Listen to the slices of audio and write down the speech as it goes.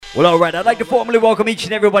Well, all right. I'd like to formally welcome each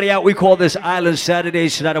and everybody out. We call this Island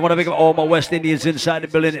Saturdays tonight. I want to pick up all my West Indians inside the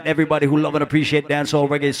building and everybody who love and appreciate dancehall,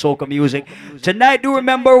 reggae, soca music. Tonight, do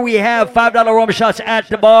remember we have $5 rum shots at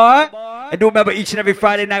the bar. And do remember each and every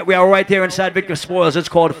Friday night we are right there inside Victor Spoils. It's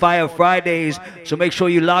called Fire Fridays. So make sure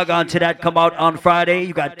you log on to that. Come out on Friday.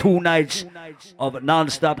 You got 2 nights of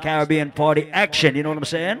non-stop Caribbean party action. You know what I'm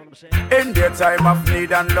saying? In their time of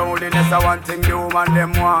need and loneliness, I want thing you and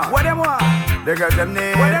them want. What them want? Because them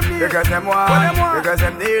need. Because them want. Because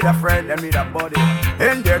them need a friend, them need a buddy.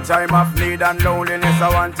 In their time of need and loneliness, I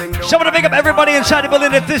want thing you. So I want to pick up everybody inside the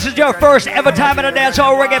building. If this is your first ever time at a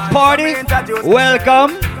dancehall reggae party,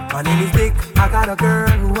 welcome. My name is Dick. I got a girl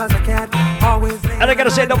who was a cat. Always. And I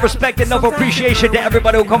gotta say enough respect and enough appreciation to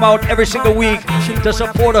everybody who come out every single week to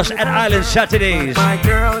support us at Island Saturdays. My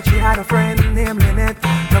girl, she had a friend named Lynette.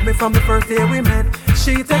 Loved me from the first day we met.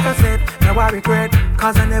 She took a set, now I regret,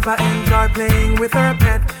 cause I never enjoyed playing with her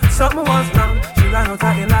pet. Something was wrong, she ran out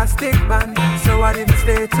her elastic band, so I didn't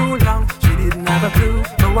stay too long. She didn't have a clue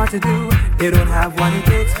for what to do. They don't have what it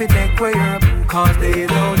takes to take way up, cause they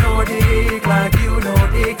don't know Dick like you know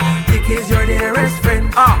Dick. Dick is your dearest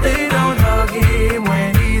friend. They don't hug him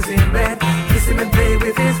when he's in bed, kiss him and play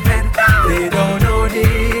with his head. They don't know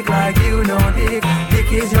Dick like you know Dick.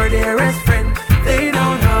 Dick is your dearest friend. They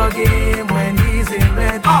don't hug him when he's in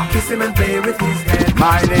bed, kiss him and play with his head.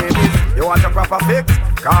 My name is, you want a proper fix?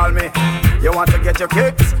 Call me. You want to get your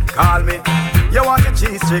kicks? Call me. You want your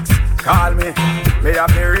cheese chicks? Call me. May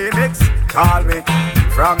have the remix? Call me.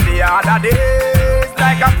 From the other days,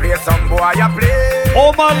 like I play some boy, I play.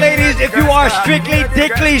 All my ladies, if you are strictly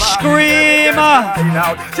dickly, scream. I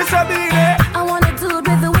want a dude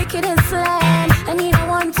with the wickedest slang. I need a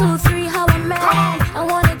 1, 2, 3, how a man. I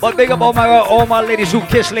want a but big up all my ladies who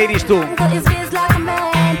kiss ladies too. His biz like a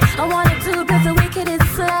man. I want a dude with the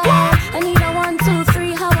wickedest slang. I need a 1, 2,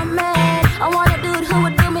 3, how a man. I want a dude who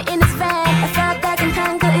would do me in his van. I felt back and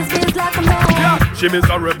tangle his biz like a man. Yeah, she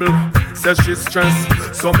miserable, says she's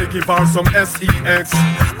stressed, so me give her some sex.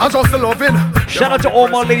 I just loving. Shout out to all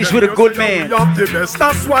my ladies with a good man. That's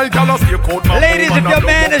why ladies, if your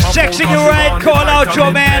man is sexing you right, call out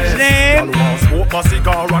your man's name.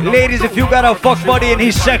 Ladies, if you got a fuck buddy and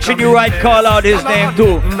he's sexing you right, call out his name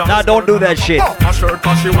too. Nah, don't do that shit.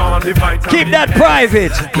 Keep that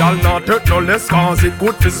private. Y'all not hurt no less, cause it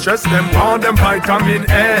good to stress them. Want them vitamin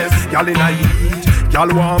S. Y'all in a heat. Y'all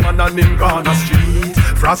warm and in Ghana street.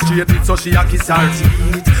 Frustrated so she a kiss her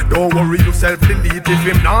teeth. Don't worry yourself, delete. If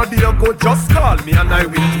him not there good, just call me and I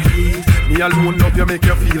will tweet. Me alone love you, make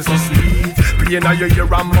you feel so sweet. Play in your ear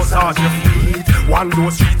and massage your feet. 1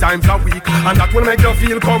 dose 3 times a week, and that will make you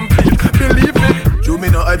feel complete. Believe me. You me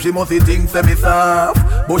no hype, she must think say me soft.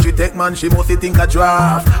 But she take man, she must think a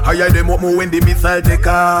draft. I them up more when the missile take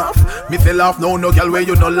off. Me say laugh, no girl where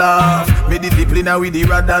you no laugh. Me discipline with the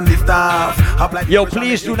rod and the staff. Yo,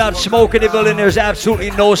 please do not smoke in the building. There's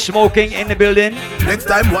absolutely no smoking in the building. Next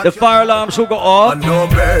time what? The fire alarms will go off. No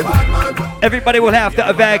bed. Everybody will have to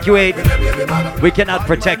evacuate. We cannot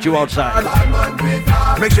protect you outside.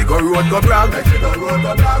 Make she go road, go brag.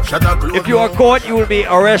 If you are caught, you will be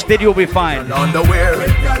arrested. You'll be fined. Underwear.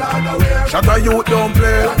 Shut a youth don't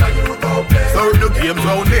play. Serve the games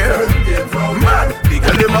round here. Mad.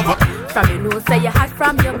 From you know say you hot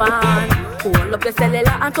from your band. Hold up the cellular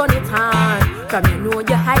and turn it on. From you know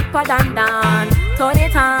you hyper than Dan. Turn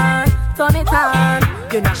it on, turn it on.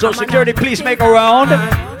 So security, please make a round.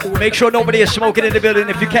 Make sure nobody is smoking in the building.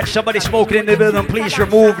 If you catch somebody smoking in the building, please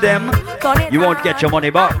remove them. You won't get your money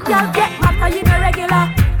back. Y'all get matter, you know regular.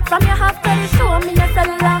 From your half penny, show me your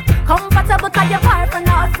cellular. Comfortable cause you're far from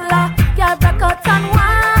the hustler. Y'all break out and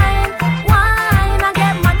wine, wine. And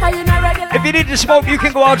get matter, you know regular. If you need to smoke, you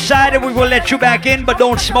can go outside and we will let you back in. But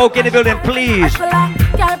don't smoke in the building, please.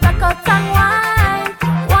 Y'all break out and wine,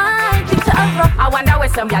 wine. I wonder where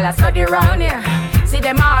some y'all are study around here. See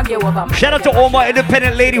them argue over. Shout out to all my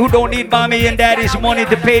independent ladies who don't need mommy and daddy's money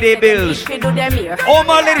to pay their bills. All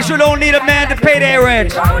my ladies who don't need a man to pay their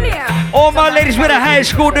rent. All my ladies with a high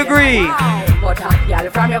school degree.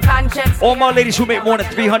 All my ladies who make more than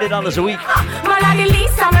 $300 a week. Man, I the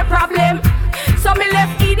least of my problem. So me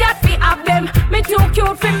left idiot fi have them. Me too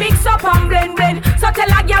cute fi mix up and blend blend. So tell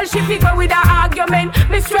a girl she fi go with her argument.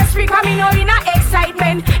 Me stress free cause me know in a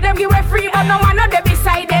excitement. Them give her free but no man no dey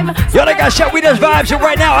beside them. Yo, they got shot with us vibes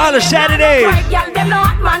right now all the Saturdays. Right, girl, them no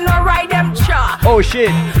hot man no ride them cha. Oh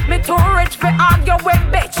shit. Me too rich fi argue with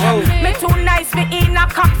bitch. Me too nice fi in a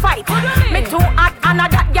cockfight. Me too hot and a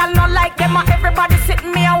that girl no like them. Everybody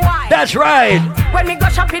sitting me a while. That's right. When me go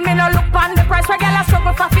shopping, me no look on the price. Where girl a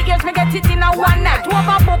struggle for 5 years, me get it in a one night.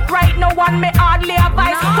 Overbook right, no one me hardly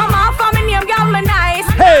advise. Come on for me name, girl, me nice.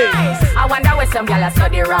 Hey. some gyal a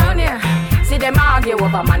study round here. See them argue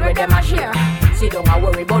over man with them a share. See don't a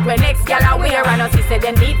worry about when next gyal a wear. And us say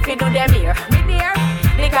them need fi do them here. Me dear,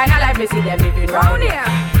 the kind of life me see them living round here.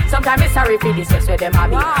 Sometimes it's sorry for this just where them a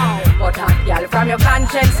be. But hot gyal from your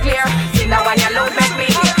conscience clear. See now when you love make me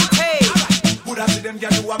hear.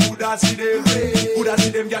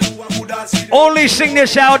 Only sing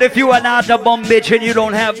this out if you are not a bum bitch and you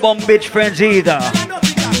don't have bum bitch friends either.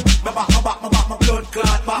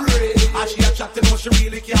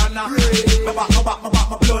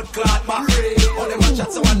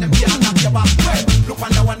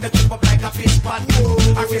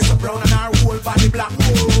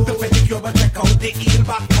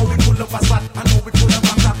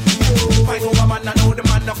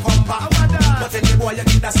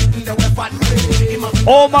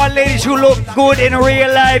 All my ladies who look good in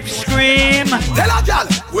real life, scream. Tell her, girl.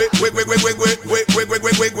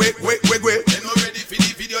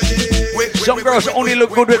 Wait. Some girls only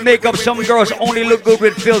look good with makeup. Some girls only look good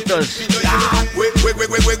with filters.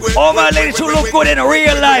 All my ladies who look good in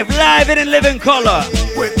real life, live and in living color.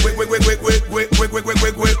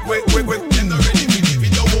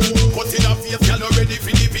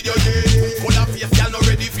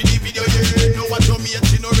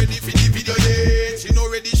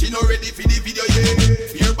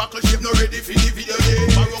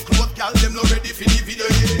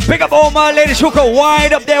 Pick up all my ladies who can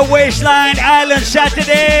wind up their waistline. Island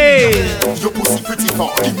Saturday. Your pussy pretty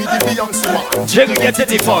far, give me the Beyonce wine. Jiggle get to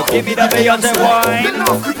the fuck, give me the Beyonce wine. Then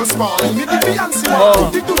now creeper spine, give me the Beyonce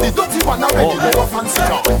wine. You do the dirty one already, no fancy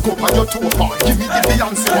car. Go by your toe part, give me the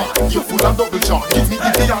Beyonce wine. You full and double charge, give me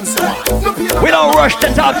the Beyonce wine. We don't rush the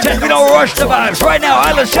top 10, we don't rush the vibes. Right now,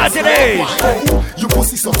 Island Saturdays. Your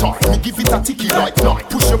pussy so tight, me give it a ticky like night.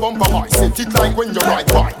 Push your bumper high, set it like when you ride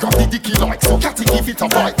bike. Grab the dicky like so, catty give it a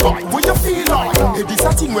bite. What you feel like? Hey, this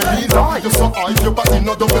a thing when we lie. You so high, your body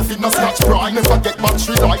no double fit, no scratch pride. Never get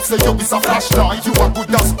battery life, say you is a flashlight. You are good,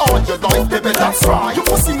 that's all your life, baby, that's right. Your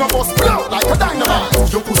pussy no bust blow like a dynamite.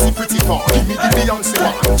 Your pussy pretty far, give me the Beyonce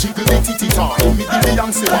one. Jiggle the titty time, give me the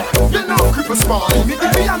Beyonce one. You know creeper spine, give me the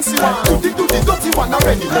Beyonce one. Do the dirty one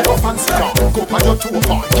already, no fancy car. Go by your toe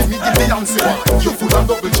part, give me the Beyonce one. You full and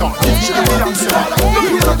double charge, give me the Beyonce one. No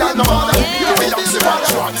need no dynamite, give me the Beyonce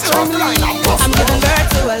one. I'm giving birth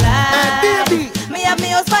to a lie. Me have me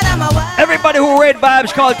husband and my wife. Everybody who read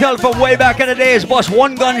Vibes Cartel from way back in the days, boss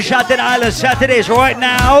one gunshot in Island Saturdays right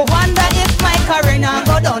now. Wonder if my career now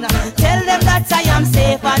go down. Tell them that I am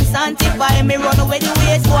safe and sanctified. Me run away the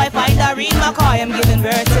ways, boy, find a real McCoy. I'm giving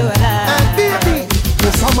birth to a lie. You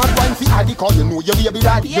some mad wine fi addy, cause you know your baby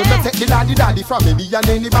daddy. You don't take the daddy from me and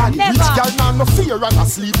anybody. Never. Which girl now no fear and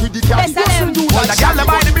asleep with the cat. Listen do like the girl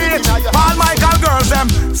by the beach. Paul Michael girls them.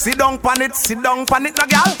 Sit down pan it, no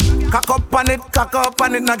girl. Cock up on it,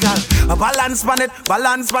 no girl. Balance pan it,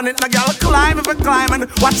 no girl. Climb if you climb and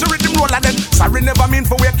watch the rhythm roll like that. Sorry never mean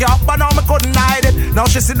for wake you up, but now me couldn't hide it. Now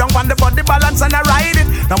she sit down on the body balance and I ride it.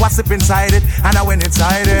 Now I sip inside it and I went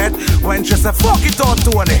inside it. When she said fuck it out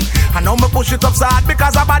Tony, I know me push it up so hard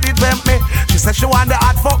because her body tempt me. She said she want the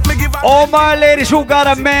hard fuck me give her. All my ladies who got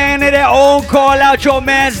a man in their own, call out your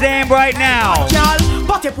man's name right now. Girl,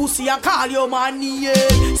 but a pussy and call your man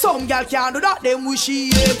name. Some girl can't do that, them wish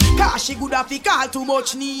she cause she good have to call too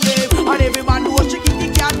much name. And every man knows she give the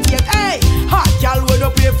cat take. Hey, hot girl when you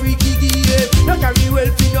play freaky game. You carry well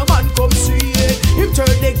for your man come straight. Him turn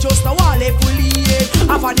leg just a wall fully.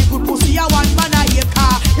 I've had the good pussy a one man a hate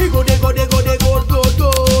car. He go.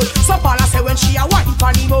 So Paula say when she a wine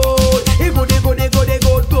for the mode. He go.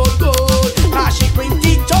 Cause she print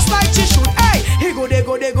it just like she should. Hey, he go.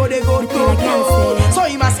 So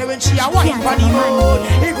he must say when she a wine for the mode.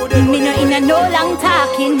 He go. Me no in a no long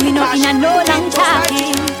talking. Me no in a no long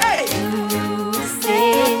talking. Hey. You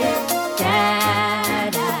say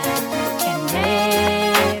that I can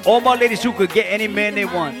never. All my ladies who could get any man they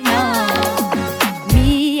want.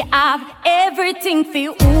 Me have everything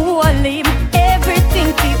for all him.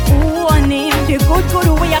 Everything for own him. The good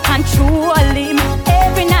way I control him.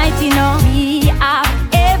 Every night, you know. Me have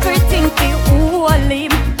everything for all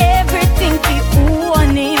him. Everything for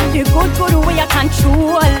own him. The good way I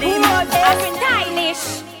control him. I'm stylish.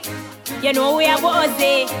 You know we are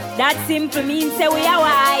bossy. That simple means say we are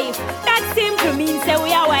wife. That simple means say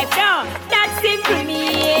we are wife. No, that simple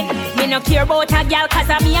mean me no care about a girl cause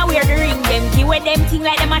I me a wear the ring. Them give with them thing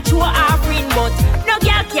like them a true offering. But no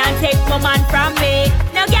girl can't take my man from me.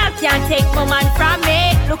 No girl can't take my man from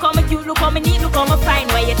me. Look how me cute, look how me neat, look how me fine.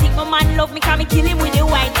 Why you think my man love me cause me kill him with the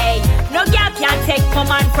wine. Hey, no girl can't take my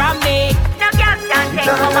man from me. No girl can't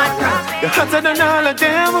take my man from me. You're hotter than all of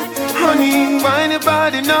them. Honey, why your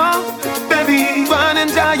body now? Baby, go and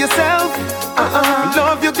enjoy yourself.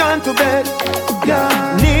 Love you gone to bed.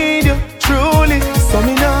 Yeah, need you truly. So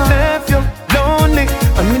me not left you lonely,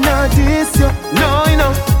 and me not diss you. No, you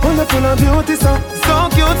know, wonderful and beauty, so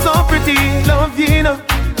cute, so pretty. Love you, know.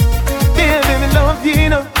 Baby, me love you,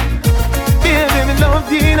 know. Baby, me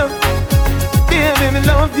love you, know. Baby, me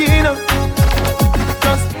love you, know.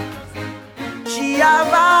 Just she have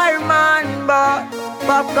her man, but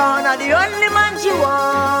Popcorn are the only man she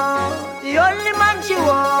want. The only man she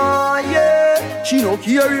want, yeah. She don't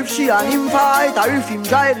care if she and him fight or if him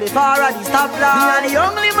drive the far at the stoplight. Me are the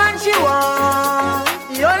only man she want.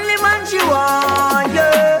 The only man she want,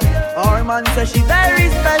 yeah. Our man says she very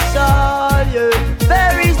special, yeah.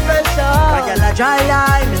 Very special. I get a dry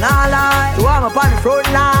line, me nah lie. So I'm up on the front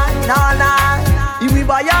line, nah lie. If we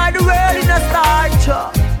buy all the world in a starch,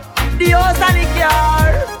 the house and the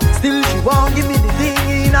car. Still she won't give me the thing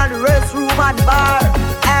in the restroom and the bar.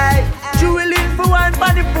 Hey, she willing for one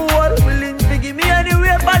for the pool, willing to give me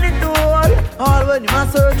anywhere for the tool. All when you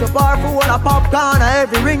must search up her for a popcorn or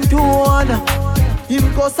every ringtone.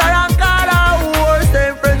 Him goes around call her whore.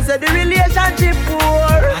 Same friends said the relationship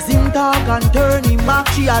poor. As him talk and turn him back,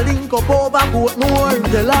 she a link up over Portmore.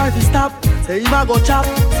 Tell her to stop, say him a go chop,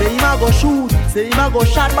 say him a go shoot, say him a go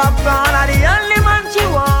shot popcorn. And the only man she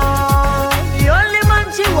want, the only man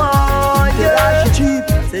she want. Tell her she cheap,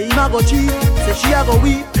 say him a go cheap, say she a go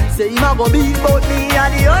weep, say him a go beat. But me a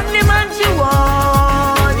the only man she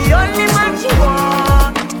want, the only man she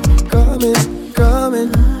want. Coming, coming,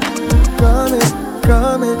 coming.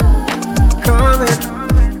 Coming, coming.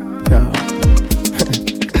 Yeah.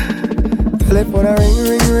 Telephone a ring,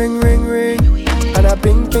 ring, ring, ring, ring, and a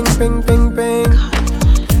ping, ping, ping, ping, ping.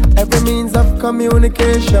 Every means of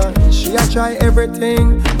communication, she a try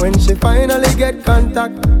everything. When she finally get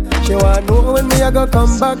contact, she wanna know when me a go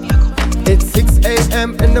come back. It's 6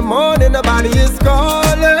 a.m. in the morning, the body is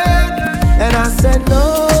calling, and I said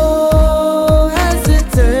no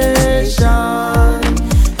hesitation.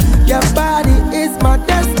 Your body is my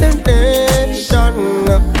destination.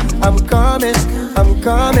 I'm coming, I'm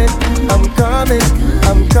coming, I'm coming,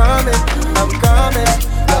 I'm coming, I'm coming,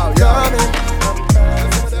 I'm coming.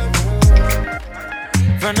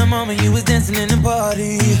 From the moment you was dancing in the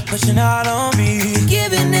party, pushing out on me,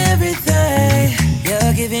 giving everything,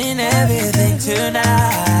 you're giving everything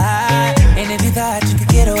tonight. And if you thought you could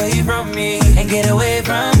get away from me, and get away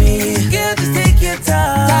from me, girl, just take your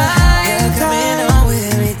time. You're coming on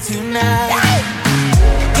with me tonight.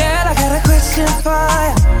 Girl, I got a question for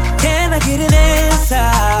you. Can I get an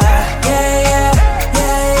answer? Yeah, yeah,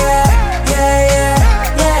 yeah, yeah, yeah,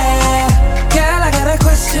 yeah, yeah. Girl, I got a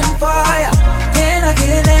question for you. Can I get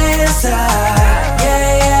an answer? Yeah,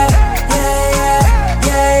 yeah, yeah,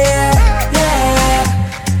 yeah, yeah,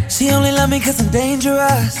 yeah. She only love me 'cause I'm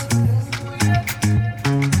dangerous.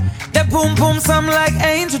 That boom boom sound like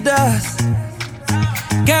angel dust.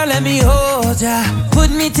 Girl, let me hold ya,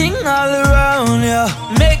 put me ting all around ya,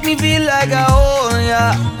 make me feel like I own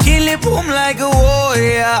ya, kill it boom like a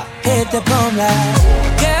warrior, hit the boom like.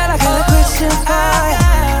 Girl, I got a question for ya,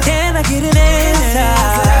 can I get an answer?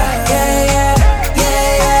 Yeah, yeah, yeah,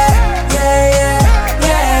 yeah, yeah, yeah,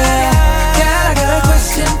 yeah. Girl, I got a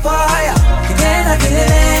question for ya, can I get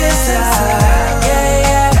an answer? Yeah,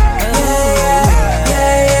 yeah.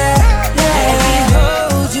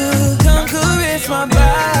 My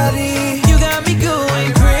body, you got me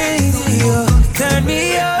going crazy. Turn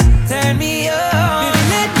me up, baby,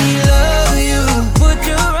 let me love you. Put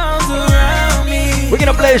your arms around me. We're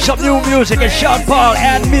gonna play some new music and Sean Paul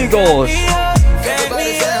and Migos.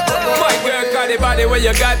 My girl got the body where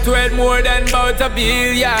you got to it more than about a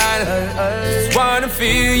billion. Just wanna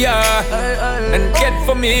feel ya and get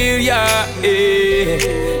familiar.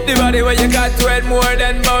 The body where you got to it more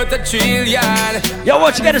than about a trillion. Yo,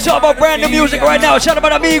 once again, it's all about brand new music right now. Shout out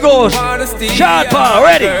about Amigos. Sean Paul,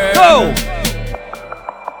 ready, go.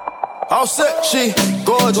 All set, she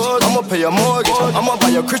gorgeous. I'ma pay a mortgage. I'ma buy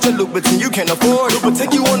a Christian Louboutin, you can't afford it. But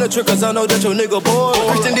take you on a trip, 'cause I know that your nigga bored.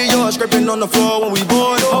 Christian Dior scraping on the floor when we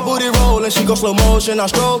board. Her booty rollin', she go slow motion, I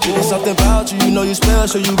stroke it. There's something about you, you know you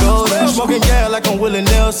special, you go there. Smoking gas like I'm Willie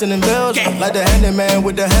Nelson in Belgium. Like the handyman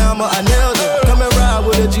with the hammer, I nailed it. Come and ride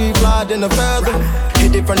with a G-Fly, then a feather.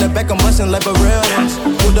 Hit it from the back, I'm bustin' like Barreras.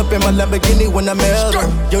 Pulled up in my Lamborghini when I met her.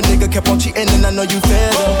 Your nigga kept on cheating and I know you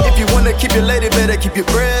fed her. If you wanna keep your lady, better keep your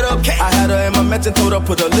bread up. I had her in my mansion, told her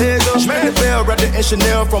put her leg up. Man, the bell wrapped it in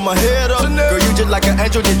Chanel from her head up. Girl, you just like an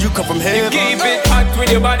angel, did you come from heaven? You keep it hot with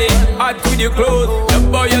your body, hot with your clothes. The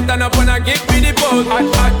boy you turn up and I give me the pose.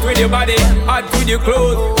 Hot with your body, hot with your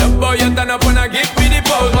clothes. The boy you turn up and I give me the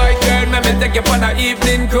pose. My girl, let me take you on an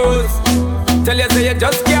evening cruise. Tell you say you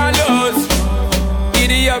just can't lose.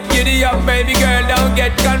 giddy up, baby girl, don't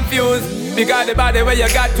get confused. Because the body where you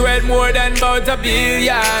got to it more than about a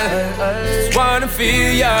billion. Just wanna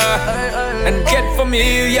feel ya and get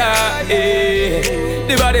familiar. Yeah.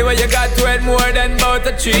 The body where you got to it more than about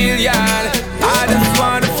a trillion. I just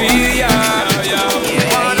wanna feel ya,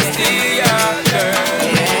 wanna steal ya, girl.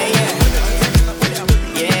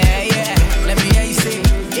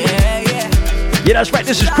 Yeah, that's right.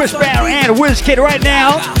 This is Chris Brown and WizKid right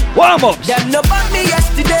now. Warm-ups. Them no bought me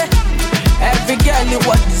yesterday. Every girl you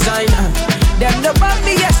was designer. Them no bought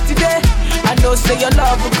me yesterday. I know say your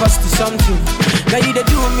love will cost you something. Now you they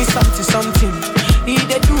do me something. You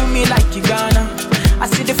they do me like you gonna. I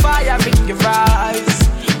see the fire in your eyes,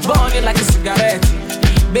 burning like a cigarette.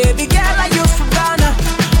 Baby girl, are you from Ghana?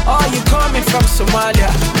 Or you coming from Somalia?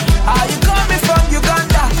 Are you coming from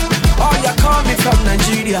Uganda? Or you coming from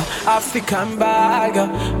Nigeria? African bag, girl.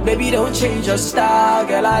 Baby, don't change your style,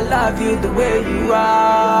 girl. I love you the way you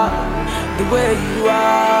are, the way you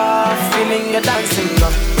are. Feeling your dancing,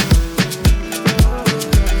 girl.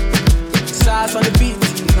 Stars on the beat,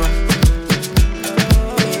 girl.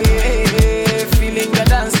 Yeah, feeling your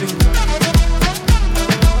dancing.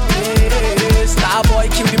 Yeah, Starboy,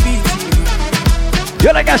 kill the beat.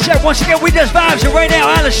 Yo, like I said, once again, we just vibes it right now.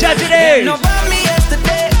 Island Saturdays.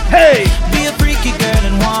 Hey! Be a freaky girl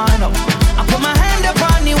and wind up. I put my hand up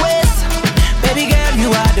on your waist. Baby girl,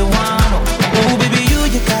 you are the one. Oh, baby,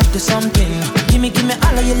 you got the something. Give me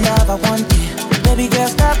all of your love, I want it. Baby girl,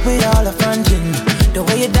 stop with all the fronting. The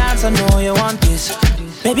way you dance, I know you want this.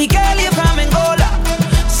 Baby girl, you're from Angola.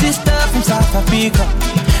 Sister from South Africa.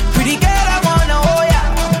 Pretty girl, I wanna hold ya.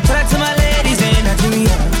 Talk to my ladies in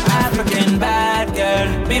Nigeria. African bad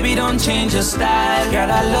girl, baby, don't change your style,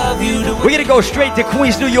 girl. I love you. We're gonna go straight to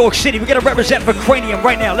Queens, New York City. We're gonna represent for Cranium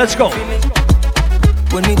right now. Let's go.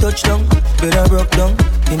 When we touch down, bed I broke down.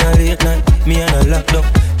 In a late night, me and her locked up.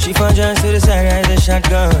 She found John to the side, ride the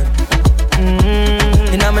shotgun.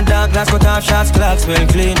 In my dark glass, cut off shots, clocks well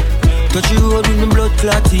clean. Touch you road with the blood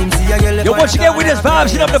clot team. See I get yo, once again, we just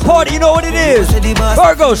vibes it up the party. You know what it is.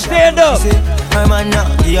 Virgo, stand up. I'm on now,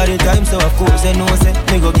 give her the time, so of course I know, say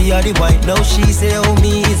me go give her the wine. Now she say, oh,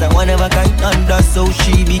 me is a one of a kind. And that's how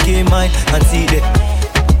she became mine. And see that,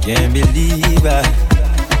 can't believe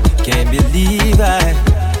I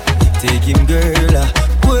take him, girl,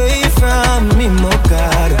 away from me, my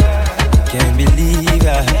God. Can't believe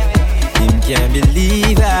can't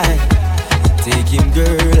believe take him,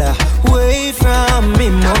 girl, away from me,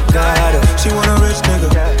 my God. She want a rich nigga,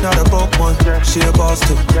 not a broke one. She a boss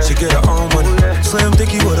too, she get her own money. Slim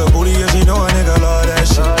thicky with a booty, yeah, she know a nigga love that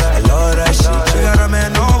shit. I love that shit. She got a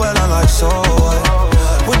man, no, well, I'm like, so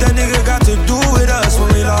what that nigga got to do with us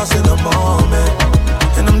when we lost in the moment?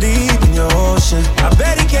 And I'm deep in your ocean. I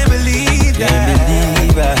bet he can't believe that. Can't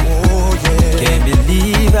believe oh, yeah. Can't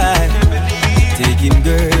believe take him,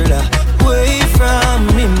 girl, away from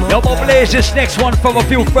me, my No more plays this next one from a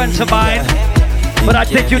few friends of mine. But I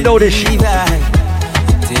think you know this shit.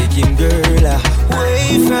 Take him, girl,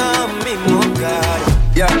 away from me, my God.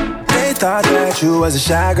 Yeah, they thought that you was a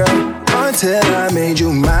shy girl until I made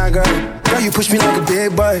you my girl. Girl, you pushed me like a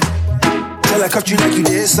big boy till I cuffed you like you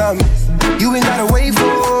did something. You ain't gotta wait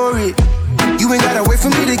for it. You ain't gotta wait for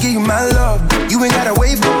me to give you my love. You ain't gotta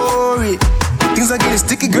wait for it. Things are getting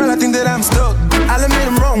sticky, girl, I think that I'm stuck. I'll admit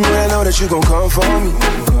I'm wrong when I know that you gon' come for me.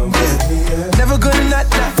 Yeah. Never gonna not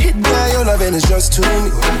hit by your love and it's just to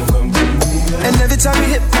me. And every time you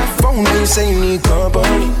hit my phone, then you say you need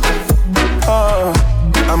company.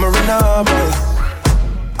 I'ma run up on you.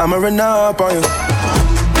 I'ma run up on you.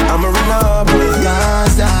 I'ma run up on you.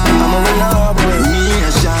 I'ma run up on you.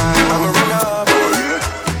 I'ma run up on you.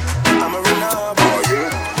 I'ma run up on you.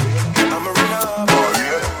 I'ma run up on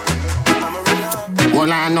you. I'ma run up.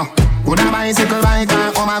 Well, I know. Would a bicycle bike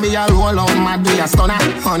and come and be a roll out mad be a stunner,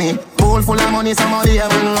 honey. Pool full of money, somebody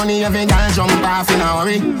even money. Every girl jump off in a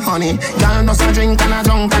hurry, honey. Girl does a drink and a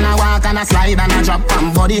drunk and a walk and a slide and a drop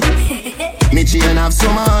and body. Me chain have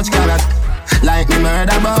so much carrot, like me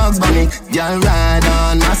murder Bugs Bunny. Girl ride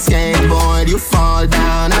on my skateboard, you fall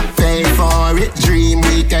down, I pay for it. Dream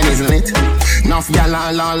weekend is lit. Enough y'all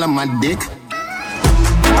all on my dick.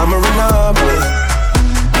 I'ma run up on you.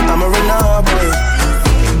 I'ma run up on you.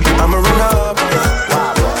 I'ma run up on you.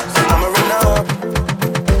 I'ma run up.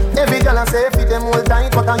 Every girl I say fit them all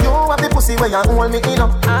tight, but you have the pussy where you hold me in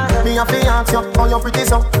up. Me a fi ask you how you pretty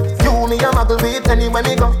so. You me a muggle with anywhere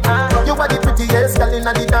me go. You are the prettiest girl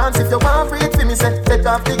inna the dance. If you want free it for me, say take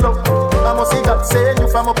off the glove. I must see God say you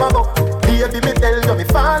from up above. Baby me tell you me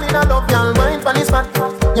fall in love. Y'all mind pon this spot.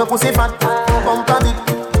 Your pussy fat, pump a bit.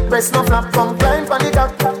 Breast no flap, come climb pon the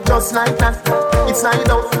top. Just like that, it's slide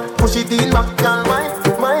out. Push it in back, y'all mind.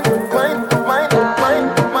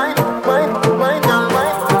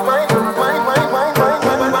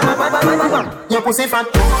 pussy fat.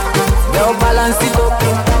 Yo, balance it up.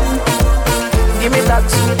 Give me that.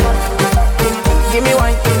 Give me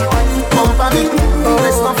wine. Pump a bit.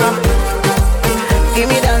 Rest of them. Give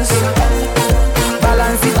me dance.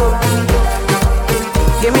 Balance it up.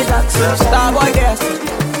 Give me that. Starboy gas.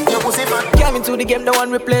 Your pussy fat. Came into the game, no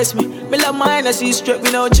one replace me. Me love my Hennessy straight,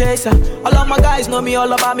 me no chaser. All of my guys know me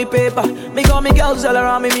all about me paper. Me got me girls all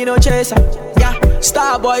around me, me no chaser. Yeah,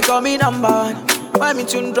 Starboy call me number one. When me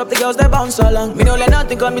tune drop, the girls they bounce along. Me don't let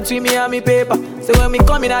nothing come between me and me paper. So when me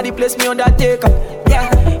come in, I the place me undertaker.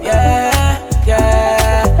 Yeah, yeah,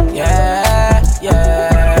 yeah, yeah,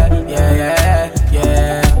 yeah, yeah,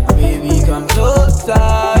 yeah. Baby, come closer.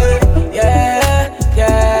 Yeah,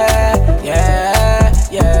 yeah, yeah,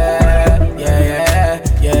 yeah, yeah,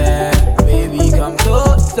 yeah. Baby, come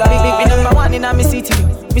closer. Big number one in my city,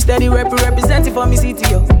 yo. Me steady representing for me city,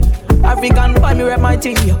 yo. African boy, me rep my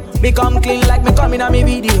thing, yo. Become clean like me coming on me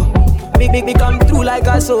video. Me come through like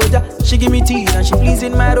a soldier. She give me tea and she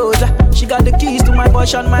pleasing my rosa. She got the keys to my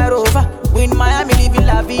Porsche and my Rover. We in Miami living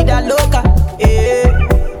la vida loca. Yeah,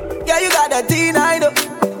 yeah, you got the teen, I know.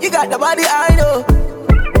 You got the body, I know.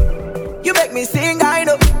 You make me sing, I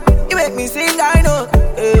know. You make me sing, I know.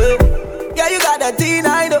 Yeah, you got the teen,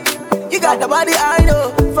 I know. You got the body, I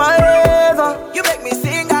know. Forever, you make me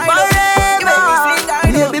sing, I know. You make me sing,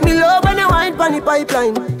 I know. Baby, me love when you wine pon the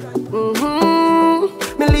pipeline.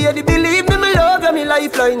 Me lady believe me, me love you, me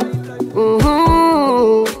lifeline.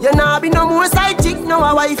 You nah be no more side chick, no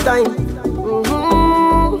a wife time.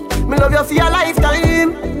 Me love you for your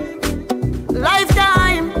lifetime.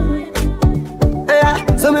 Lifetime.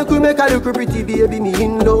 Yeah. So me could make a look pretty baby, me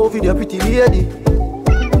in love with your pretty lady.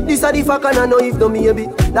 This a the fuck and I know if no maybe.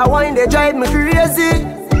 That wine they drive me crazy.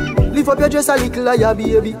 Lift up your dress a little like your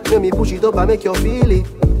baby. Let me push it up and make you feel it.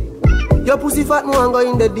 Your pussy fat mo and go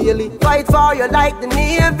in the daily. Fight for you like the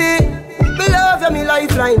Navy. Me love you, me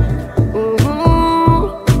lifeline.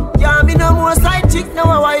 Can't be no more side chick, no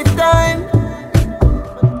a wife time.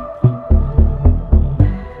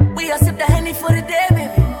 We a sip the Henny for the day,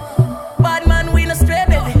 baby. Bad man, we no stray,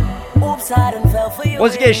 baby. Oops, I done fell for you.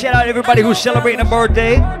 Once again, shout out to everybody who's celebrating a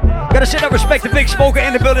birthday. Gotta send out respect to Big Smoker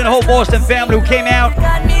in the building, the whole Boston family who came out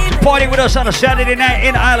partying with us on a Saturday night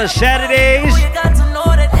in Island Saturdays.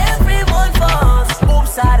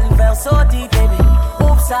 Oops, I done fell so deep, baby.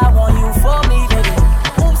 Oops, I want you for me, baby.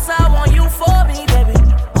 Oops, I want you for me, baby.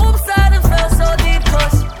 Oops, I done fell so deep,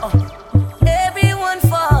 cause everyone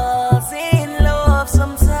falls in love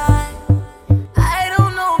sometime. I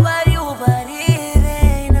don't know about you, but it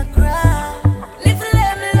ain't a crime. If you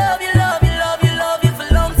let me love you, love you, love you, love you for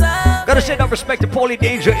a long time. Gotta send out respect to Paulie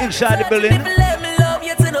Danger inside the building. If you let me love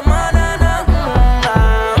you to the man,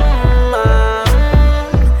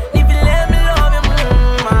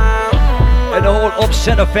 and the whole Up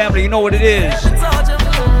Center family, you know what it is.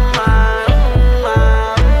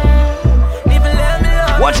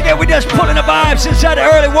 Once again, we're just pulling the vibes inside the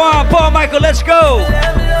early one. Paul Michael, let's go.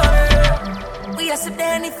 We are sip the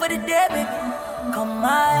Henny for the day, baby. Come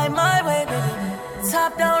my way, baby.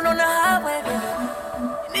 Top down on the highway, baby.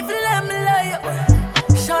 And if you let me love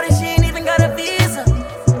you, shorty, she ain't even got a visa.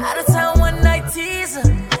 Out of town one night teaser.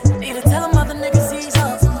 Need to tell them other niggas he's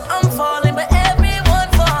up. I'm falling, but everyone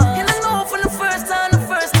falls. And I know from the first time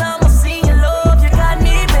I seen your love, you got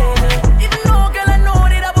me, baby. Even though, girl, I know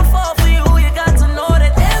that I would fall for you, you got to know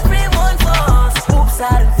that everyone falls. Oops,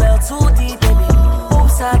 I done fell too deep, baby.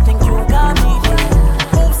 Oops, I think you got me, baby.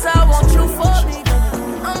 Oops, I want you for me,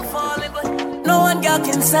 baby. I'm falling, but no one girl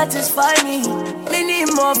can satisfy me. Me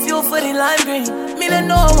need more fuel for the lime green. Me let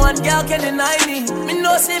no one girl can deny me. Me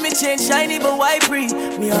no see me change shiny, but why breathe?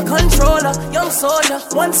 Me a controller, young soldier,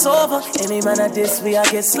 once over. Any man at this way I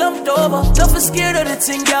get slumped over. Don't be scared of the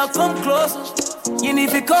thing, girl, come closer. You need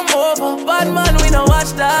to come over. Bad man, we no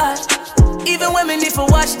watch that. Even when me need to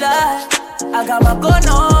watch that, I got my gun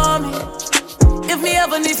on me. If me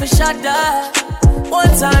ever need to shot that. One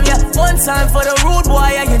time for the rude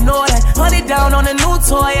boy, and you know that. Honey down on a new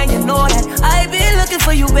toy, and you know that. I been looking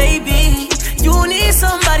for you, baby. You need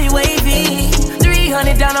somebody wavy.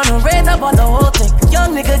 300 down on the red, I bought the whole thing.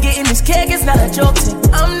 Young nigga getting this cake, it's not a joke thing.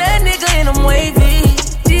 I'm that nigga and I'm wavy.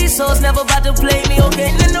 These souls never about to play me or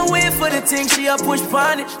getting in the way for the thing. She a push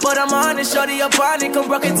pon it, but I'm on it. Shorty up on it, come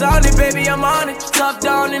rock it down it, baby, I'm on it. Top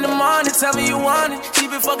down in the morning, tell me you want it. She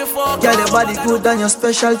been fucking for girl, your body good and you're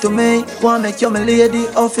special to me. Wanna make you my lady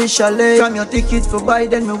officially. From your ticket for buy,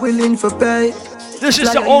 then me willing for pay. This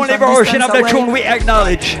is the only version of the tune we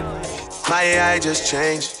acknowledge. My AI just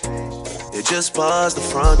changed. It just buzzed the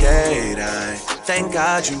front gate. I thank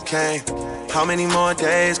God you came. How many more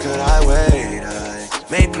days could I wait? I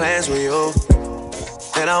made plans with you,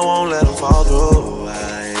 and I won't let them fall through.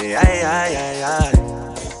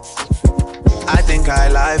 I think I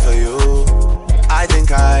lie for you. I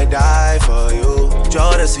think I die for you.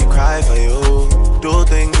 Jodeci cry for you. Do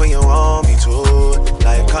things when you want me to.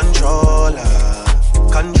 Like controller.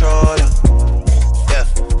 Yeah,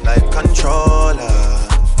 like controller.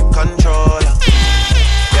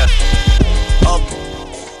 Yeah. Okay.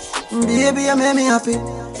 Baby, you make me happy.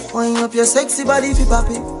 Wind up your sexy body fi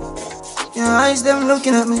poppy. Your eyes them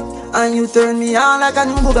looking at me, and you turn me on like a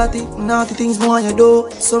new Bugatti. Naughty things more you do,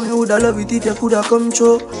 so me woulda love it if you coulda come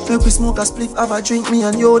true. Make we smoke a spliff, have a drink, me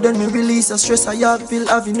and you. Then me release the stress I have, feel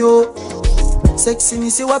having you.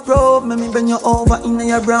 Sexiness you a probe, make me bend you over in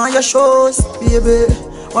your bra and your shoes. Baby,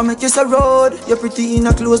 what make you so road? You're pretty in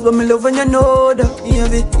a clothes, but me love when you know that.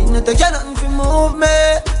 Baby, you not take nothing fi move me.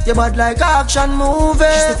 You bad like action movie.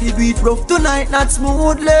 Just if you beat rough tonight, not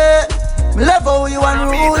smoothly. Me love how you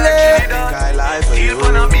unruly. I think I lie for you.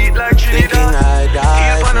 Thinking I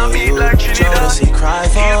die for you. Jodeci cry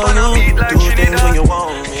for you. Do things when you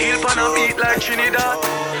want me. Heel pan a beat like Trinidad.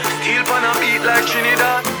 Heel pan a beat like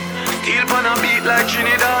Trinidad. Heel pan a beat like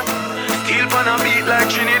Trinidad. Heel pan a beat like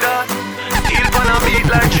Trinidad. Heel pan a beat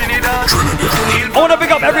like Trinidad. I want to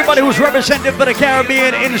pick up everybody who's represented for the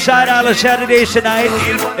Caribbean inside Island Saturdays tonight.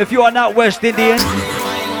 If you are not West Indian,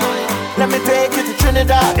 let me take you to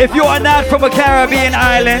Trinidad. if you are not from a Caribbean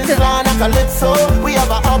island,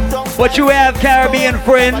 but you have Caribbean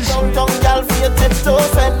friends,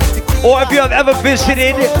 or if you have ever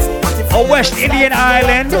visited a West Indian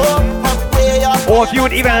island, or if you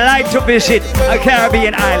would even like to visit a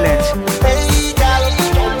Caribbean island,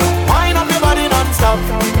 Wind up your body non-stop.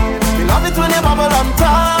 We love it when you bubble on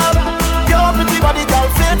top. Your pretty body girl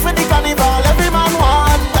fit for the carnival. Every man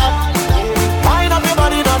want that. Wind up your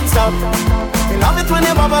body non-stop. We love it when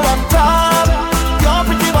you bubble on top. Your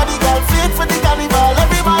pretty body girl fit for the carnival.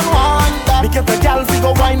 Every man want that. Me get a gal fi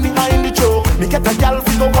go wine behind the show. Me get a gal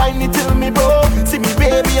fi go wine me till me broke. See me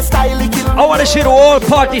baby a style kill me. I want to see the whole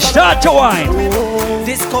party start to wine.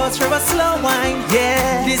 This calls for a slow wine,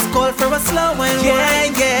 yeah. This calls for a slow wine, yeah,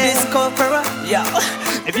 yeah. This calls for a, yeah.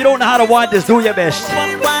 If you don't know how to wine, just do your best.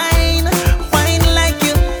 Wine, wine like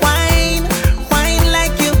you, wine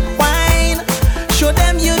like you, wine. Show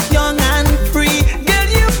them you're young and free. Girl,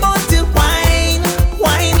 you want to wine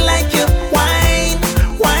like you, wine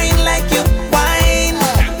like you, wine.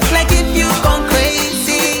 Like if you gone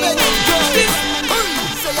crazy.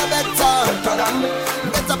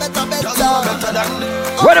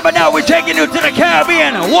 Right about now, we're taking you to the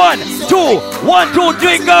Caribbean. 1, 2, 1, 2,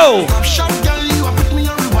 3, go.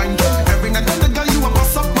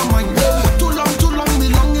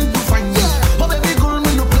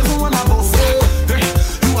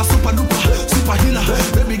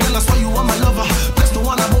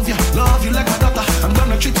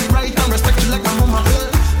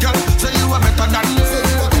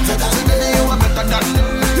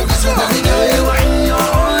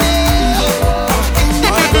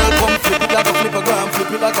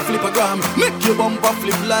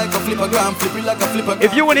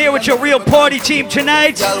 If you in here with your real party team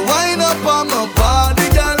tonight, girl, wind up on my body,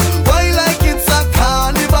 girl. Why like it's a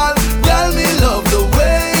carnival? Girl, me love the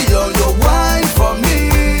way you wine for me.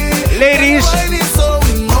 Ladies,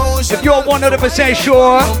 if you're 100%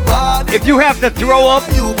 sure, if you have to throw up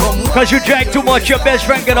because you drank too much, your best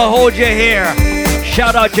friend gonna hold your hair.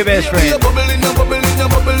 Shout out your best friend.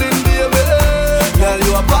 Girl,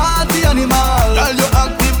 you a party animal. Girl, you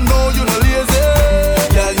active, no, you no lazy.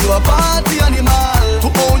 Girl, you a party animal. To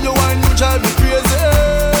own your wine, you drive me crazy.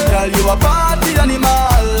 Girl, you a party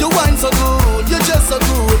animal. You wine so good, you just so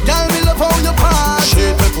good. Girl, me love how you party.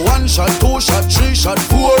 She take 1 shot, 2 shot, 3 shot,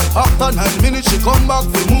 4. After 9 minutes, she come back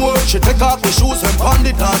for more. She take off the shoes and pound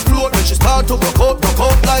it on floor. Then she start to broke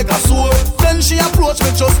out like a sword. Then she approach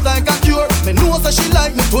me just like a cure. Me know that she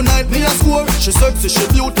like me tonight, me a score. She sexy, she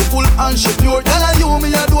beautiful and she pure. Tell her you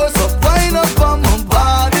me a door, so wind up on my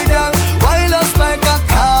body, girl. Wind us like a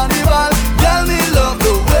carnival. Girl, me love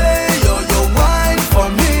the way you wine for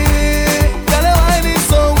me. Girl, your wine is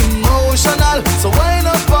so emotional. So wind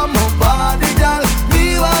up on my body, girl.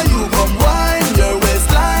 Me while you come wine your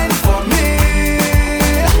waistline for me.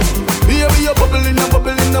 Baby, you're bubbling,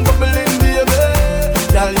 baby.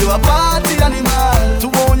 Girl, you a party animal. To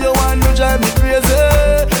own your wine, you drive me crazy.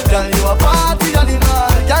 Girl, you a party animal.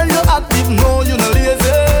 Girl, you active, no, you no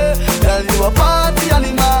lazy. Girl, you a party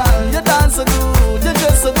animal. You dance so good, you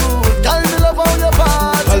dress so good. Girl, me love how you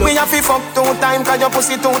party. Me have to fuck 2 times 'cause your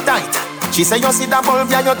pussy too tight. She say you see that bulb,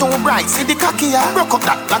 yeah, you're too bright. See the cocky, yeah, broke up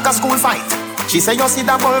that like a school fight. She say you see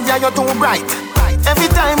that bulb, yeah, you're too bright. Every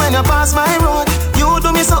time when you pass my road, you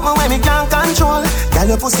do me something when me can't control. Girl,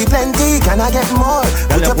 your pussy plenty, can I get more?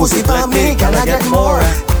 Put your pussy for me, can I get more?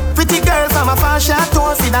 Pretty girl from a far shot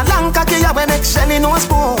tour, see that long cocky you when make Shelly no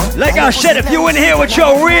spoon. Like I said, if you in here with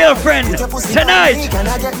your real friend tonight.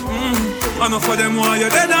 I know for them why you're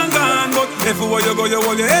dead and gone, but everywhere you go, you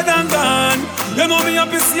hold your head and gone. You know me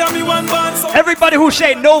happy see me one band. So everybody who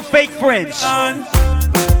say no fake friends.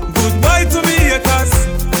 Goodbye to me haters.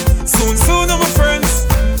 Soon I'm friends.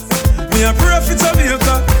 Me a pray for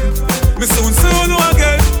Jamaica. Me soon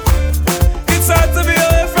again. It's hard to be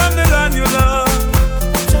away from the land you love.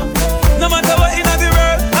 No matter what in the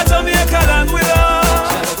world, I Jamaica land we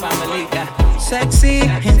love. Sexy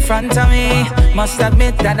in front of me, must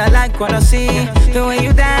admit that I like what I see. The way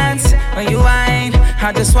you dance, when you whine,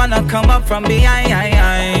 I just wanna come up from behind.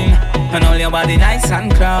 And hold your body nice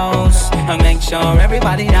and close, and make sure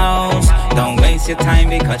everybody knows. Don't waste your time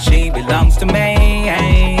because she belongs to me.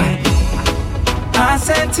 I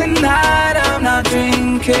said tonight I'm not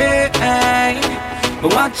drinking,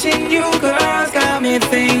 but watching you girls got me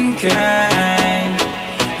thinking.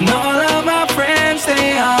 And all of my friends,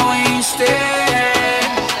 they are wasted.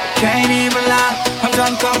 Can't even lie, I'm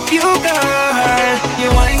drunk off you, girl.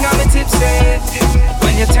 You ain't got me tipsy.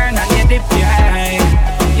 When you turn on your dip, yeah.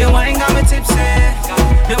 You ain't got me tipsy.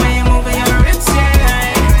 The way you move your hips, yeah.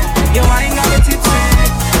 You ain't got me tipsy.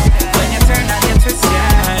 When you turn on your twist,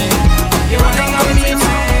 yeah. You ain't got me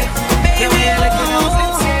tipsy. The way you look at those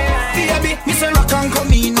lips, yeah. Baby, me say rock and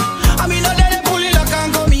come in. I mean, no let it pull it lock and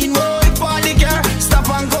come in. Oh, if all the car stop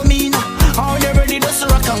and come in. Oh, they ready to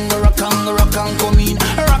rock and come in.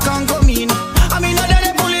 Rock and come in. I mean, no let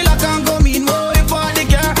it pull it lock and come in. Oh, if all the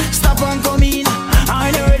car stop and come in. Oh,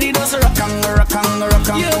 they ready to rock and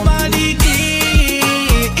your body clean,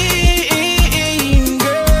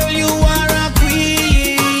 girl, you are a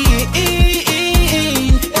queen.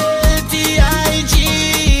 LTIG,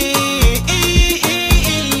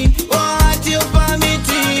 want you for me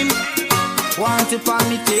team, want you for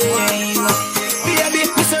me team. Baby,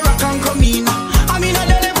 me say rock and come in. I mean, I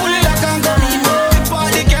let it pull it lock and come in. Oh, if all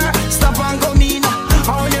the car stop and come in.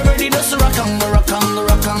 Oh, they ready to rock and come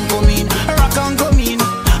in. Rock and come in.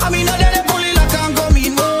 I mean, I let it pull it lock and come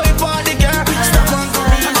in. Oh, if all the car stop and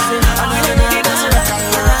come in. Oh, they ready to rock and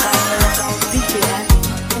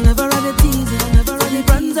I never had the teasing, I never had the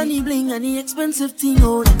brands and the bling and the expensive thing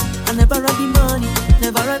on. I never had the money,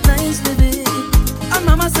 never had nice living. And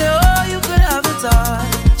mama say, oh, you could have it all,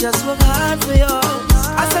 just work hard for yours.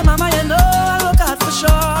 I say, mama, you know I work hard for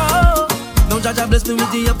sure. Now Jaja bless me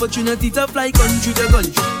with the opportunity to fly country to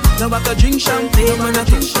country. Now I can drink champagne when I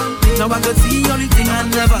drink champagne. Now I can see only thing I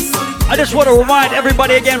never saw. I just want to remind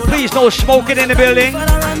everybody again, please, no smoking in the building.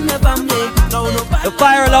 The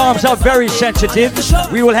fire alarms are very sensitive.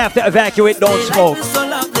 We will have to evacuate, don't smoke.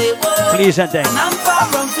 Please and thanks. I'm far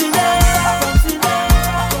from finished.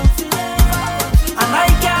 And I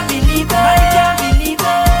can't believe it.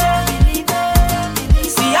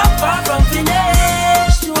 See, I'm far from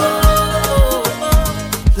finished. Whoa.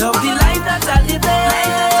 Love the life that I live in.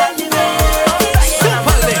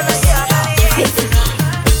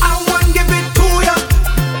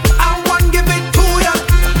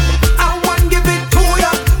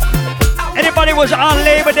 Anybody was on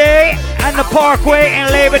Labor Day and the Parkway in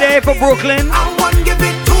Labor Day for Brooklyn?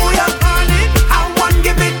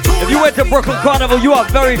 If you went to Brooklyn Carnival, you are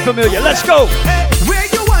very familiar. Let's go. Where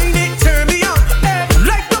you whine it, turn me on.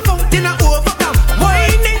 Like the fountain I overcome.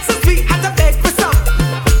 Wine it so sweet, I to beg for some.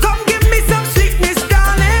 Come give me some sweetness,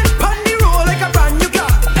 darling. Pon the roll like a brand new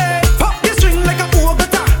car. Pop the string like a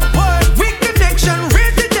Bogota. With connection,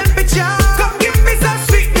 raise the temperature. Come give me some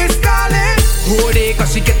sweetness, darling. Hold it,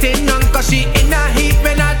 cause she getting on, cause she in a heat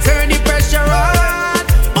when I turn the pressure on.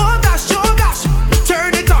 Oh gosh,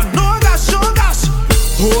 turn it on. Oh gosh.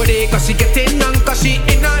 Hold it, cause she getting on, cause she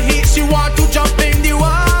in a heat. She want to jump in the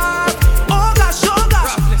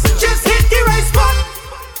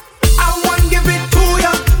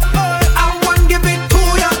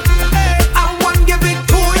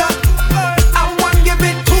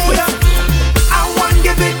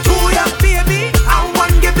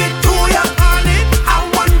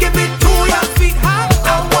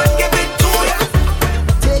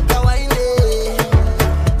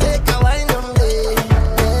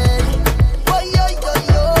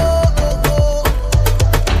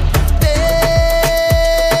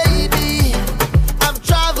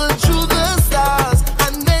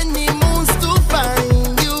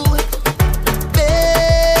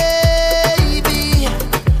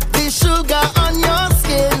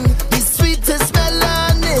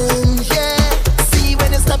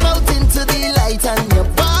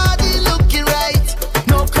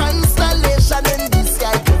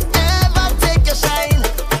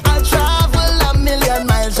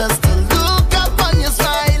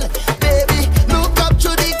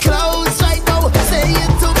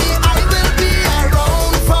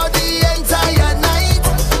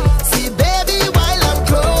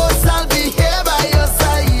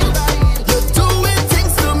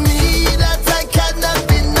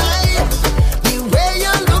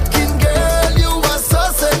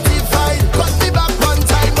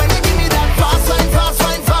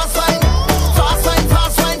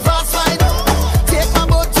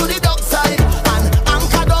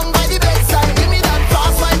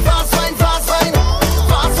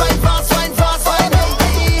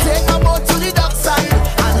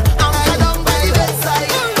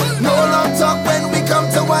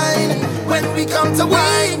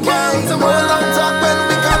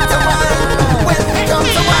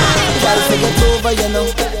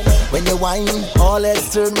wine, all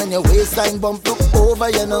heads turn when your waistline bump. Look over,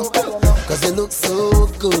 you know, cause you look so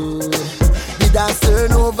good. The dance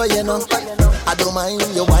turn over, you know. I don't mind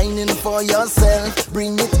you whining for yourself.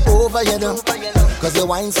 Bring it over, you know, cause you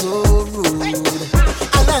whine so rude.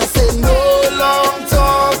 And I say no long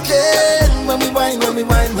talking when we whine, when we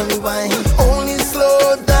whine, when we whine. Only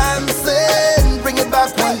slow dancing, bring it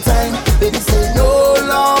back one time. Baby say no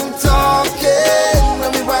long talking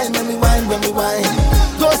when we whine, when we whine, when we whine.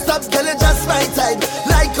 Don't stop, girl, you just my type.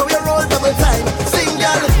 Like how you roll double time. Sing,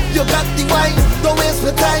 girl, you got the wine, don't waste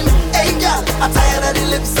my time. Hey, girl, I'm tired of the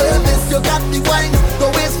lip service. You got the wine,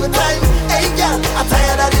 don't waste my time. Hey, girl, I'm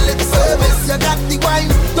tired of the lip service. You got the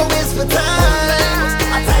wine, don't waste my time.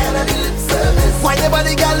 I'm tired of the lip service. Why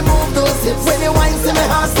nobody, girl, move those hips? When you wine, see my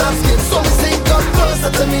heart stop skip. So me say, come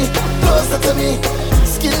closer to me, closer to me.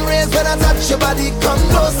 Skin raise when I touch your body. Come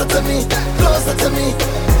closer to me, closer to me.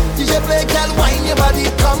 DJ play, girl, wine your body.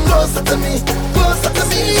 Come closer to me, closer to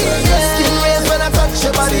me. Yeah. Skin raise when I touch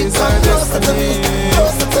your body. Come closer to me,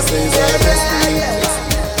 closer to me. Yeah.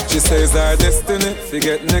 She says our destiny, she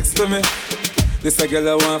get next to me. This a girl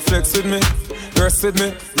I want flex with me, verse with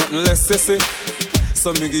me, nothing less sissy.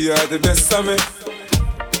 So me give her the best of me.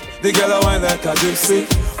 The girl I want like a gypsy.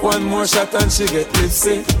 One more shot and she get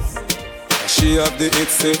tipsy. She have the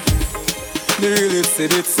itsy, the real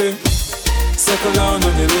itsy. Circle down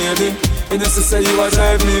on the lady. You know to say you a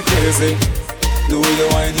drive me crazy. The way you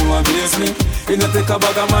whine you amaze me. You know take a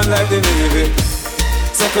bag of man like the Navy.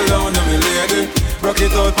 Circle down on me lady. Rock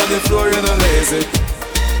it out on the floor, you know lazy.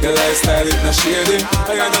 Your lifestyle is not shady.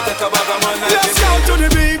 I gotta take a bag of man like Let's go to the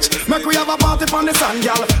beach. Make we have a party on the sand,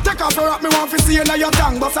 y'all. Take off your rock, me want to see you now your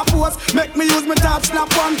tongue. But suppose, make me use my touch, snap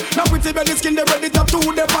one. Now pretty belly skin, they ready to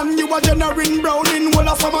the pan. You a generating brown in whole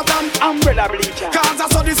of summertime. Umbrella bleacher. Cause I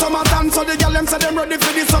saw the summertime, so the girl them say them ready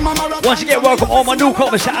for the summer marathon. Once again, welcome all my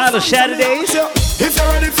newcomers to Island Saturdays. If you're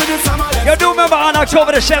ready for the summer, you do remember on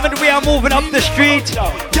October the 7th, we are moving up the street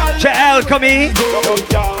to Alchemy.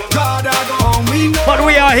 But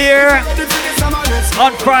we are here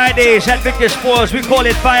on Fridays at Victor Sports. We call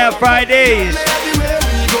it Fire Fridays.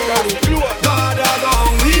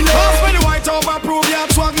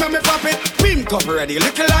 Pink up ready,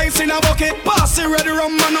 little ice in a bucket. Pass it ready,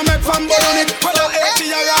 rum and I make fun on it. Well,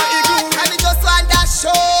 I just want that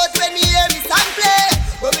shot when me hear me song play.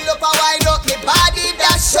 When me look a wind up me body,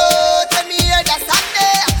 that shot when me hear that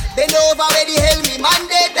Sunday. Bend over where the hell me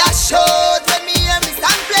Monday, that shot when me hear me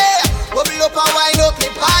song play. Bubble up and wind up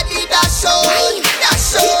me body, that shot, that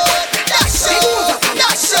shot, that shot,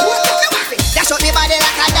 that shot. That shot me body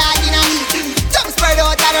like a dog in a heat. Jump spread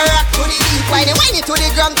out and rock to the deep. Why they wind it to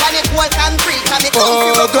the ground and it cold concrete. And me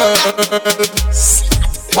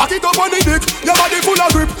Back it up on the dick, your body full of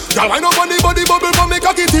grip. Y'all wind up on the body bubble from me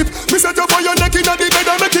cocky tip. Me set you for your neck in the bed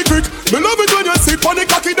and make it quick. Me love it when you sit on the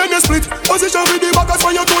cocky then you split. Position with the back as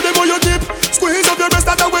when you toe them on your tip. Squeeze up your breast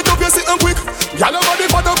and wet up your sitting quick. Y'all your body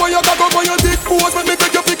fat up on your cock up on your dick. Pose when me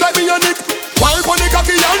take your flick like me your nick. Wind on the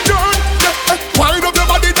cocky and turn. Wind up your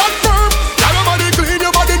body that firm. Y'all your body clean,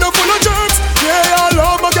 your body no full of germs. Yeah, I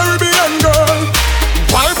love my Caribbean girl.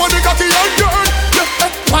 Wind on the cocky and turn.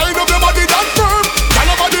 Wind up your body that firm.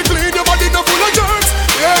 Your body no full of germs.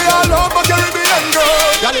 Yeah, I love my Caribbean girl.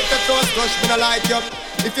 Y'all if the toast touch, me no like you.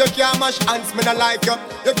 If you can't mash hands, me no like you.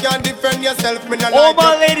 You can't defend yourself, me no like you. All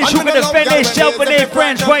my ladies who can defend themselves and their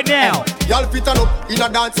friends right now. Y'all fit on up in a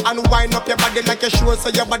dance and wind up your body like a show so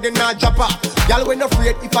your body not drop off. Y'all when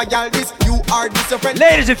afraid if I y'all this, you are this your friend.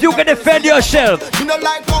 Ladies, if you can defend yourself,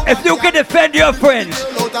 if you can defend your friends,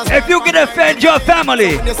 if you can defend your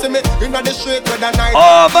family.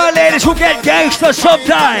 All my ladies who get gangster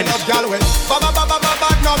sometimes.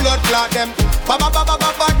 No blood clot them. No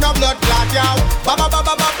blood clot y'all.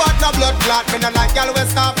 No blood clot. Me no like y'all we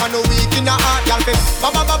stop on the week in the heart y'all fit.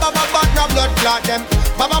 No blood clot them.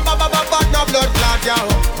 No blood clot y'all.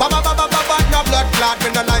 No blood clot. Me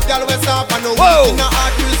no like y'all we stop on the week in the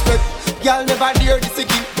heart respect. Y'all never dare this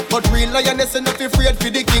king, but real lioness enough afraid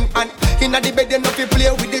for the king. And inna the bed enough to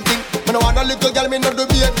play with the thing. Me no want a little girl, me no do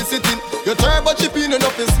baby sitting. You turbo chipping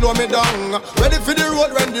enough to slow me down. Ready for the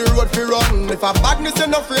road when the road fi run. If a badness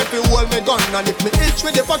enough afraid to hold me gun. And if me itch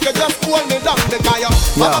with the fuck you just hold me down. The guy up.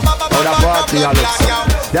 Yeah, how the party a look so.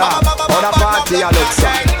 Yeah, how the party a look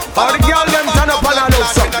so. How the girl them turn up and a look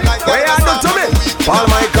so. What you do to me? Paul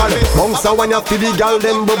Michael, bounce when you feel the girl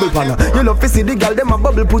them bubble panna. You love to see the girl them a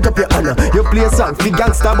bubble, put up your hand. You play song fi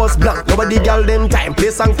gangsta boss blank. Nobody girl them time,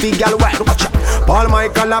 play song fi girl white. Watch out. Paul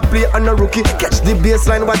Michael a play on a rookie. Catch the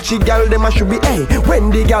baseline, watch the girl them a should be. Hey, when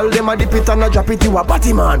the girl them a dip it and a drop it, you a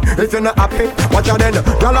party man. If you're not happy, watch out then.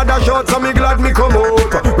 Girl a dash out, so me glad me come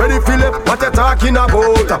out. Ready Philip, what you talking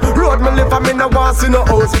about? Road me live and me no want see no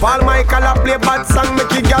house. Paul Michael a play bad song, make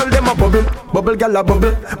the girl them a bubble. Bubble gal a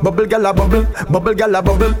bubble, bubble gal a bubble, bubble gal a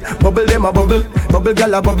bubble, bubble them a bubble, bubble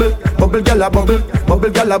gal a bubble, bubble gal a bubble, bubble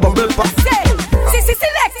gal a bubble. Say,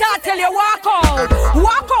 selector, I tell you walk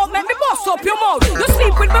out, make me bust up your mouth. You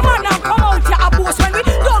sleep with me man and come out, you a boss. When we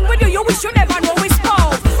done with you wish you never know we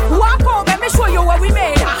spouse. Walk out, make me show you what we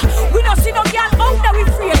made. We don't see no girl out there we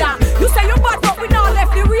afraid of. You say you bad, but we not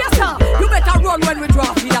left the racer. You better run when we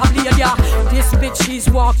drop it up, yeah. This bitch, she's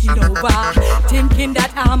walking over, thinking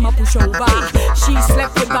that I'm a pushover. She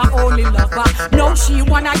slept with my only lover. Now she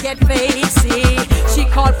wanna get facey. She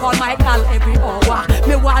called Paul Michael every hour.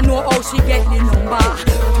 Me wanna know how she get the number.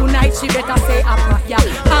 Tonight she better say a prayer.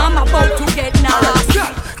 I'm about to get nasty.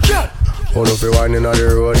 Hold up your wine inna the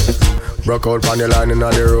road. Broke out on the line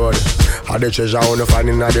inna the road. Had the treasure on the fan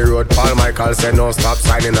inna the road. Paul Michael said no stop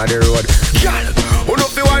sign inna the road. Hold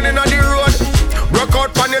up your wine inna the road. Broke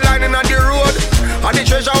out on the line inna the road. Had the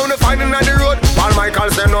treasure on the fan inna the road. Paul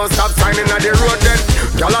Michael said no stop sign inna the road. Then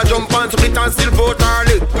gyal a jump on split and still vote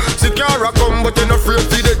early. Secure a come but you no afraid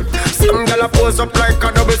to it. Some gyal a pose up like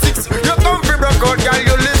a 66. You come fi broke out gyal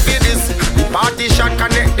you live for this. The party shot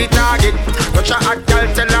connect the target. Touch a hot gyal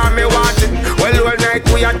tell her me want it. Well all night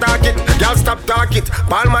we attack it. Gyal stop talk it.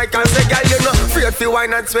 Paul Michael say gyal you no afraid fi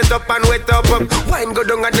wine and sweat up and wet up. Wine go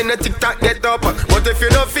down and then the TikTok get up. But if you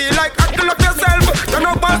don't feel like acting up yourself, turn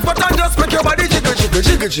up past but and just make your body jiggle jiggle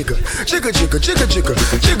jiggle jiggle jiggle jiggle jiggle jiggle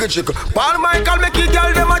jiggle jiggle. Paul Michael make it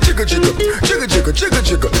gyal dem a jiggle jiggle jiggle jiggle jiggle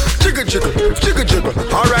jiggle jiggle jiggle jiggle jiggle.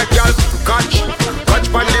 Alright gyal, catch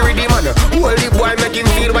pon the rhythm man. Hold the boy make him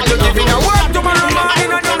feel what you giving a work tomorrow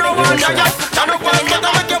morning and you know what I got. Turn up past but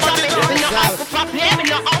and make your body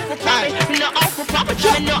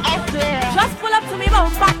jiggle. Just pull up to me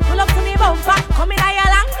bumper, pull up to me bumper. Come in a your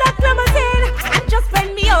long black limousine and just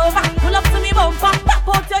bend me over. Pull up to me bumper, pop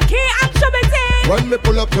out your key and show me thing. When me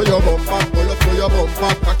pull up to your bumper,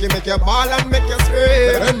 cocky make you ball and make you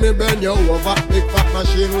scream. When me bend you over, big fat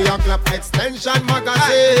machine with your clap extension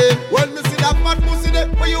magazine. When me see that fat pussy there,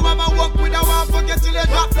 where you mama walk with a one forget till you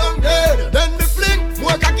drop down dead. Then me fling,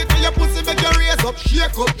 more cocky to your pussy make you raise up,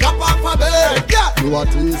 shake up, drop off a bed. Yeah, you a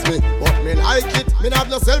tease me, but me like it. Me have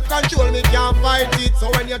no self-control, me can't fight it. So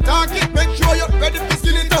when you talk it, make sure you're ready to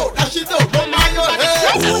skin it out, dash it out, don't mind your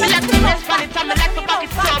head. I like to press for it, I like to back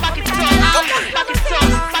it up, back it up,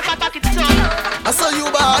 back it up. I saw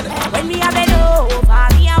you bad. When me a bend over,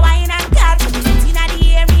 me a wine and cut. Inna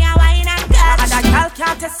the air, me a wine and cut. And a girl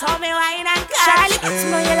can't test how me wine and cut. Charlie, you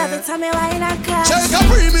know you love it, so me wine and cut. Check a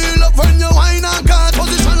premium love when you wine and cut.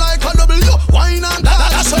 Position like a W, wine and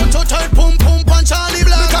cut. That's how to tight, pum pum punch Charlie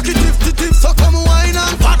Black. Make a kid tip, so come wine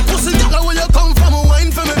and fat pussy. Girl, where you come from,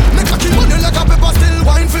 wine for me. Make a keep money like a pepper, still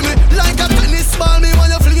wine for me. Like a tennis ball, me when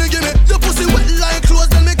you fling it, give me. Your pussy wet like clothes,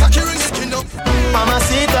 then make a ring it, skin up.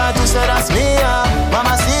 Mamacita, tú serás mía.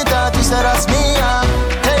 Mamacita, tú serás mía.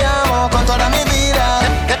 Te amo con toda mi vida.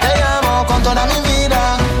 Te amo con toda mi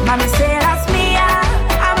vida. Mami, serás mía.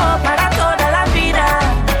 Amor para toda la vida.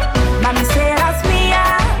 Mami, serás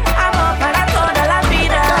mía. Amor para toda la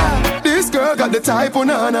vida. This girl got the type, oh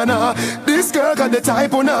na na na. This girl got the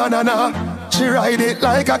type, oh na na na. She ride it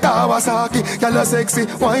like a Kawasaki. Girl a sexy,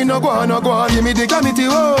 why no go on, no go on. Give me the glamity,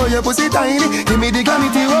 oh, your pussy tiny. Give me the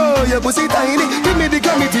glamity, oh, your pussy tiny. Give me the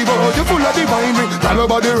glamity, oh, you full of the winery. Tell your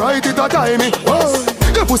body right, it a timey, oh.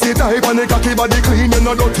 Your pussy tight and the cocky body clean, you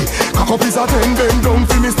no dirty. Cock up is a 10, bend down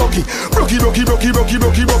for me stocky. Brocky, body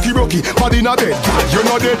in a bed. You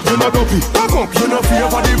no dead, you no dopey. Cock up, you no fear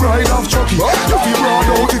for the bride of Chucky. You feel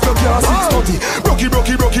broad out if you can't 640. Brocky,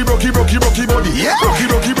 body. Brocky.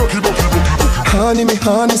 Honey, me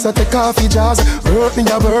honey, so take coffee jars. Work me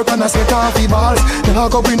a work and I say coffee balls. Now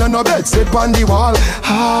go in on no bed, sit on the wall.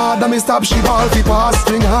 Hard me stop, she ball fi pass.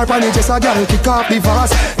 String her pan it, just a girl kick off the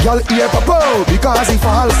vase. Girl ear popo, because he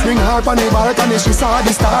falls. String her pan the balcony, she saw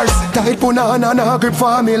the stars. Tight punana, na grip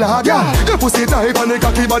for me lad. Yeah, your pussy tight and the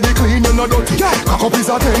cocky body clean, you no dirty. Cock up is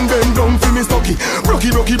a 10, bend down fi me stocky. Brocky.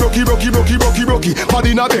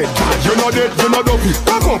 Body in a bed, you no dead, you no dopey.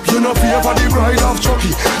 Cock up, you no fear for the bride of Chucky.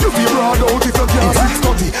 You feel broad out if you can't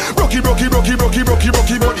 640. Brocky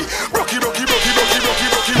body.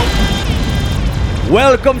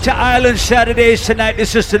 Welcome to Island Saturdays tonight.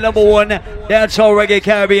 This is the #1 Dancehall Reggae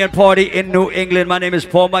Caribbean party in New England. My name is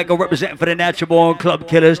Paul Michael, representing for the Natural Born Club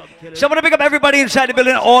Killers. So I want to pick up everybody inside the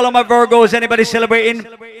building, all of my Virgos, anybody celebrating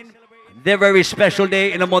their very special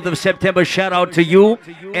day in the month of September. Shout out to you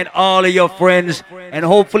and all of your friends. And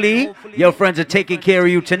hopefully your friends are taking care of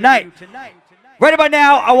you tonight. Right about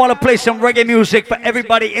now, I want to play some reggae music for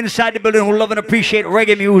everybody inside the building who love and appreciate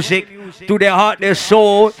reggae music through their heart, their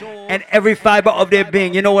soul, and every fiber of their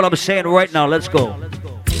being. You know what I'm saying right now. Let's go.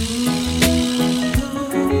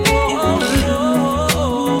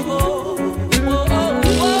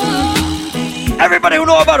 Everybody who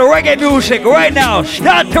know about reggae music right now,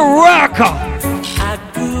 start to rock. I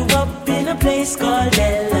grew up in a place called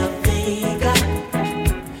La Vega,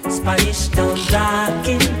 Spanish Town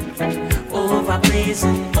rocking, over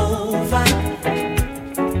blazing over.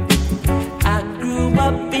 I grew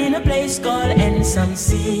up in a place called Ensom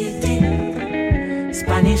City,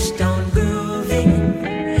 Spanish Town grooving,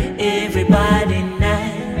 everybody nice.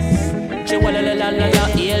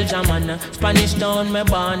 Spanish Town, me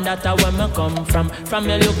born, that's where me come from. From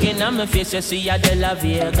you looking at my face, you see a De La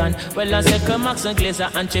Vegan. Well, I say Max and Glazer,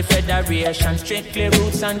 Anti-Federation. Strictly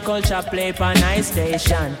roots and culture play for nice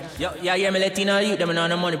station. Yo, yeah, me Latino youth, them on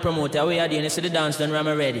the money promoter. We are doing this to the dance done, I'm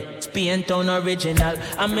ready. Spain Town original.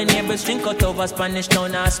 I'm in neighbors drink out over Spanish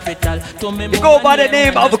Town hospital. We go by the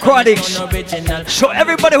name of Chronics. So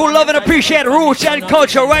everybody who love and appreciate roots and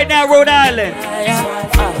culture right now, Rhode Island.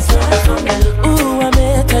 Ooh, I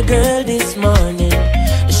met a girl this morning.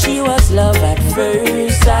 She was love at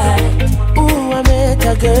first sight. Ooh, I met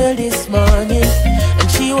a girl this morning,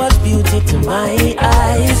 and she was beauty to my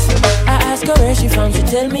eyes. I asked her where she from, she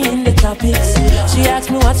tell me in the tropics. She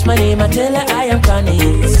asked me what's my name, I tell her I am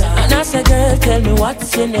Chronics. And I said, girl, tell me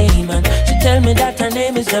what's your name, and she tell me that her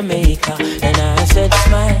name is Jamaica. And I said,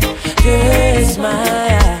 smile, girl,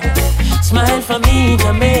 smile. Smile for me,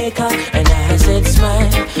 Jamaica. And I said, smile,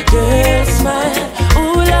 girl, smile.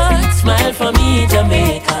 Ooh, Lord, smile for me,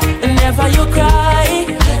 Jamaica. And never you cry,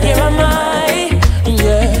 here am I.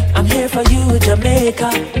 Yeah, I'm here for you, Jamaica.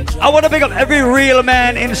 I want to pick up every real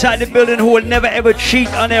man inside the building who will never ever cheat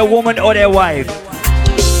on their woman or their wife.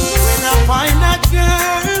 When I find that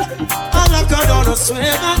girl, I like her down, I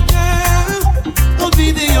swear that girl will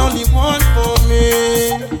be the only one for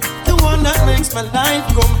me. One that makes my life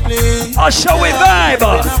complete. Oh, so we vibe.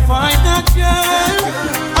 When I find that girl,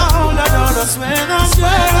 I hold her down, I swear that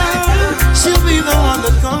girl, she'll be the one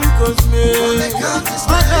that conquers me.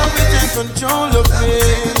 My love will take control of me.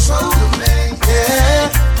 Yeah.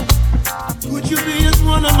 Would you be just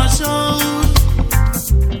one of my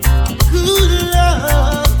shows? Good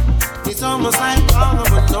love. It's almost like I'm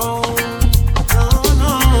alone.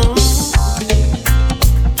 No.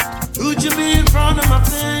 Would you be in front of my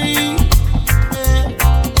face?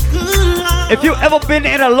 If you've ever been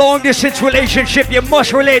in a long distance relationship, you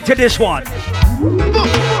must relate to this one.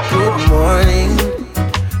 Good morning.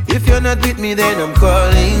 If you're not with me, then I'm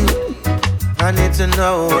calling. I need to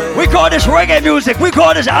know where we call this reggae music. We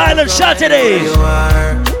call this Island Saturdays.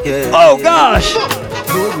 Oh gosh.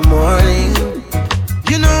 Good morning.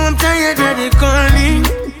 You know I'm tired of the calling.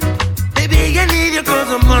 Baby, I need you 'cause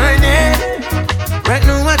I'm morning. Right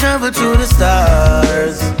now I travel to the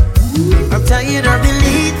stars. I'm tired of the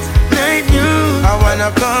late night news. I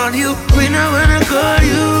wanna call you when I wanna call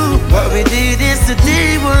you. What we did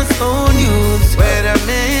yesterday was old news. Wait a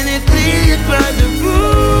minute, please, by the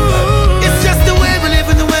rule. It's just the way we live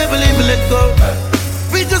and the way we live, let's go.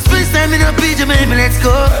 We just FaceTime in a picture, baby, let's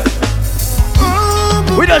go.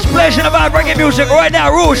 We just blazing about reggae music right now.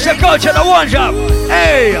 Roots, the culture, the one job.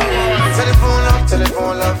 Hey!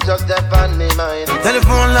 Telephone love, just that on me mind.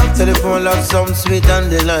 Telephone love, some sweet on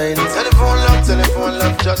the line. Telephone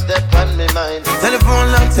love, just that on me mind.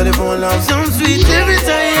 Telephone love, some sweet every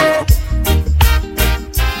time.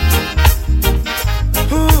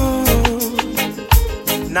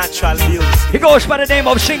 Natural beauty. He goes by the name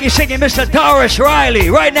of singing Mr. Doris Riley.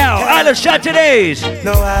 Right now, Island Saturdays.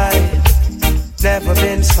 No, I've never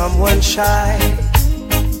been someone shy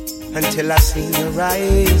until I seen your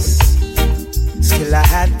eyes. Still I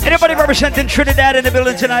had. Anybody representing Trinidad in the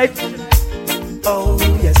building tonight? Oh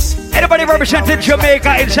yes. Anybody representing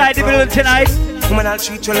Jamaica inside the building tonight? Woman, I'll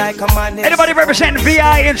treat you like a man. Anybody representing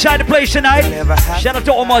VI inside the place tonight? Shout out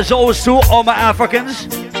to all my Zoes too, all my Africans.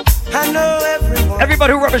 I know everyone.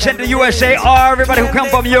 Everybody who represent the USA or everybody who come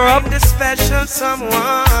from Europe. The special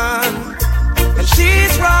someone, and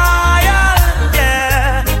she's royal,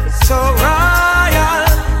 yeah, so royal,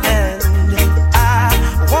 and I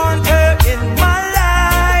want her in my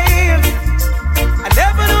life. I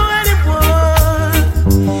never knew anyone,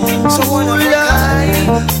 so when I'm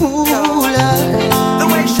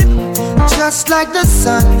like the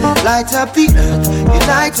sun, light up the earth, you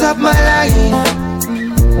light up my life.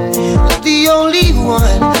 You're the only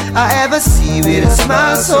one I ever see with a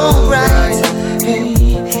smile so bright.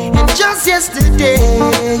 Hey, and just yesterday,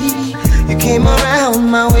 you came around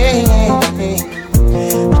my way.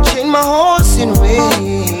 You changed my horse in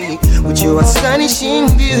way with your astonishing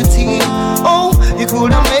beauty. Oh, you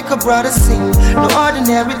couldn't make a brother sing. No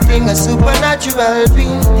ordinary thing, a supernatural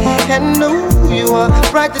being. And no, you are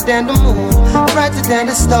brighter than the moon, brighter than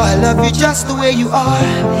the star. I love you just the way you are.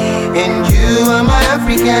 And you are my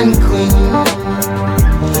African queen,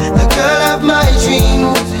 the girl of my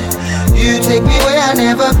dreams. You take me where I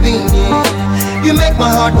never been. Yeah. You make my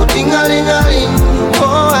heart go ding-a-ling-a-ling.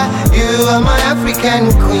 Oh, you are my African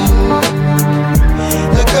queen,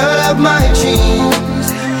 the girl of my dreams.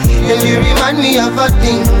 And you remind me of a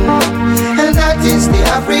thing, and that is the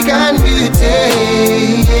African beauty.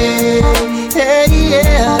 Yeah,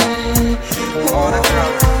 yeah.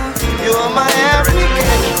 You are my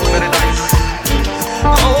African queen.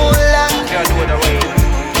 Oh, Lord. You gotta do it that way.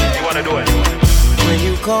 You wanna do it? When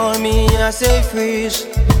you call me, I say freeze.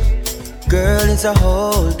 Girl, it's a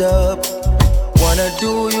hold up. Wanna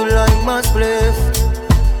do you like my spliff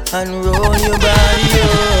and roll your body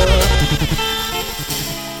up.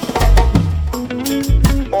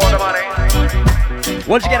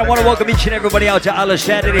 Once again, I want to welcome each and everybody out to Island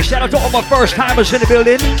Saturday. Shout out to all my first timers in the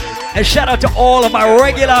building, and shout out to all of my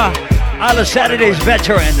regular Island Saturdays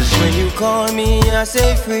veterans. When you call me, I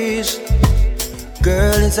say freeze.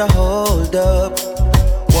 Girl, it's a hold up.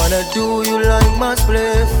 Wanna do you like my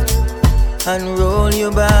spliff and roll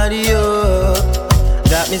your body up.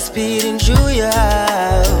 Got me speeding through your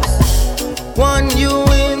house. Want you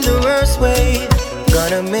in the worst way.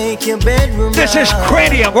 Gonna make your bedroom. This is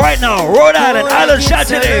Cranium right now, Rhode Island, Island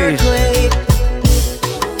Saturdays.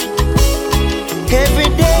 Every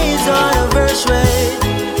day is on anniversary.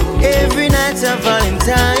 Every night's a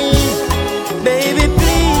Valentine. Baby,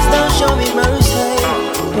 please don't show me mercy.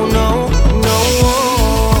 Oh no, no.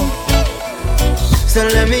 So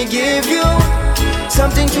let me give you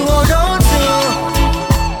something to hold on to.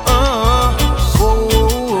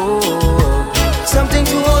 Something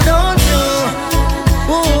to hold on to.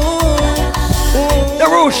 The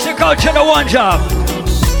Rooster Culture, the one job.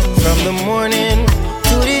 From the morning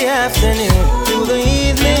to the afternoon to the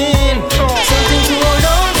evening. Something to hold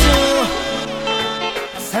on to.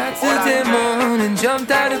 Saturday morning, jumped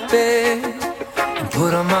out of bed and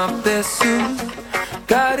put on my best suit.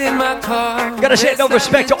 Got in my car. Gotta say no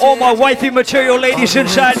respect to all my wifey material ladies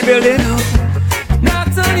inside the building.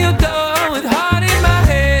 Knocked on your door with heart in my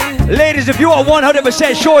head. Ladies, if you are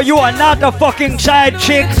 100% sure you are not the fucking side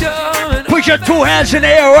chick, put your two hands in the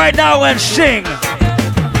air right now and sing.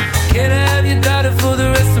 Can I have your daughter for the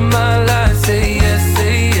rest of my life? Say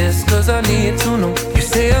yes, cause I need to know. You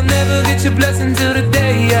say I'll never get your blessing till the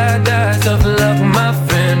day I die. Tough luck, my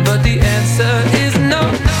friend, but the answer is no.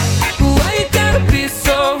 Why you gotta be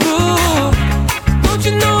so rude? Don't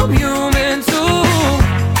you know I'm human too?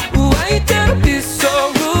 Why you gotta be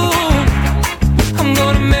so rude? I'm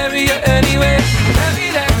gonna marry you anyway. Marry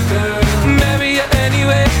that girl, marry you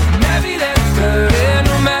anyway. Marry that girl, yeah,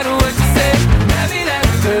 no matter what you say. Marry that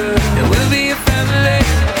girl, and we'll be a family.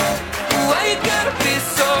 Why you gotta be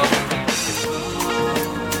so?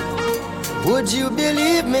 Would you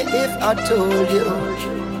believe me if I told you?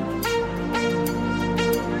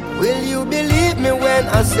 Will you believe me when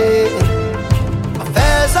I say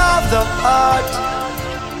affairs of the heart,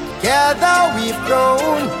 together we've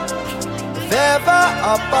grown, if ever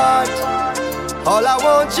apart. All I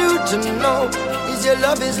want you to know is your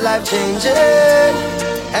love is life-changing,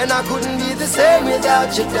 and I couldn't be the same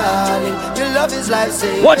without you, darling. Your love is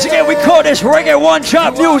life-saving. Once again, we call this reggae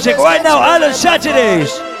one-chop music right now, Island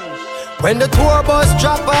Saturdays. When the tour bus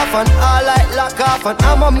drop off and all light lock off, and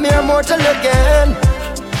I'm a mere mortal again.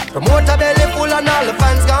 Promoter belly full and all the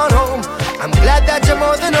fans gone home. I'm glad that you're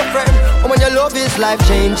more than a friend. And when your love is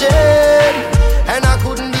life-changing, and I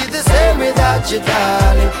couldn't be the same without you,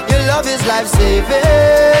 darling. Your love is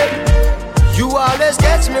life-saving. You always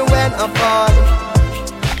catch me when I fall.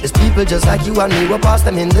 There's people just like you and me, we pass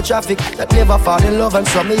them in the traffic that never fall in love, and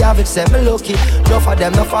some me have it, say me lucky. Enough of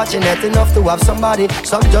them not fortunate enough to have somebody.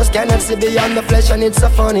 Some just cannot see beyond the flesh, and it's so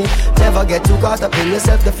funny. Never get too caught up in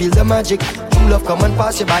yourself to feel the magic. True love come and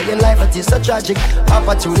pass you by in life, it is so tragic.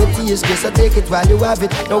 Opportunity is good, so take it while you have it.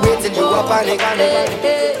 Don't wait till you are panic.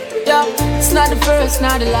 Yeah, it's not the first,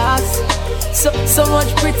 not the last. So much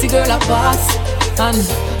pretty girl I pass, and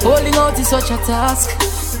holding out is such a task.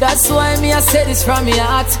 That's why me I say this from my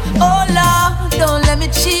heart. Oh Lord, don't let me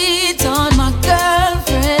cheat on my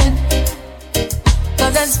girlfriend,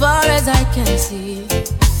 cause I as far as I can see,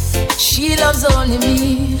 she loves only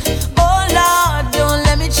me. Oh Lord, don't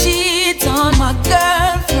let me cheat on my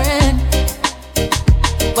girlfriend.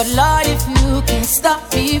 But Lord, if you can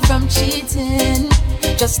stop me from cheating,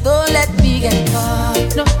 just don't let me get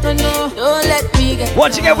caught. No, no, no, don't let me get caught.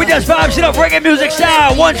 Once again, we just vibes it up, reggae music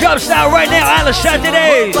style, one drop style right now, Island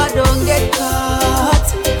Saturdays. But don't get caught.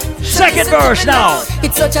 Second verse now.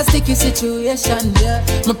 It's such a sticky situation, yeah.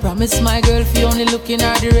 Me promise my girl if you only look in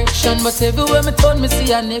her direction, but everywhere me turn, me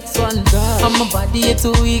see her next one. And my body is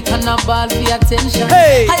too weak and I ball for attention.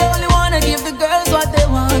 Hey. I only wanna give the girls what they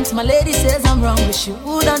want. My lady says I'm wrong, but she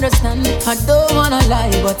would understand. I don't wanna lie,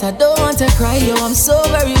 but I don't want to cry. Yo, I'm so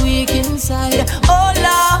very weak inside. Oh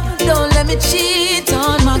Lord, don't let me cheat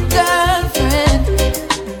on my girlfriend.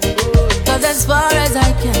 Cause as far as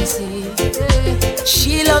I can see,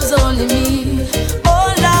 she loves only me.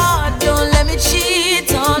 Oh Lord, don't let me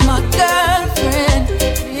cheat on my girlfriend.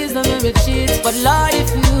 Please don't let me cheat. But Lord, if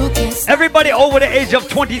you can. Everybody over the age of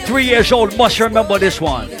 23 years old must remember this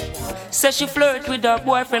one. Says she flirt with her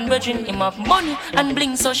boyfriend, but dream him of money and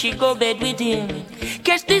bling, so she go bed with him.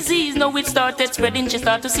 Catch disease, now it started spreading. She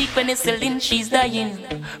start to seek penicillin, she's dying.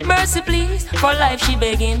 Mercy please, for life she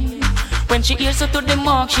begging. When she hears her to the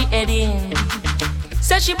mark, she heading.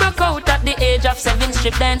 Says she broke out at the age of 7,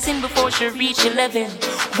 strip dancing before she reached 11.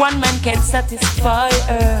 One man can't satisfy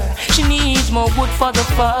her, she needs more wood for the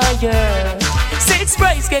fire. Sex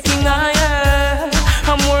price getting higher,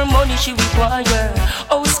 and more money she require.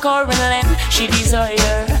 Oh, score and land she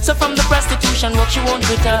desire. So from the prostitution work she won't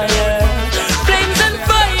retire. Flames and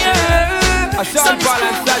fire, Paul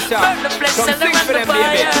and Sasha, come sing for them,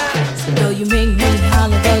 baby. Though you make me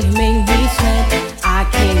holler, though you make me sweat, I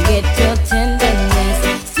can't get your tenderness.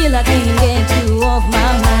 Still I can't get you off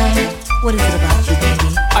my mind. What is it about you,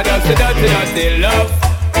 baby? I don't say love.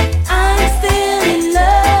 I'm still in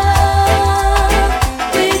love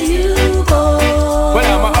with you, boy. Well,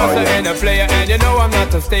 I'm a hustler and a player, and you know I'm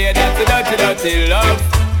not a stayer. That's a dirty love.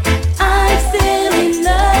 I'm still in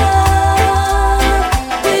love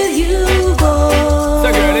with you, boy.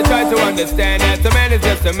 So girl, I try to understand that a man is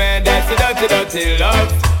just a man. That's a dirty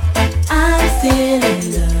love. I'm still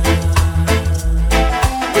in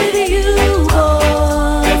love with you,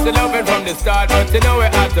 boy. That's the loving from the start, but you know we're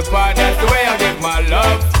at the part. That's the way I give my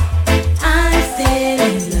love. I'm still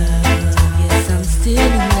in love. Yes, I'm still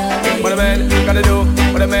in love with What a man gotta do,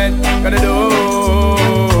 what a man gotta do.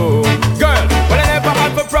 Girl, well I never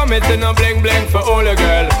had for promise and no bling bling for all a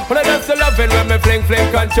girl. When I just love it when me fling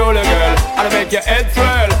control a girl. And I make your head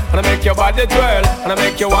swirl, and I make your body twirl, and I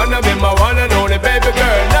make you wanna be my one and only baby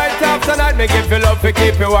girl. Night after night, make you feel love to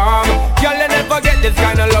keep you warm. Girl, you never get this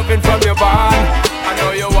kind of loving from your bond. I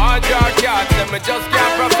know you want your cat, and me just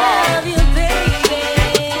can't perform. I love you, baby.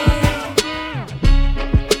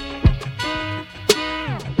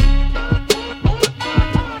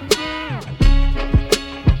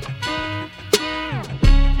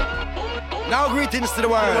 Now greetings to the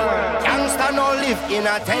world. Youngster no live in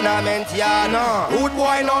a tenement yard. No. Good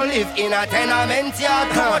boy no live in a tenement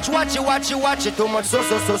yard. Too much watch it. Too much so.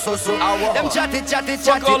 Them chatty.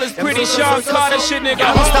 Fuck all this pretty sharp kind of shit, nigga.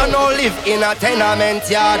 Youngster no live in a tenement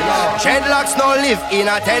yard. Dreadlocks no live in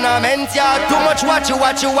a tenement yard. Too much watch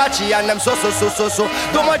and them so.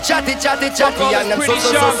 Too much chatty and them so.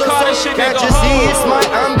 Can't you see it's my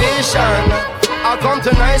ambition? I come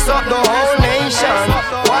to nice up the whole nation.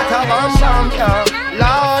 What a bam bam, yeah.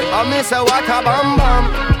 Lord, I miss a what a bam bam.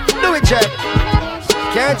 Do it, check.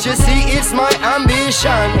 Can't you see it's my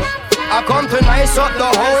ambition? I come to nice up the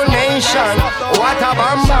whole nation. What a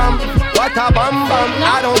bam bam, what a bam bam.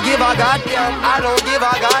 I don't give a goddamn.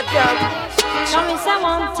 Now me say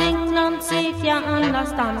one thing, Nancy can't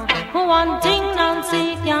understand. One thing,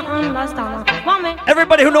 Nancy can't understand.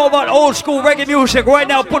 Everybody who know about old school reggae music right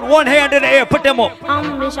now, put one hand in the air, put them up.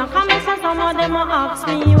 Ambition, come and say some of them ask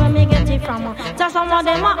me where me get it from. Just some of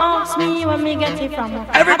them ask me where me get it from.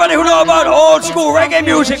 Everybody who know about old school reggae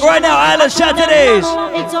music right now, Island Saturdays.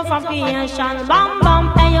 It's a creation, bam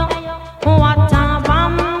bam, hey yo. What a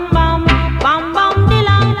bam bam, bam bam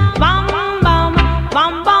dilang, bam bam,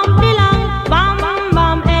 bam bam dilang, bam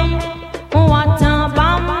bam, hey. What a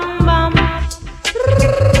bam bam.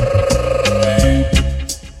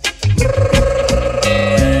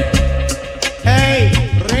 Hey,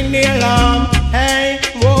 ring the alarm. Hey,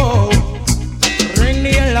 whoa, ring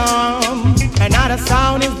the alarm. Another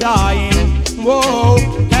sound is dying. Whoa,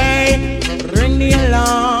 hey, ring the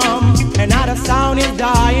alarm. Another sound is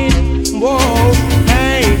dying. Whoa,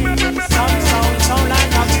 hey, sound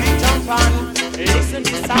like a big jump on. Listen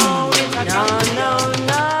to sound. No.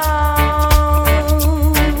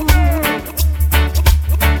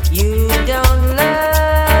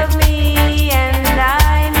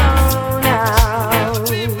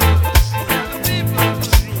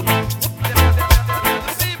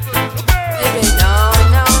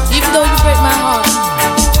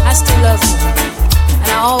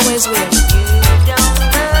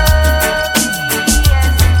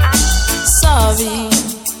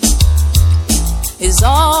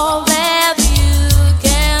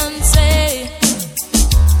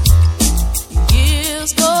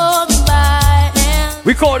 Years gone by and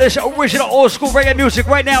We call this original old school reggae music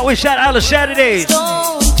right now inside Island Saturdays.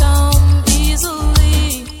 don't come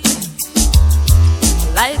easily.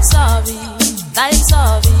 Life's sorry, life's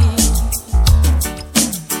sorry.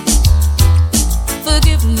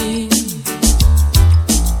 Forgive me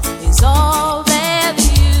is all that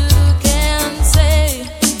you can say.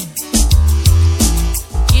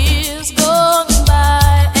 Years gone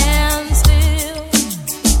by and still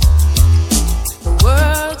the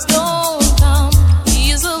words don't come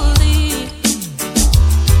easily.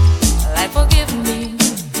 Like forgive me,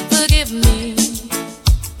 forgive me.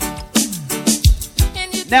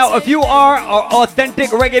 Now, if you are an authentic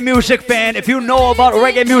reggae music fan, if you know about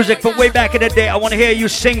reggae music from way back in the day, I want to hear you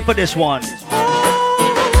sing for this one.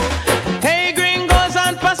 Hey, gringos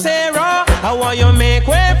and pasero, how will you make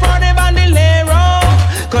way for the bandolero?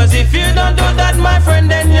 Cause if you don't do that, my friend,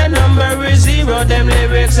 then your number is zero. Them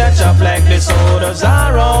lyrics are chopped like the soda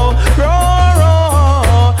Zaro.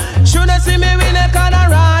 Should I see me win a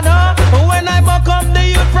Colorado? When I buck up the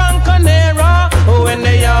youth from Conero. When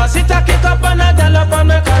they all sit a kick up and a gallop on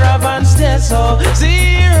the caravan stay so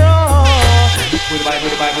zero.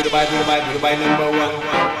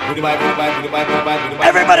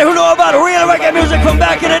 Everybody who know about real reggae music from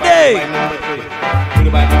back in the day.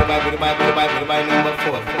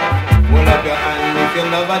 Hold up your hand if you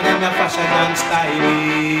love her, then your fashion and style.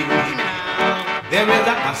 There is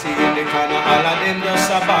a posse in the corner, all of them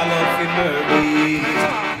just a ball up for murder.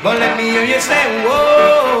 But let me hear you say,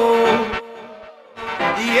 whoa,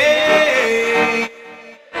 yeah,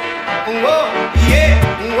 whoa, yeah,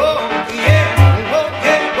 whoa, yeah, whoa,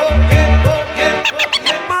 yeah, whoa, yeah, whoa,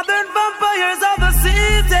 yeah. Modern vampires of the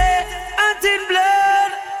city, until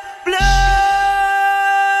blood,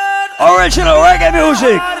 blood. Original reggae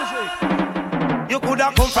music. You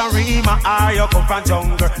coulda come from Rima or you come from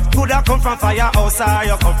jungle. Coulda come from Firehouse or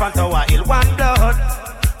you come from Tower Hill. One blood,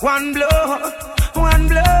 one blood, one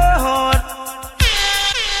blood.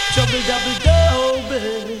 Double, double,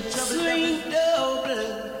 double, sweet double.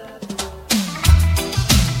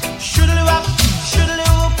 Shoodly wop, shoodly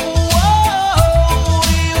whoop, whoa.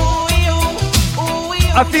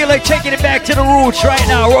 I feel like taking it back to the roots right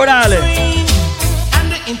now, Rhode Island.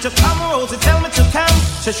 And the intercom Rosie tell me to come.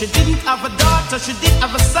 So she didn't have a daughter, she did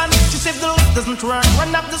have a son. She said the lift doesn't work,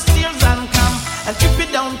 run up the stairs and come. And if you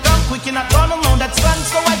don't come quick, you're not gonna know that's fun.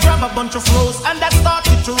 So I grab a bunch of flows and I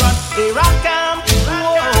started to run. Here I come,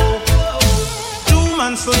 whoa. 2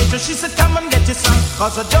 months later, she said come and get your son.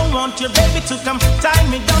 Cause I don't want your baby to come tie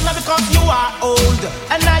me down. Now because you are old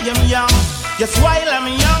and I am young. Yes, while I'm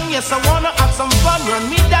young, yes, I wanna have some fun. Run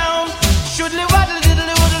me down, shoodly waddle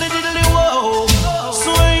diddly waddly diddly whoa.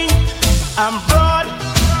 Swing, I'm broad,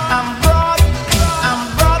 I'm broad, I'm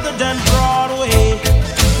broader than Broadway.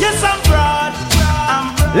 Yes, I'm broad,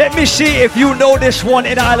 I'm broad. Let me see if you know this one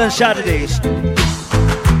in Island Saturdays. Do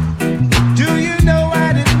you know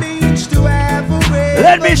what it means to have a way?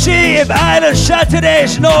 Let me see if Island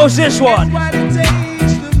Saturdays knows this one. What it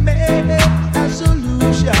takes to make a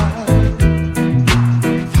solution.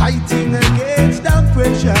 Fighting against the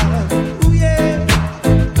pressure. Ooh, yeah.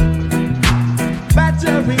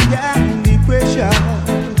 Battering down the pressure.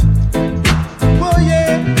 Oh,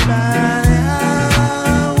 yeah.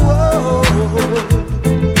 Whoa.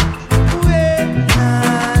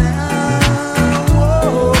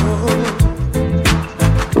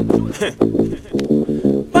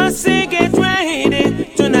 Pussy, get ready.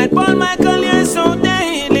 Tonight, Paul Michael, you're so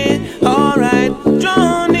daily. Alright,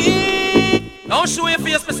 Johnny. Don't show your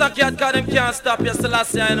face, Mr. Cat, cause them can't stop you, still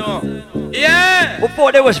last year, I know. Yeah!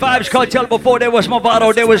 Before there was Vibes Cartel, before there was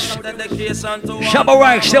Movado, there was Shabba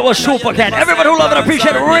Ranks, there was Super Cat. Everybody who love and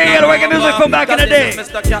appreciate real reggae music from back in the day.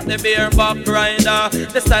 Mr. Cat, the beer back grinder.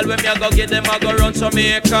 The style when me I go get them, I go run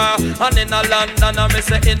Jamaica. And in a London, I me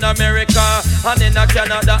say in America. And in a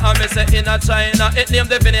Canada, I me say in a China. It name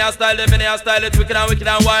the Vinaya style, it's wicked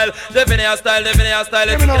and wild. The Vinaya style, it's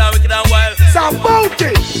wicked and wild.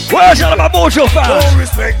 Somebody! Where's all my Mojo fans? No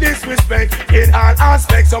respect, disrespect in all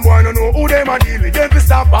aspects. Someone don't know who them a deal with. Them to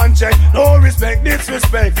stop and check. No respect,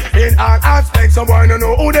 disrespect in all aspects. Someone don't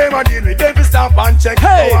know who them a deal with. Them to stop and check.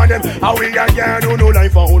 Hey! No one them, how we got can't do no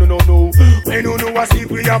life for who no know. When you know a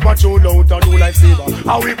sleep, we have patrol out and do life saver.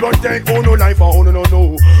 How we protect who no life for who no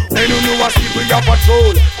know. When you know a sleep, we have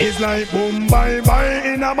patrol. It's like boom, bye, bye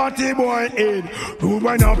in a batty boy head. Dude,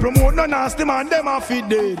 why not promote no nasty man, them a fit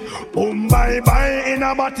dead. Boom, bye, bye in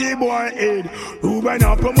a batty boy head. Dude, why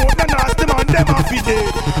not promote no nasty man, them a fit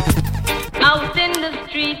dead. Out in the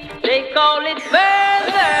street, they call it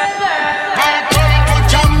murder.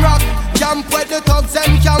 Jam rock, jump where the thugs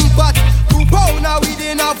and camp at. Two power pound of weed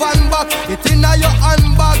in a van back. It in a your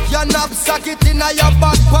handbag, your knapsack, it in a your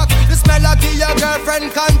backpack. This melody your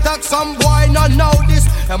girlfriend contact. Some boy not know this.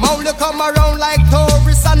 Them only come around like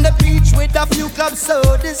tourists on the beach with a few club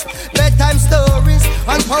sodas, bedtime stories,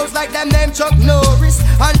 and pose like them name Chuck Norris,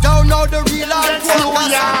 and don't know the real hardcore.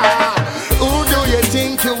 Who do you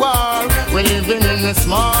think you are? We're living in a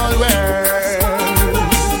small world.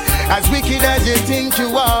 As wicked as you think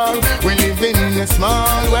you are, we're living in a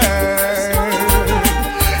small world.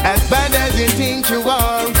 As bad as you think you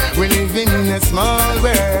are, we're living in a small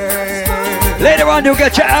world. Later on, you'll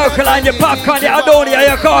get your alkaline, your popcorn, your Adonia,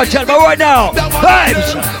 your cartel, but right now,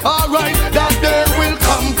 vibes! Alright, that day will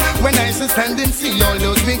come when I stand and see all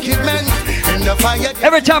those wicked men in the fire.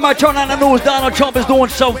 Every time I turn on the news, Donald Trump is doing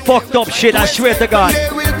some fucked up shit, I swear to God.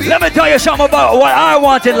 Let me tell you something about what I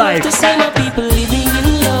want in life. To see my people living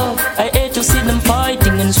in love, I hate to see them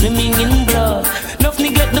fighting and swimming in blood.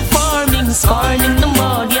 Nothing neglect the farming, scarring in the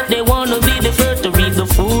mud, yet they wanna be the first to reap the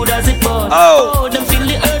food as it bud. Oh, them fill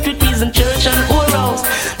the earth with peas and church and orals.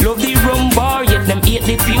 Love the rum bar, yet them eat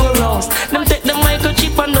the pure rose. Them take the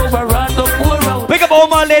microchip and override the poor out. Pick up all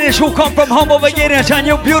my ladies who come from humble beginnings and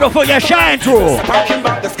you're beautiful, you shine through. Talking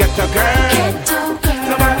about this ghetto girl.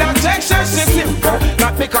 No matter Texas, she's simple.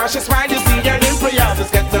 Not because she's smile, you see her dimple, yeah,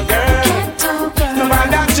 this ghetto girl. No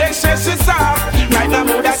matter Texas, she's soft. Right now,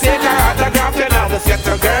 mood I take her autograph, you know, this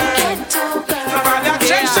ghetto girl. No matter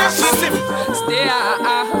Texas, she's simple.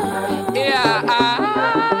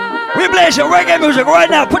 We play some reggae music right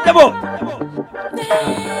now, put them up.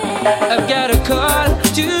 I've got a call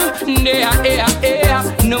today,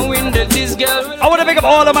 knowing that this girl. I want to pick up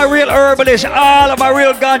all of my real herbalists, all of my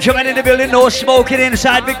real ganja men in the building. No smoking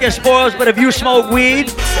inside, big your spoils, but if you smoke weed.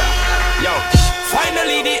 Yo,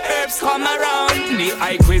 finally the herbs come around. The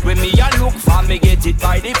high grade when me a look for me get it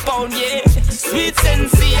by the pound, yeah. Sweet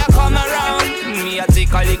sensei a come around. Me a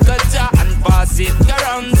take a little jar and pass it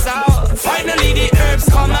around, so finally the herbs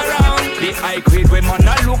come around. The high grade when man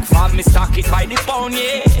a look for me stock it by the pound,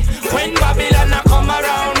 yeah. When Babylon a come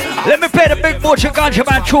around. Let me play the big butcher ganja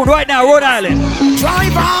man tune right now, Rhode Island.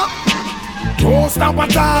 Driver, don't stop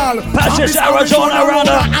at all. Pass this Arizona around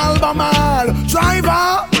the Albemarle.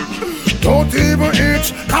 Driver, don't even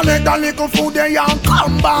itch. Collect a little food there and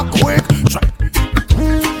come back quick.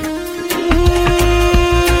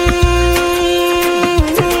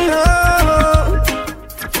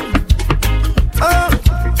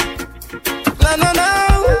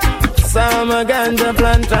 Summer ganja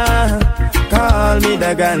planter, call me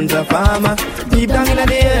the ganja farmer. Deep down in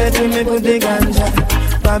the earth, when me put the ganja.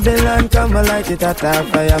 Babylon come and light it at a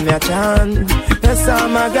fire, me a chant. The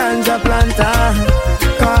summer ganja planter,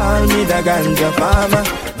 call me the ganja farmer.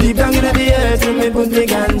 Deep down in the earth, when me put the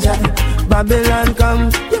ganja. Babylon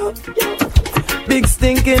come, yo, yo. Big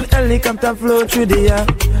stinking helicopter flow through the air.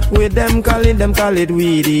 With them call it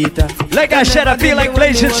weed eater. Like I said, I feel like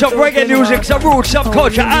playing some reggae music, some roots, some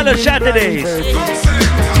culture, Island Saturdays.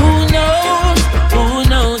 Who knows, who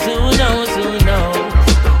knows, who knows, who knows.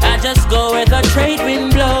 I just go where the trade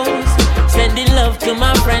wind blows. Sending love to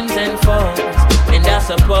my friends and foes. And I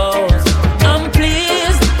suppose I'm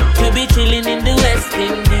pleased to be chilling in the West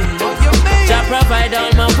Indies. Jah provide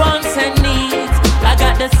all my wants and needs. I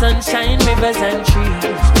got the sunshine, rivers and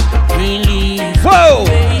trees. Relief. Whoa!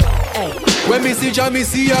 Hey. When me see Jah, me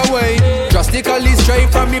see a way. Drastically straight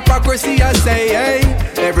from hypocrisy, I say, hey.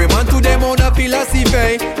 Every man to them own a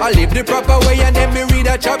philosophy. I live the proper way and then me read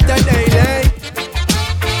a chapter daily.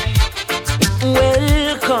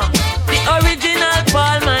 Welcome, the original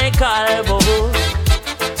Paul Michael Bobo.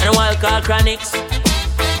 And while call Chronics,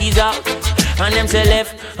 he's out. And them say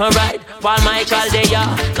left and right. Paul Michael they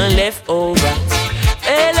are and left or right.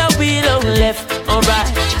 Hello, below left or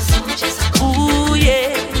right. Ooh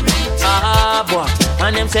yeah, ah boy.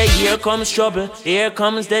 And them say here comes trouble, here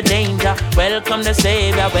comes the danger. Welcome the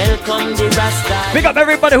savior, welcome the Rasta. Pick up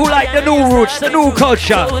everybody who like the new roots, the new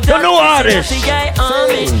culture, the new artists.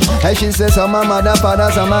 Hey, she says some are mother, father,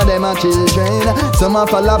 some of them are children. Some are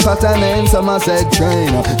follow pattern and some are set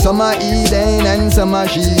train. Some are Eden and some are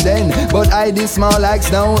sheathen. But I this small axe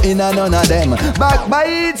down in a none of them.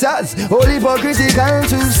 Backbiters, all hypocritical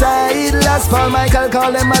suicide. Last Paul Michael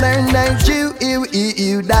call them modern night.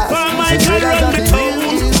 You that. Paul Michael run the town.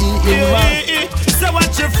 So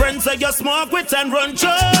what your friends say you smoke with and run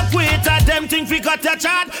joke with. A them thing we got a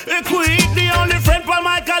chat. Quick, the only friend Paul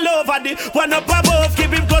Michael over the one up above.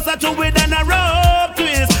 Keep him closer to it than a rope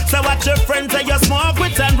twist. So what your friends say you smoke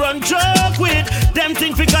with and run joke with. Them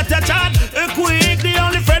thing we got a chat. Quick, the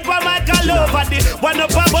only friend Paul Michael over the one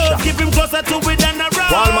up above. Keep him closer to it than a rope.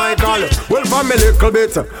 Paul Michael, well from a little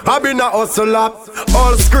bit, I been a hustler,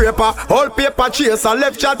 all scraper, all paper chaser,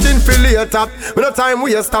 left chatting for later. When the time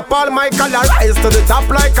waste, Paul Michael I rise to the top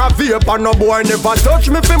like a vapor. No boy never touch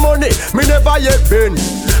me for money, me never yet been.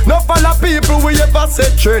 No follow people we ever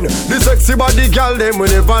set trend. The sexy body girl them we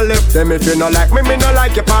never left them. If you no like me no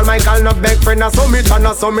like you. Paul Michael no beg friend, a summit and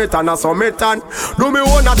a summit and a summit and do me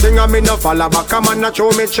one a thing and me no follow back. A man a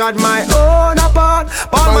show me chad my own apart.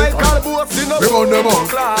 Paul Michael boasting up in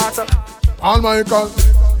class. Paul Michael,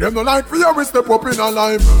 them no like for you we step up in a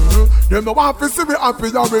life. Them no want to see me happy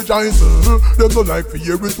and rejoice. Them no like for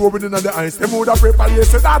you we throw in the ice. Them woulda prepare you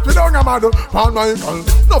say that we don't mad. Paul Michael,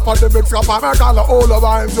 no for them extra Paul Michael all the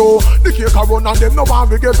vibes. So the cake a run and them no want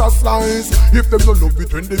to get a slice. If them no love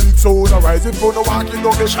it when the big soda rise, if you no walking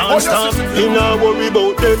down the chance stop, me nah worry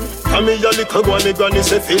about them. And me a little boy, me granny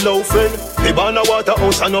say feel out friend. Me born a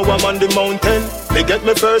Waterhouse and now I'm on the mountain. Me get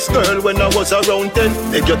me first girl when I was around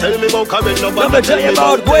 10. Make you tell me about Karen, nobody tell me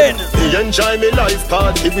about Gwen. Me enjoy me life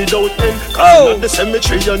party without end. Cause in the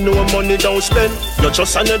cemetery you know money don't spend. Not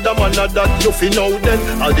just another man that you feel know then.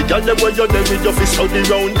 All the girls where you're there with your fist study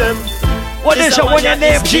round them. What is it when your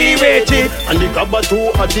name G-rated? And the grabber too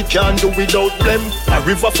hot it can't do without them. A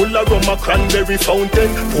river full of rum, a cranberry fountain.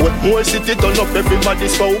 Portmore city turn up everybody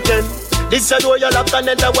spoken. This is where you're locked and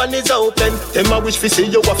the one is open. Them I wish to see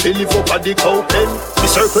you a feel live up at the copen. The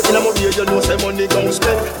circle in a movie you know say money gon'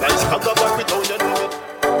 spend. Nice cock up with all you know it.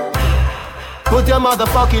 Put your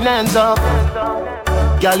motherfucking hands up.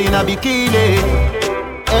 Girl in a bikini.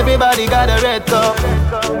 Everybody got a red cup.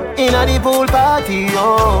 In a the pool party,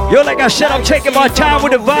 oh. Yo, like I said, I'm taking my time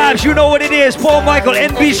with the vibes. You know what it is. Paul Michael,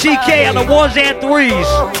 NBCK on the 1s and 3s.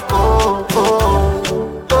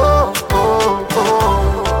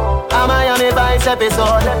 Miami Vice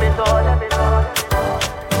episode.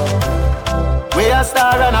 We a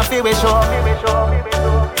star and a feel we show.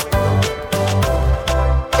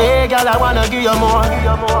 Hey girl, I wanna give you more.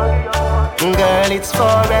 Girl, it's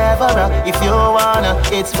forever. If you wanna,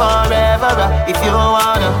 it's forever. If you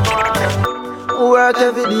wanna. Work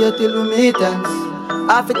every day till we meet ends.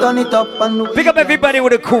 I fit turn it up and pick up everybody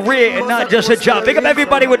with a career and not just a job. Pick up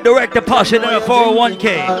everybody with direct deposit and a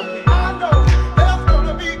 401k.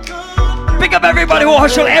 Pick up everybody who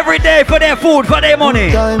hustle every day for their food, for their money.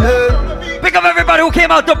 Pick up everybody who came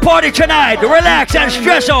out to party tonight, relax and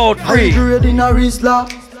stress out free.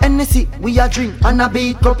 NSC, we a drink and a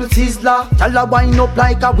beat couple sizzler. Tell her wind up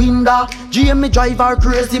like a window. GM drive her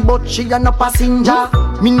crazy but she a no passenger.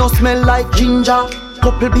 Me no smell like ginger.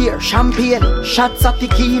 Couple beer, champagne, shots of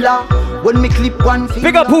tequila. When me clip one finger.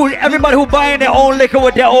 Pick up everybody who buying their own liquor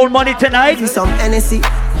with their own money tonight. Some NSC.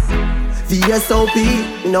 VSOP,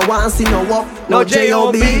 me no want see no walk, no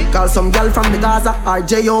JOB. Call some girl from the Gaza or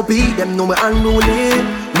JOB. Them know me unruly,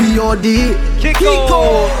 VOD.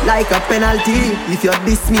 Kiko, like a penalty. If you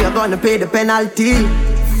diss me, you're gonna pay the penalty.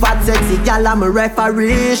 Fat sexy girl, I'm a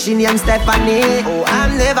referee. She named Stephanie. Oh,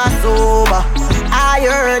 I'm never sober.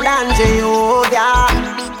 Higher than Jehovah.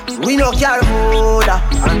 We no care soda.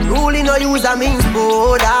 Unruly no use a means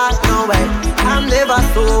soda. No way. I'm never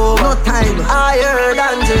sober. No time. Higher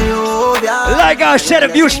than Jehovah. Like I said,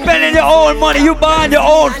 if you spending your own money, you buying your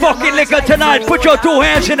own fucking liquor tonight, put your 2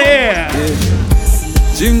 hands in the air. Yeah.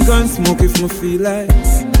 Drink and smoke if me feel like.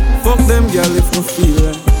 Fuck them girl if me feel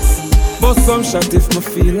like. Bust some shot if me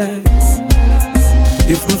feel like.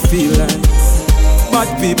 If me feel like. Bad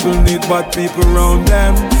people need bad people round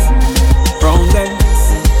them. Round them.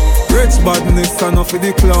 Rich badness and off with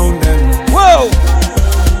the clown them. Whoa!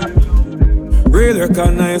 Real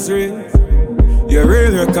recognize real. You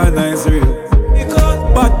real recognize real.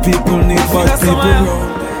 Bad people need bad people round.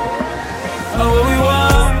 How we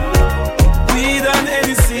want weed and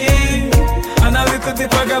anything, and a little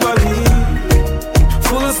tip of gabaline.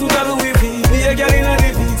 Full of sugar Louis V. Be a girl in a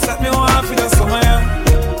living. Set me one for the summer.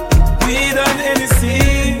 Weed and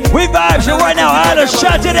anything. We vibes you right now out of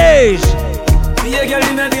Saturdays. Be a girl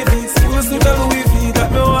in a living. Full of sugar Louis V. That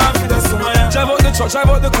me one for the summer. Drive out the truck, drive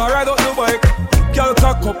out the car, ride out the bike. Girl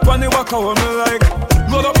cock up and the walk out me like.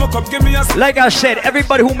 Load up my cup, give me a. Like I said,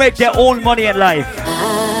 everybody who make their own money in life.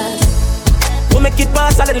 We make it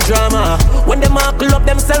pass all of the drama. When them all pull up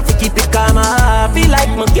themselves, we keep it calm. I feel like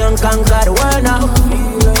my can conquer the world now.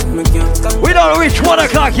 We don't reach 1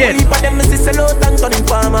 o'clock yet.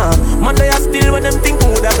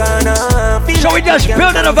 So we just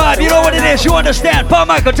building a vibe. You know what it is. You understand? Paul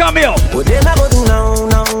Michael, turn me up. What they never do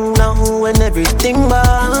now, when everything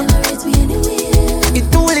bad. It's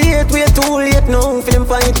too late, we're too late now. Feeling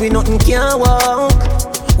fight, we nothing can walk.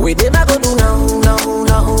 We did not go do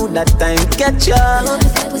now, that time catch up.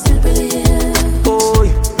 Boy,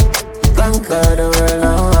 conquer the world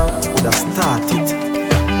now. Would have started.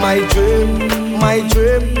 My dream, my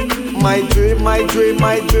dream, my dream, my dream,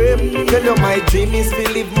 my dream. Tell you my dream is to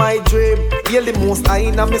live my dream. Hear the most I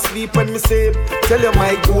in me sleep when me sleep. Tell you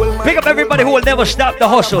my goal. Pick up everybody who will never stop the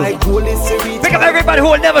hustle. My goal is to reach. Pick up everybody who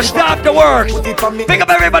will never stop the work. Pick up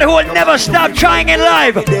everybody who will never stop trying in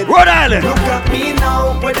life. Rhode Island. Look at me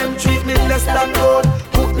now, where them treat me less than good.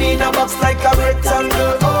 Put me in a box like a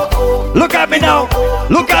rectangle. Oh oh. Look at me now.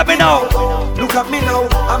 Look at me now. Look at me now.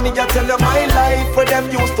 I mean, I tell you my life where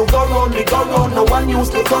them used to go round me, go round. No one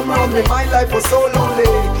used to come round me. My life was so lonely.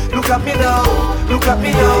 Look at me now. Look at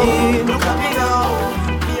me now. Look at me now.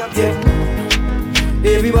 Yeah.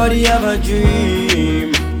 Everybody have a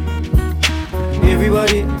dream.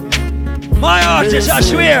 Everybody. My artist, I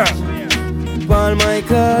swear. Paul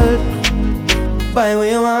Michael. Buy what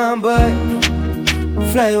you want, boy.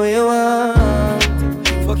 Fly where you want.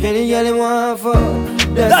 Fuck any girl you want for.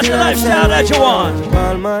 That's the lifestyle that you want.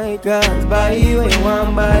 Paul Michael. Buy what you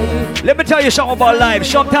want, buy. Let me tell you something about life.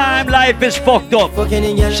 Sometimes life is fucked up.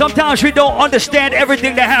 Sometimes we don't understand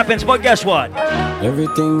everything that happens, but guess what?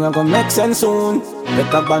 Everything I gonna make sense soon.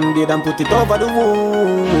 Get a band-aid and put it over the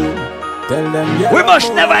wound. Tell them yeah. We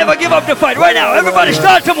must never ever give up the fight. Right now, everybody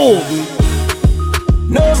start to move.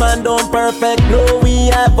 No man don't perfect, no we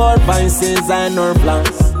have our vices and our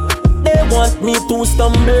plans. They want me to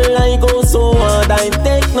stumble, I go so hard, I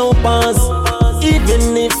take no pause.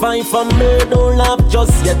 Even if I fumble, don't laugh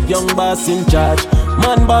just yet, young boss in charge.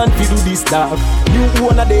 Man born fi do this dog, you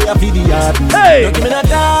wanna day a fi the yard. Hey! No give me no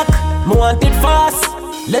talk, me want it fast.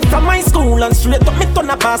 Left from my school and straight up me turn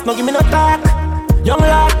a pass, no give me no talk. Young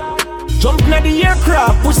lad, jump na the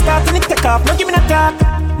aircraft, push start and it take off, no give me no talk.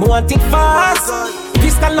 Me want it fast.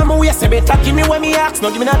 Pistol on my waist, you better give me when me ask, no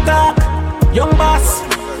give me no talk. Young boss.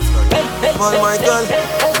 Paul Michael,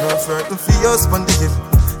 no certain for your spun the hip.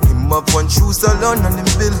 Him up on shoes alone and him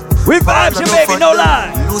bill. We vibes you baby, no lie.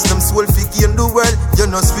 Lose them soul figgy in the world. You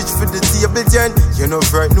no switch for the table turn. You no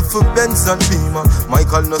frightened for Benz and Beamer.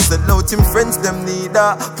 Michael no sell out him friends, them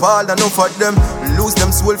neither. Paul and no for them. Lose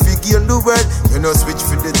them soul figgy in the world. You no switch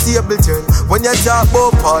for the table turn. When you talk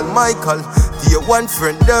about Paul Michael, you one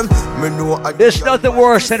friend them. Me know there's nothing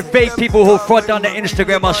worse than fake people who front on the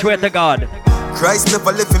Instagram, I swear to God. Christ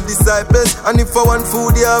never left him disciples. And if for one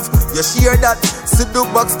food you have, you share that. Sit the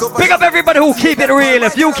box cover. Pick up everybody who keep it real.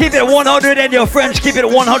 If you keep it 100 and your friends keep it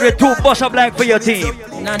 100 too, bust a blank for your team.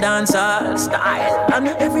 Now dancehall style, and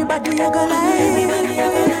everybody you go like.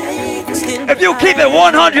 If you keep it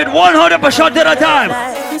 100% of the time,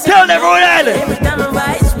 tell them Rhode Island. Every time I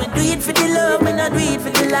rise, we do it for the love, we not do it for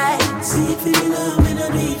the likes. Do it for the love, we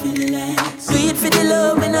not do it for the likes. Do it for the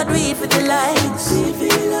love, we not do it for the likes. Do it for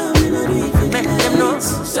the love, we not do it for the likes. Make them know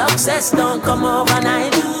success don't come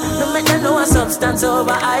overnight. Don't make them know a substance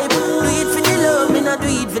over hype. Do it for the love, we not do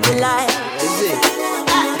it for the likes.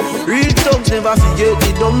 Real thugs never forget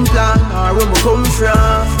the dumb plan or where we come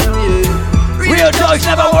from. Yeah. Real thugs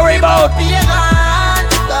never worry about.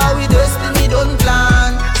 Cause we destiny don't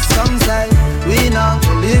plan. Some say we not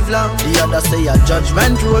to live long. The other say a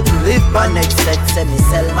judgment road to live by. Next set say me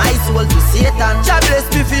sell my soul to Satan. God bless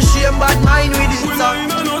me for shame, bad mind with it.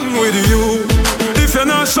 With you, if you're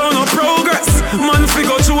not showing no progress, man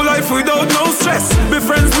figure through life without no stress. Be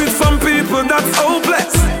friends with some people that's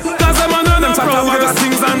hopeless. Cause them and them talk about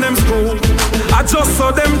things and them school. I just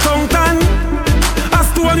saw them tongue tan.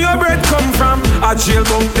 Ask to where your bread come from. I jail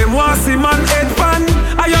bunk them want see man head pan.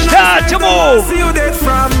 Start to move. See you dead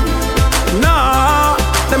from. Nah,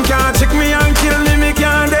 them can't check me and kill me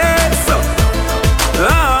can't dead so.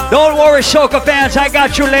 Don't worry, Soca fans, I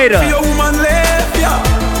got you later. Your woman left,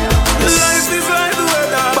 yeah. Life is like the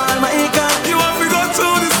weather. Paul Michael, you want to go to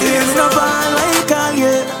the season. It's not Paul Michael,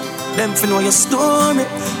 yeah. Them feel know your story.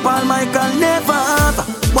 Paul Michael never have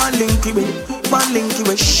one linky with it. One linky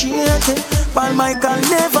with shit. Paul Michael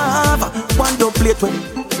never have one double plate with it.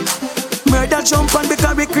 Murder jump and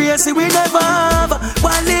become we crazy, we never have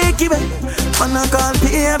one linky with it. Man I call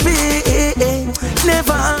baby,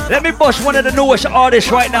 never have. Let me bust one of the newest artists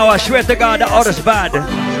right now. I swear to God, the artist bad.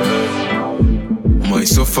 My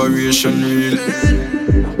sufferation real.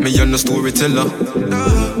 Me and no storyteller.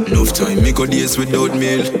 Enough time me go days without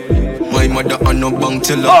meal. My mother and no bank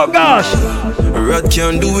teller. Oh gosh. Rat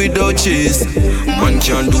can't do without cheese. Man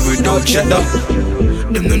can't do without cheddar.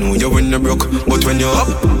 Them don't know you when you're broke, but when you're up,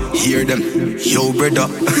 hear them. Yo brother.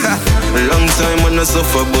 Long time when I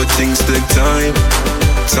suffer, but things take time.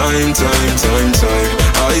 Time.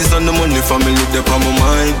 Eyes on the money, family, they're on my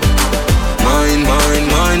mind. Mine.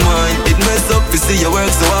 It mess up to see you work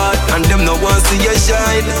so hard, and them no want see you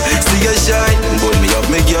shine. But me have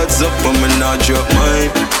my guards up, and me not drop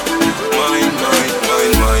mine.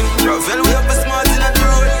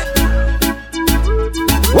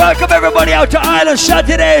 Welcome everybody out to Island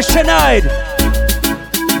Saturdays tonight.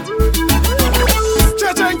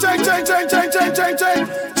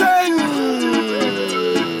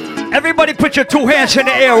 Everybody put your two hands in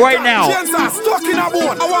the air right now. Stuck in a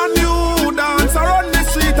bone. I want you dance around the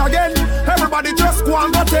street again. Everybody just go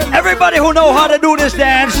and go tell. Everybody who know how to do this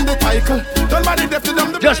dance,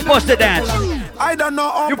 just bust the dance. I don't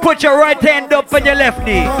know. You put your right hand up on your left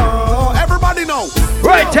knee. Everybody know.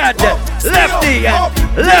 Right hand, left knee,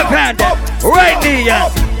 left hand, right knee.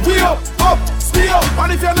 We up, stay up.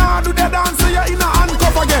 And if you're not do the dance, you're in a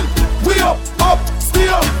handcuff again. We up, stay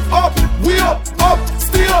up. We up,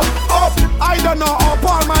 stay up. I don't know how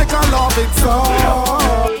Paul Michael love it so.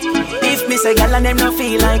 If me say gal and them not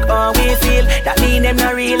feel like how we feel, that mean them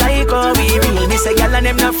not real like how we real. Me say gal and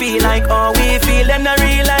them not feel like how we feel, them not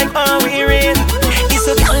real like how we real. It's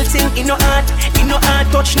a girl thing in no heart,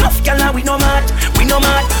 touch enough gal and we no mad,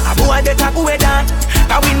 A boy better go with that,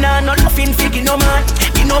 'cause we nah no nothing fig in no mad,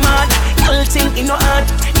 Girl thing in no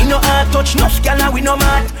heart, touch enough gal and we no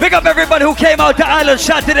mad. Pick up everybody who came out to Island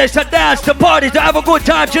Saturdays to dance, to party, to have a good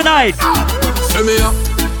time tonight. Send me up,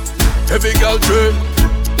 heavy girl train.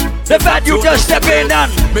 The fact you just step in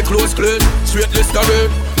and me close clean, straight list of it.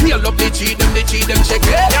 Heal up the cheat them check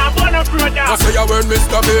it. Yeah, one up, brother. I say I word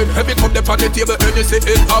Mr. Bean. Heavy cup them on the table and you say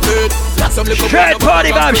it a bit. Straight party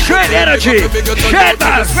vibe, straight energy. Straight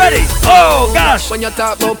vibes, ready. Oh gosh. When you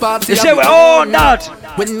talk about party, you say we're all not.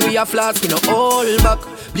 When we are flash, we no hold back.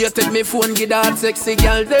 Blated me phone, get that sexy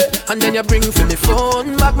girl there. And then you bring for me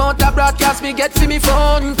phone back. Mount a broadcast, me get to me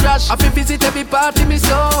phone crash. I feel visit every party, me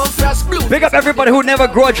so fresh blue. Pick up everybody who never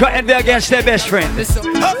grudge or envy against their best friend. Me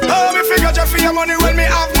figure just for your money when me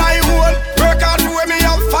have my own. Work hard for when me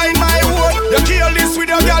have find my own. You kill this with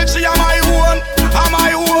your girl, she am my own. I'm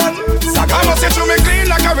my own. I must say to me clean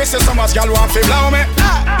like a wrist. So much girl want to blow me.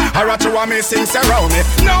 I rat you want me sing around me.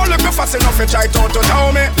 Now look fast enough to try to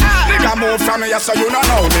tell me. Nigga move from me, so you don't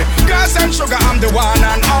know me. Girls and sugar, I'm the one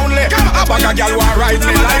and only. A bag of girl want ride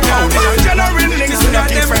me like only. Genuine links to the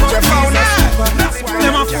keep friends we found.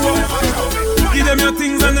 Them a fool. Give them your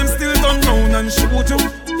things and them still turn round and shoot you.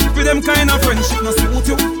 With them kind of friendship no suit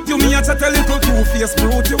you. You me a chat a little two-face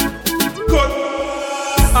brute you. Good.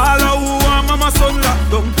 All of who are mama son locked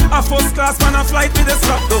down. A first class man a flight with a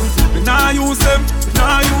strap down. Me nah use them,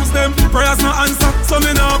 prayers no answer, so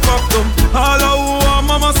me nah fuck them. All of who are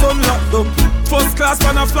mama son locked down. First class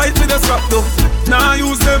man a flight with a strap down. Nah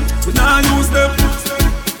use them, we nah use them.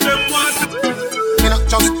 Them want me not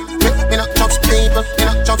trust people, me not trust people, me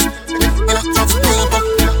not trust people.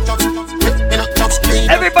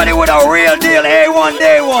 Everybody with a real deal, A1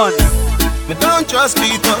 Day 1. Me don't trust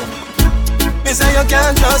people. Me say you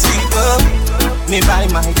can't trust people. Me buy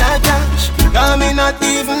my dad cash. Girl, me not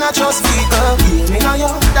even a trust people. Yeah, me know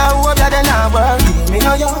you, that hope that they not work. Yeah, me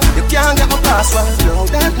know you can't get my password. No,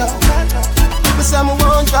 that no. Me say me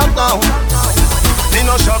won't drop down. Me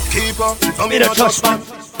no shopkeeper, no me no trust man.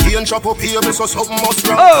 He ain't shop up here, so something must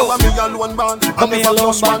wrong. Oh, I'm me alone man, I'm me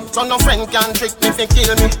alone man. So no friend can trick me, fi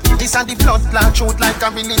kill me. This and the blood clot shoot like a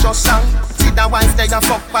religious song. See the wife they a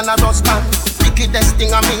fuck and a rust man.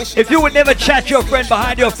 If you would never chat your friend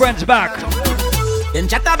behind your friend's back. Them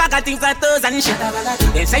chat about a things like toes and shit.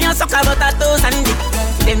 Them say you suck about a toes and dick.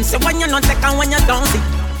 Them say when you not take and when you don't see.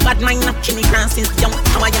 Bad mind not chimney crown since young.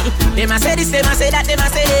 How are you? Them a say this, them a say that, them a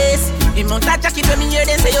say this. Them mount a jacket when me hear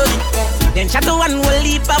them say yo. Them chat to one will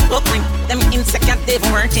leave a book ring. Them insecure they've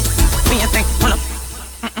working. Me a think, hold up.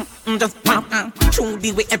 Just through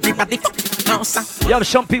the way everybody no, sir. You have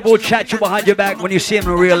some people who chat you behind your back when you see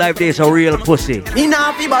them in real life. They's a real pussy. Me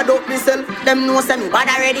nah fi bad up myself. Them know say me bad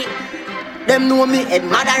already. Them know me head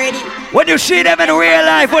mad already. When you see them in real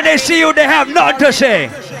life, when they see you, they have nothing to say.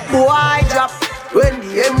 Boy drop when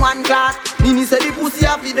the M1 clock. Nini say the pussy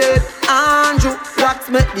have the dead. Andrew wax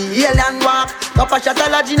make the alien walk. Papa shot a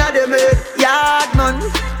lodge inna them head. Yard man,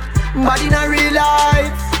 bad in a real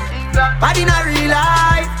life. Bad in a real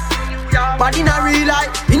life. Bad in a real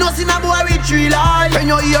life. You know see my boy with real life. When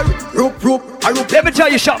you hear rope. Let me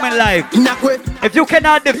tell you something in life. If you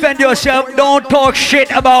cannot defend yourself, don't talk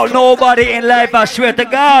shit about nobody in life, I swear to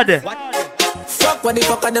God. Fuck what the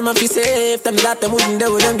fuck are them a be safe. Them that them wouldn't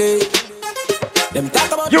do them day. Them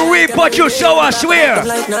talk about you reap what you sow, I swear.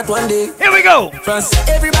 Like not one day. Here we go.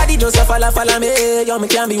 Everybody just a follow me. Yo, me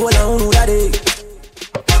can't be one on who that day.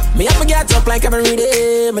 Me have to get up like every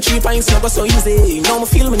day. My 3 pints never so easy. Now me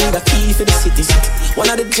feel me need a key for the city. One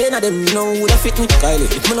of the gen of them know would have fit me. Kylie,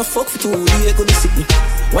 if me no fuck for 2 days, could be sick me.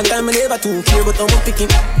 One time I never too care, but I'm picking.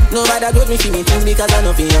 Nobody got me for me things because I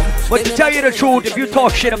know for you. But to tell you the truth, if you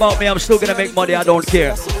talk shit about me, I'm still gonna make money. I don't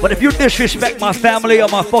care. But if you disrespect my family or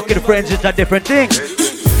my fucking friends, it's a different thing.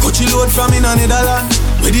 But she load from in a Netherlands.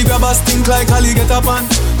 Where the grabbers think like Ali get up on.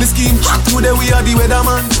 The scheme hot today, we are the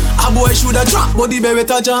weatherman. A boy shoulda drop, but the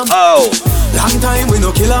beretta jam. Oh! Long time we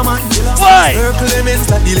no kill a man. Why? Circle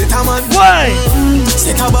elements like the letter man. Why?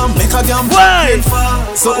 Set a bomb, make a jam. Why?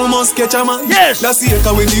 So we must catch a man. Yes. That's the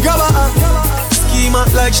echo when the grabber. Schema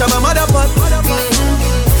like Shabba Motherpot.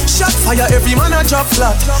 Shot fire, every man a drop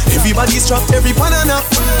flat. Everybody's trapped, every pan a nap.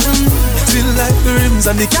 Still like the rims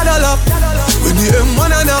and the Cadillac. When the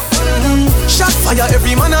M1 a nap. Shot fire,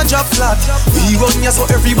 every man a drop flat. We run ya so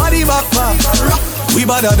everybody back. We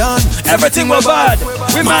badder than everything we're bad.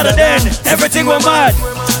 We madder than everything we're mad.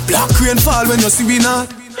 Black rain fall when you see we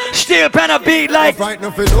not. Still pen a beat like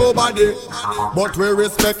frightened for nobody, but we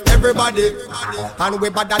respect everybody, and we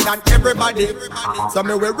better than everybody. So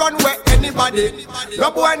me we run where anybody.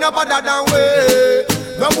 No boy no better than we.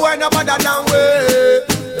 No boy no better than we.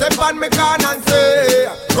 Step on me can and say,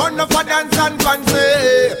 run up for dance and fancy.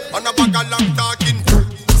 On a bag of long talking.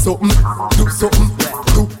 Something, do something,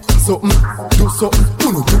 do something, do something, do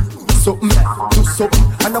something, do something.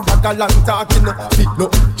 And a bag of long talking. No,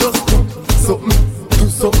 just do something.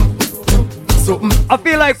 I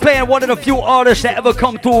feel like playing one of the few artists that ever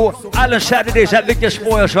come to Island Saturdays at Victor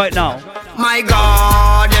Spoils right now. My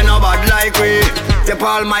God, you know bad like we.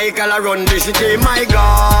 Sept Michael run the city. My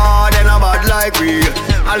God, you know bad like we.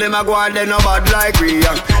 All them a go on, they know bad like we.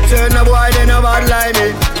 Certain boy, they know bad like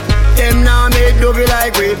me. Them now make dopey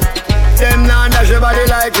like we. Them now dash your body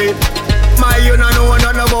like we. My, you don't know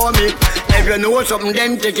nothing about me. If you know something,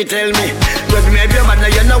 then take it, tell me. But maybe you bad,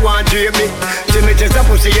 you don't want to hear me. See me just a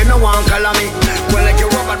pussy, you don't want to call me. Well, like you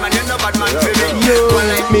walk bad man, you know bad man for me. Well,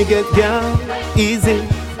 like me get down, easy.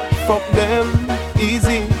 Fuck them,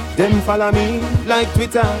 easy. Them follow me like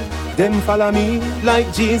Twitter. Them follow me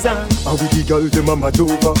like Jesus. And with the girl, them a mad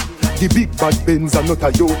over. The big bad Benz and not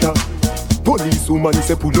Toyota. Police woman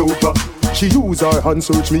say pull over. She use her hand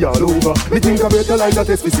search me all over. Me think I metalize a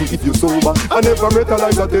test to see if you sober. I never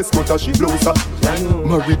metalize a test but she blows her.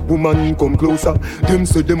 Married woman come closer. Them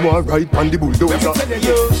say them want ride on the bulldozer.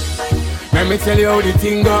 Let me tell you how the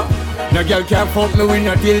thing go. No girl can fuck me with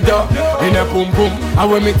no dildo. In a boom boom, I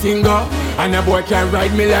wear me thing go. And a boy can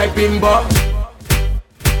ride me like bimbo.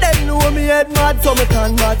 Them know me head mad, so me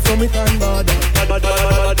turn mad, so me turn bad.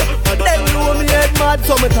 Them know me head mad,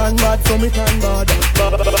 so me turn mad, so me turn bad.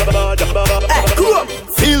 Hey, come on.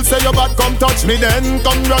 Feel say you bad, come touch me then.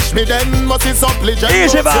 Come rush me then, must be supplicant.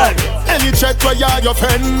 Easy bad. Any check where you your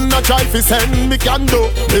friend, not try to send me can do.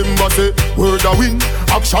 Them must say, word a win.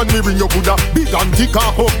 Action me bring your Buddha. Big and thick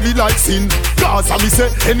and ugly like sin. Cause I me say,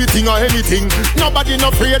 anything or anything. Nobody no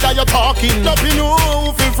afraid that you're talking. Don't be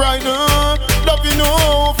no fi frightened. Don't be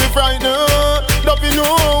no fi frightened. Don't be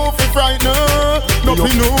no fi frightened. Don't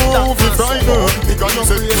be no fi frightened. Because you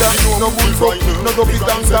say, no bull frightened. No go fi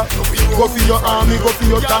dancer. Go for your army, go for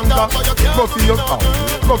your tanker. Go for your arm,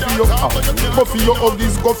 go for your arm. Go for your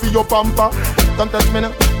oldies, go for your pamper. Don't touch me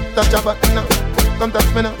now, touch your button now. Don't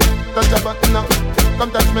touch me now, touch your button now.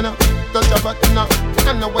 Don't touch me now, touch your button now.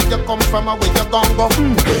 I know where you come from and where you gon' go.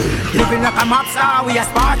 Living like a mob star, we a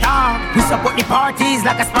Sparta. We support the parties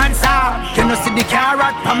like a sponsor. You know see the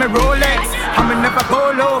carrot from my Rolex. I'm never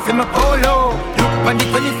go low for my polo. Look on the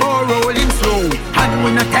 24 rolling slow. And we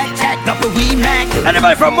no tech check, double we make.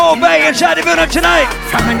 Anybody from Mobay inside the building tonight?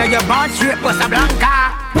 From under your bar straight, Costa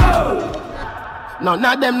Blanca. None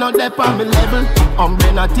of them not there on me level.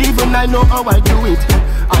 Not even I know how I do it.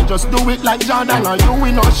 I just do it like Jordan or you,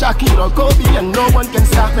 we know Shakira or Kobe, and no one can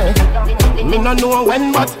stop me. Me no know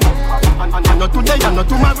when, but I know today, I know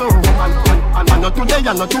tomorrow. I know today,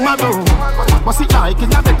 I know tomorrow. But see, like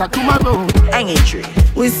it's a better tomorrow. Hanging tree.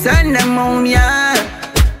 We send them home, yeah.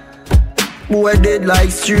 Boy dead like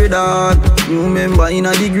stray dog. You remember in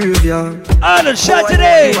a the graveyard. On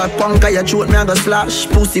Saturday. You a punk, you throat me a go slash.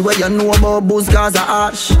 Pussy where you know about booze cause of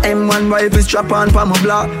ash. M1 rifle strap on for my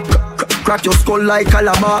block. Crack your skull like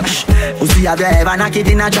calabash. Pussy, have you ever knocked it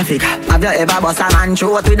in a traffic? Have you ever bust a man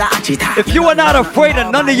throat with a hatchet? If you are not afraid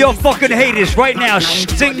of none of your fucking haters right now,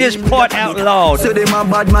 sing this part out loud. Say them a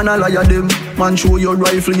bad man, I liar them. Man show your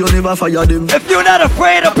rifle, you never fire them. If you're not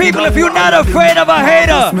afraid of people, if you're not afraid of a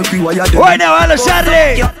hater, right now on a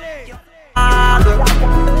Saturday.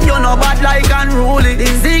 You know bad like unruly. The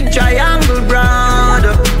zig triangle brand.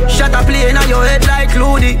 Shut a plane on your head like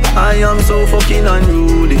Looney. I am so fucking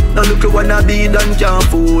unruly. Now look at what I be done can't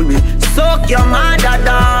fool me. Suck your mother,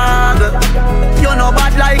 dog. You know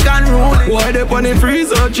bad like unruly. Why they on the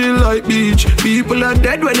freezer chill like beach? People are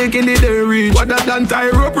dead when they kill it they reach. What that done tie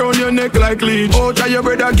rope round your neck like leech? Oh, try your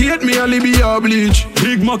brother get me only be a bleach.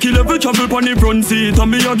 Big Macky level travel on the front seat.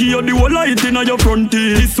 And me a give you the whole light in your front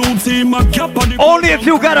teeth. This soup see my cap on the only if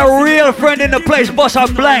you got a real friend in the place, boss a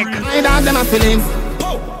blank. My dog them a feelings.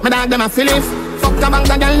 My dog them a feelings. Fuck the bank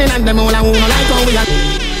the girl in and them all a woman like how we are.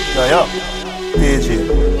 Yo,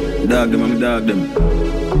 PG. Dog them, I'm dog them.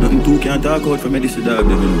 Nothing too can't talk out for me, this is dog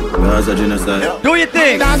them, you know. That's a genocide. Do you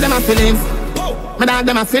think? My dog them a feelings. My dog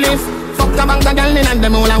them a feelings. Fuck the bank the girl in and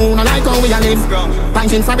them all a woman like how we a live.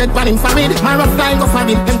 Punching for bed, panning for bed. My rough line go for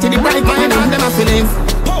it. Empty the bright, my dog them a feelings.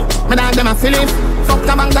 My dog them a feelings. Fuck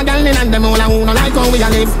the bank the girl in and them all a woman like how we a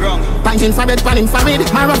live. Punching for bed, panning for bed.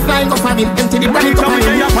 My rough line go for it. Empty the bright, go for it.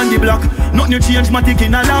 On the block, nothing you change, my tick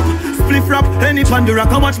in a lap. Spliff rap, any pan the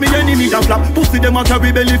rack, and watch me enemy that flap. Pussy them a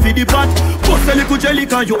carry belly for the pot. Bust a little jelly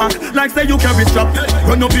cause you act like say you carry strap.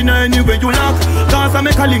 Run up in anywhere you knock. Cause I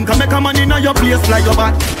make a link, I make a man in your place like your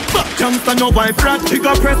back. Youngster no wife rat, you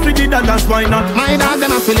got press with the dollars, why not? My dog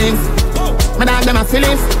them a feelings. My dog them a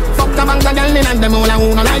feelings. Fuck the bank the girl in and them all a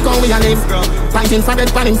woman like how we a live. Fighting for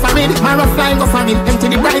bed, panning for bed. My rough line go for it. Empty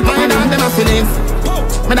the bright, my dog them a feelings.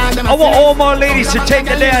 I want all my ladies to take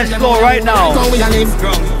the dance floor right now.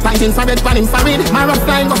 Fighting for bed, panning for bed. My rough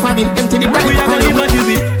line go for it. Empty the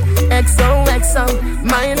bright. XOXO,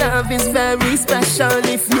 my love is very special.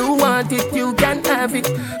 If you want it, you can have it.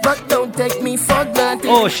 But don't take me for granted.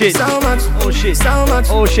 Oh shit. So much. Oh shit. So much.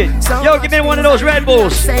 Oh shit. So yo, give me one of those Red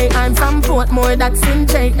Bulls. Say I'm from Portmore, that's in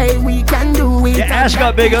JA. We can do it. Your ass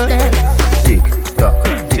got bigger. Tick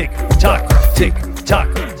tock, tick tock, tick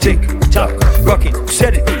tock, tick tock. Rock it,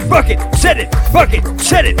 set it, rock it, set it, rock it,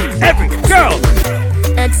 set it. Every girl.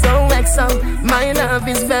 XOXO, my love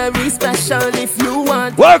is very special. If you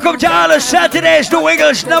want. Welcome to all of Saturday's New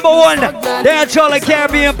England's #1 Dancehall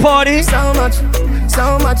Caribbean party. So much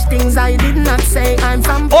things I did not say. I'm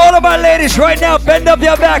from. All of my ladies right now, bend up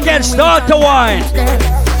your back and start to whine.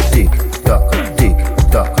 Tick tock, tick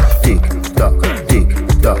tock, tick tock, tick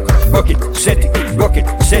tock. Rock it, set it, rock it,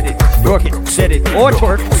 set it, rock it, set it, or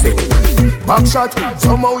twerk. Back shot,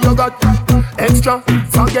 somehow you got extra.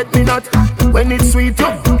 Forget me not when it's sweet.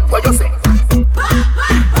 Yo, what you say?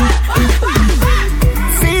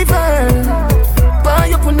 Fever, buy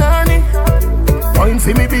your punani. Wine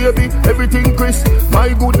for me, baby, everything crisp. My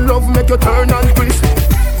good love make you turn and crisp.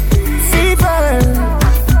 Fever,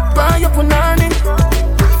 buy your punani.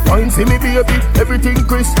 Wine for me, baby, everything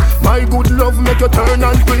crisp. My good love make you turn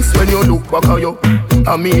and crisp. When you look back at you,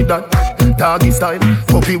 I mean that. Doggy style,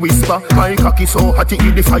 puppy whisper. My cocky so hot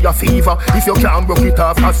it the fire fever. If you can't broke it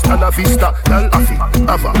off, hasta la vista. Tell Afi,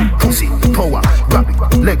 Ava, pussy, power, grab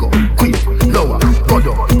it, Lego, quick, lower,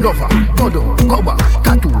 godo, lover, godo, cover,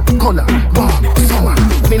 tattoo, color, warm, summer.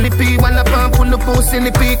 Millipede, wanna pump, pull up,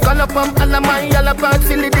 silly color pump, all of my yellow part,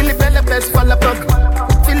 silly dilly bella best, fall apart.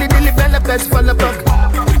 Silly dilly bella best, fall apart.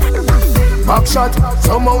 Back shot,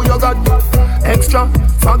 somehow you got extra,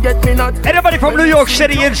 forget me not. Anybody from New York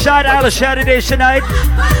City inside Alice Saturdays tonight?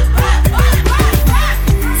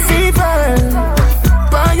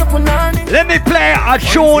 Let me play a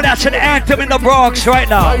tune that's an anthem in the Bronx right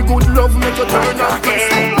now. My good love make you turn on.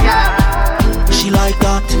 She like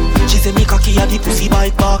that. She say me cocky at the pussy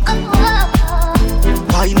bike back.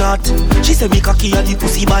 Why not? She say me cocky at the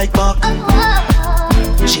pussy bike back.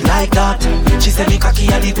 She like that. She say me cocky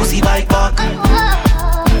at the pussy bike back.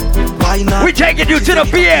 Why not? We taking you to the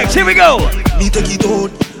PX. Here we go. Me take it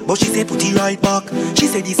out, but she say put it right back. She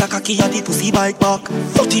say this a cocky at the pussy bike back.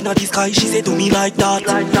 Foot inna the sky, she say do me like that.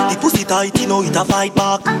 The pussy tight, you know it a fight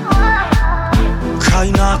back.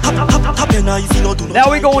 Cry not, tap your knife, you know do not.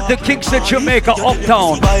 Now we going to Kingston, Jamaica,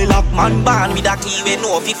 uptown. By lock man band with a key, we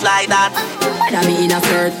know if he fly that. Whether me in a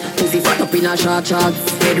skirt, pussy fat up in a short shorts.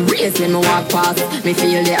 Head race when me walk past, me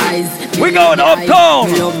feel the eyes. We going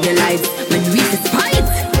uptown. Me love the lights, me do it despite.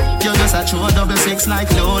 You're just a true 6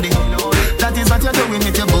 like Lodi. That is what you're doing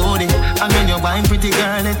with your body. And when you're wine pretty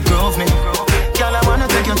girl, it drove me. Girl, I wanna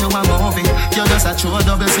take you to a movie. You're just a true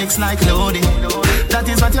 6 like Lodi. That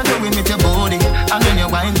is what you're doing with your body. And when you're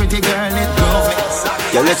wine pretty girl, it drove me.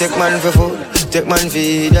 Girl, you take man for food, take man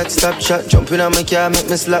for that stop chat. Jump in on my car, make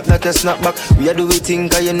me slap like a snapback. We a do we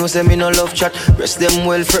think, cause you know say me no love chat. Breast them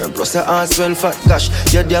well firm, plus the ass well fat. Gosh,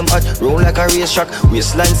 you damn hot, roll like a race track.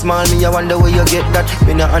 Waistline small, me I wonder where you get that.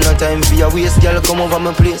 Me not have no time for your waist, girl, come over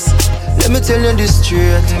my place. Let me tell you this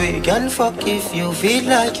straight. We can fuck if you feel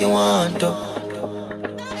like you want to.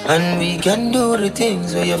 And we can do the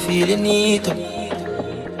things where you feel you need to.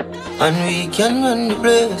 And we can run the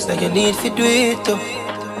place like you need to do it to.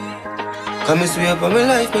 I'm swear for my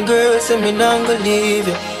life, my girl, say me not gonna leave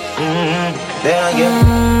you. There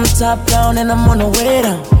again. Top down and I'm on the way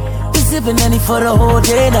down. Been sipping any for the whole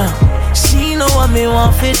day now. She know what me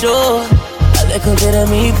want for do. A little bit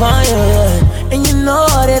of me fire, yeah. And you know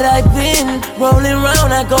that I've been rolling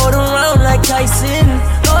round, I go around like Tyson.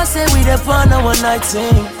 No, I say we the fun of one night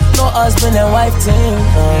thing. No husband and wife thing.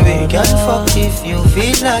 We can fuck if you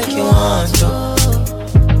feel like you want to.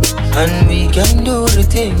 And we can do the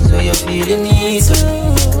things where you feel you need to.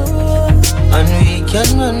 And we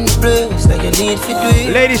can run the place like you need to do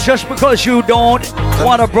it. Ladies, just because you don't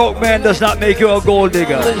want a broke man does not make you a gold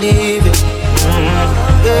digger. Believe it.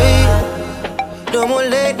 Yeah. No more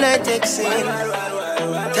late night texting.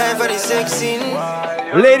 Time for the sexing.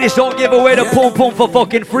 Ladies, don't give away the pum pum for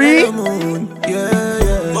fucking free.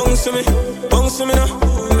 Bounce to me now.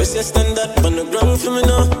 Rest your stand up on the ground for me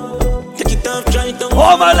now. Take it off, try it down.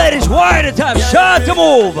 All my ladies, why the time? Start to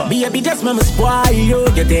move. Baby, just mama spoil you.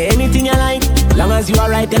 Get anything you like. Long as you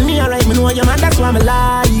alright and me alright. Me know you're mad, that's why I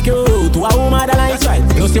like you. To a woman that likes right.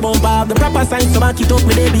 Plus you won't have the proper signs, so back it up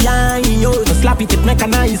with it behind you. So slap it, it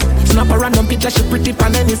mechanized. Snap a random picture, she pretty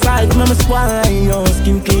on any side. Mama spoil you.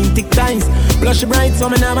 Skin clean, thick ties. Blush bright, so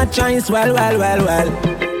me never have a chance. Well.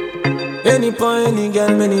 Any point, any girl,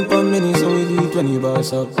 many pump, many, so we do it when you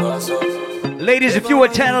boss up. Ladies, if you a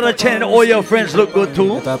 10 out of 10, all your friends look good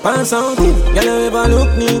too.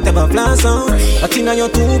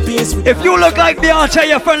 If you look like Beyonce,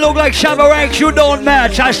 your friend look like Shabba Ranks, you don't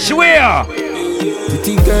match, I swear.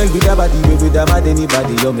 Pretty girl with a body, with a mad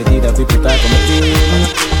anybody, you me need a pretty type of material.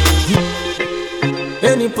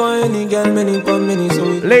 Any point, any girl, many pump, many, so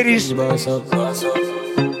we ladies,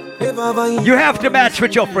 you have to match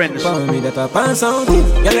with your friends.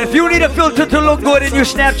 If you need a filter to look good in your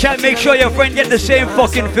Snapchat, make sure your friend get the same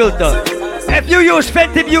fucking filter. If you use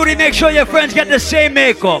Fenty Beauty, make sure your friends get the same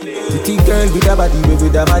makeup. Pretty girl with a body,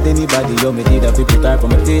 with a mad anybody, you me need a pretty type of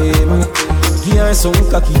material. Give her some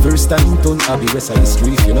cocky first time, don't have the rest of the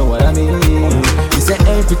street, you know what I mean? You say,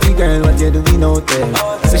 hey pretty girl, what you doing out there?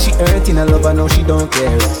 Say she hurting a lover, now she don't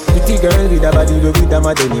care. Pretty girl with a body, with a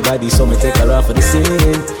mad anybody, so me take her off for the scene.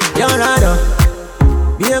 You're right,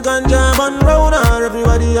 be a ganja man round her,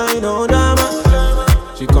 everybody I know dama.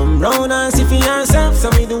 She come round and see for herself,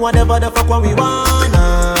 so me do whatever the fuck what we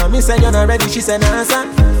wanna. Me say you're not ready, she say nah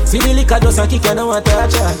son. See the liquor just a kick, you know what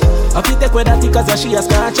touch her. I fit take with that tick cause she a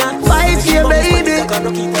scratch her. Fight here baby,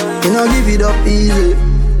 you know give it up easy.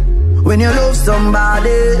 When you love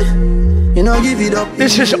somebody, you know give it up easy.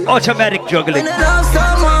 This is automatic juggling. When you love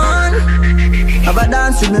someone, have a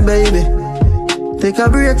dance with me baby. Take a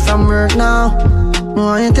break from work now.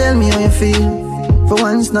 Why you tell me how you feel? For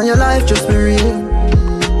once now your life just be real.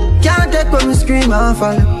 Can't take when we scream and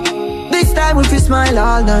fall. This time if you smile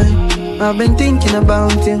all night. I've been thinking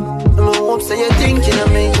about you. I hope so you're thinking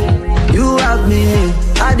of me. You have me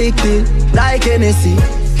addicted like Hennessy.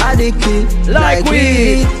 Addicted like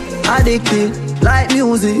weed. Addicted like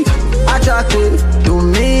music. Attracted to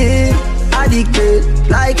me. Addicted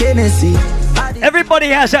like Hennessy. Everybody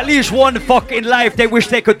has at least one fuck in life they wish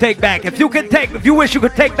they could take back. If you wish you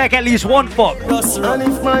could take back at least one fuck. And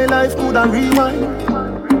if my life could rewind.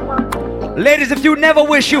 Ladies, if you never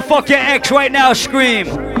wish you fuck your ex right now, scream.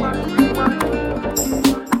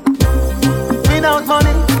 Without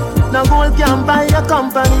money, no gold can buy a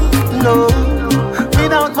company. No.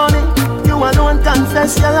 Without money, you alone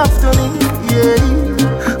confess your love to me. Yeah.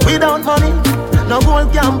 Without money, no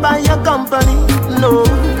gold can buy a company. No.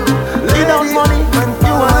 Without money,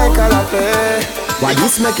 you are like a latte. Why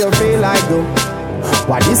this make you feel like though?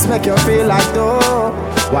 Why this make you feel like though?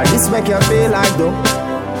 Why this make you feel like though?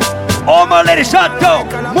 All my ladies, start to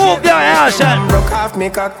move your ass and broke off me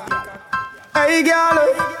cock. Hey girl.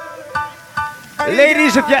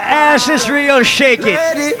 Ladies, if your ass is real, shake it.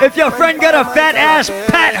 If your friend got a fat ass,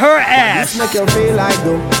 pat her ass. This make you feel like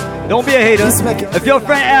though. Don't be a hater. If your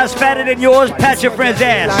friend ass fatter than yours, pat your friend's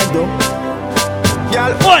ass.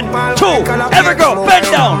 1, 2, every girl, bend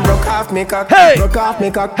down. Broke off me cock. Hey, broke off me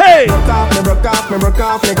cock. Hey, broke off me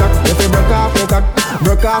cock. If you broke off me cock,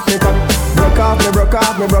 broke off me cock. Broke off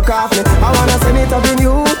me. I wanna send it up in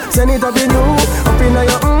you, up in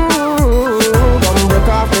your Come broke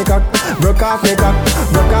off me cock, broke off me,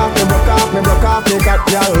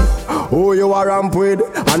 girl. Who you are ramp with?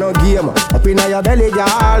 I no game. Up in your belly,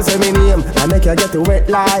 girl, say me name. I make you get wet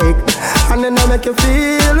like, and then I make you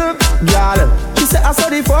feel, girl. She say I saw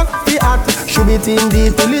the fuck, the act. Should be team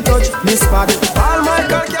deep till it touch this spot. All my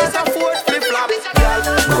girl gets a foot flip flop, girl.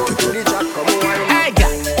 Back it to the chat, come on. Hey,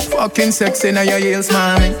 girl. Fucking sexy now your heels,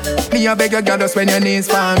 mommy. Me a beg your girl just when your knees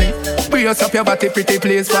for me. Brace up your body, pretty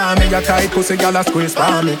please for me. Your tight pussy, girl a squeeze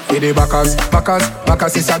for me. Hit the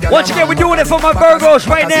backers is a girl. Once again, we're doing it for my Virgos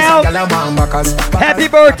right now. Happy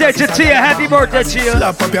birthday to Tia. Happy birthday to you.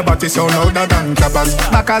 Slap up your body so louder than clappers.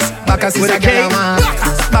 Backers is a girl.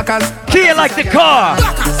 Backers. Kia like the car.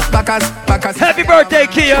 Backers. Happy birthday,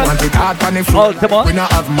 Kia. Want it hard on the floor. We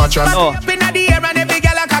not have much on. Up inna the air and every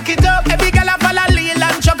girl a cock it up. Every girl a follow Lil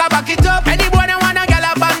and chuck a back it up. Any boy that wanna girl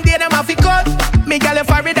a band, they them a fi cut. Me girl a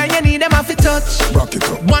for it and you need them a fi touch. Rock it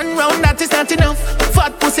up. One round that is not enough.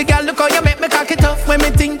 Fat pussy girl, look how you make me cock it up. When me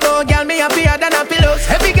think oh girl, me happier than a pillows.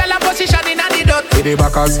 Every girl a position inna the dot. Hit the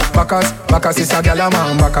backers is a girl a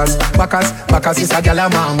man. Backers is a girl a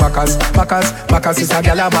man. Backers is a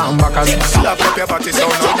girl a man. Backers. Slap up your body so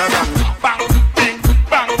louder than. Bang, ding,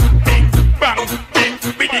 bang, ding, bang, ding,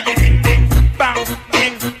 biddy ding ding, bang,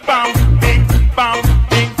 ding, bang, ding, bang,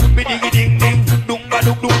 ding, biddy ding ding, dum ba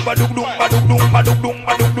dum dum ba dum dum ba dum dum ba dum dum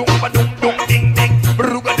ba dum dum ba dum dum ding ding,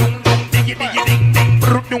 bruga dum dum diggy diggy ding ding,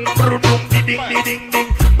 bru dum ding ding ding ding,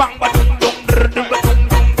 bang ba dum dum dum ba dum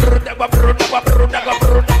dum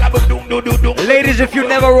dum. Ladies, if you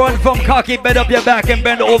never run from cocky, bend up your back and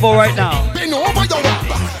bend over right now. Bend over your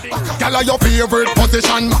back. Girl, your favorite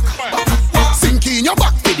position. Sink in your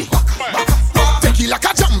back, baby. Take it like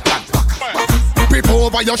a jump pad. Grip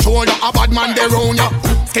over your shoulder, a bad man there round ya.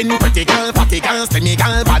 Skin pretty girl, fatty girl, slimmy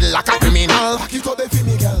girl, bad like a criminal.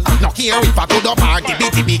 No care if I go to party,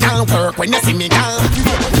 bitty girl, work when you see me, girl.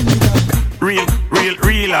 Real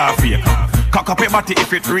or fake. Cock up your body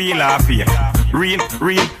if it real or fake. Real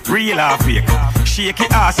or fake. Shake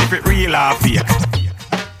your ass if it real or fake.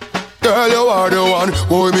 Girl, you are the one,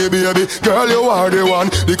 boy, me baby. Girl, you are the one.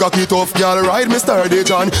 The cocky tough girl, ride me sturdy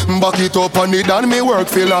John. Back it up on it and me work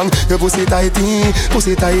for long. Your pussy tighty, your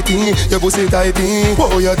pussy tighty.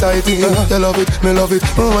 Oh, you tighty, you love it, me love it.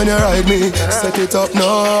 When you ride me, set it up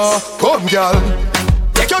now. Come, girl.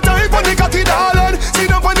 Take your time on the cocky, darling. Sit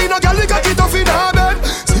down on the no girl, the cocky tough in her bed.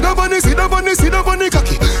 Sit down on the cocky. Sit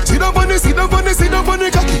down on the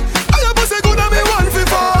cocky. I your pussy good and me want to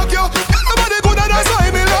fuck you. Nobody good and that's why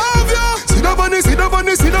me love you. Sit down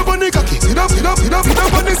on the cocky. Sit down on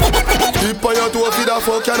the. Tip on your toe for the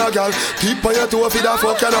fuck you no girl. Tip on your toe for the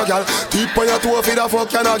fuck you no girl. Tip on your toe for the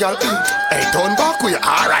fuck you no girl. Hey, turn back way,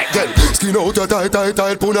 alright then. Skin out your tight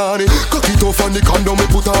punani. Cocky tough on the condom me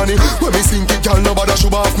put on it. When me sink it, girl, nobody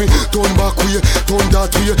should off me. Turn back way, turn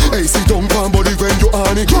that way. Hey, sit down, pan body when you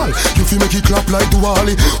on it. Girl, you feel make it clap like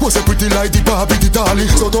Duali. Was a pretty like the Barbie, the dolly.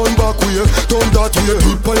 So turn back way, turn that way.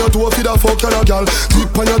 Tip on your toe for the fuck you no girl.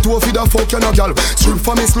 Tip on your toe for the fuck you no girl. Strip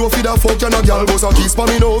for me slow for the fuck you no girl. Boss a kiss for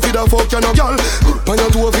me now for the fuck you no girl. Tip on your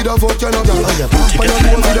toe for the fuck you no girl. Tip on your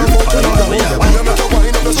toe for the fuck you no girl. Why you make a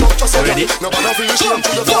wine up the structure so girl? Nobody feel shame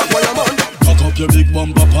to the fuck why you man. Cock up your big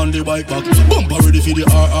bumper on the bike back. Bumper ready for the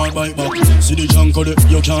RR bike back. See the junk of it,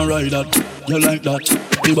 you can't ride that. You like that,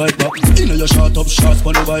 the bike back. Inna your short up shots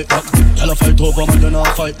on the bike back. Y'all fight over man, you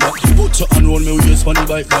not fight back. Put your hand round me waist on the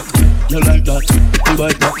bike back. You like that, the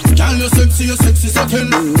bike back. Girl, you sexy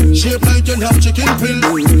setting. Shape like you have chicken pill.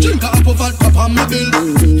 Drink a apple vodka on me bill.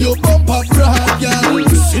 You bump up broad, girl.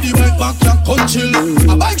 See the bike back, you come chill.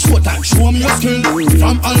 A bike show time, show me your skill.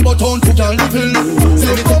 From Alberton to Gallipil.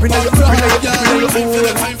 See the bump up broad, girl.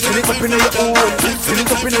 Fill it up in your own. Fill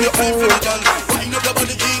it up in your own.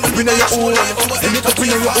 Up in your own. Fill it up in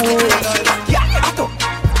your own. Yeah, Atto,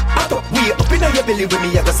 we up in your belly with me,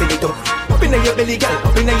 I go sing it up. Up in your belly, girl.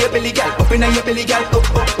 Up in your belly, girl. Up in your belly, girl. Up.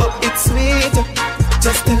 It's sweet.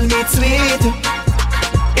 Just tell me it's sweet.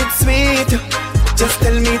 It's sweet. Just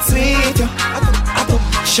tell me it's sweet. Atto,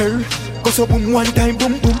 sure. Go so boom one time,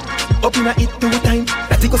 boom boom. Up in a it 2 times.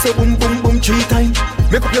 That go so boom boom boom 3 times.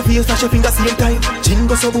 Make up your face, flash your finger same time. Chin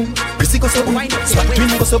go so boom, Chrissy go so boom. Swat twin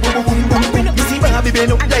go so boom boom boom boom. You see Barbie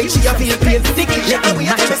bend up like she a feel pain. Yeah, we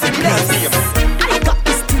have to see this. I got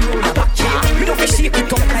this thing on the back, yeah. We don't shake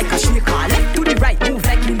it up like a shaker. Left to the right, move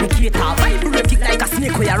like indicator. Vibrate it like a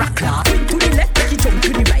snake or a rockler. Twin to the left, make it jump to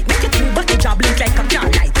the right. Make it move back, it job blink like a car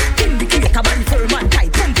light. Indicator, body firm and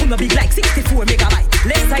tight. Pump on the big like 64 megabyte.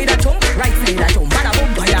 Left side a jump, right side a jump. Bada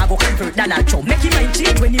bumper, ya go convert than a jump. Make your mind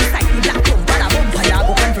change when you sight the black jump. Bada bumper, ya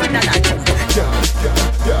go convert than a jump.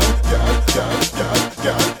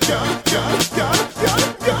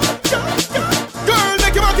 Girl,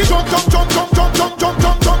 make your body jump.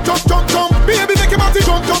 Baby, make your body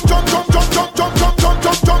jump.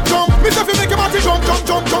 Mr. Phil, make your body jump.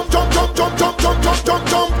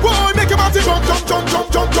 Boy, make your body jump.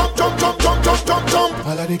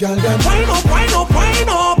 All of the girl them Wine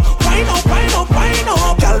up.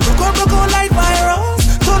 Girl, look up like virus.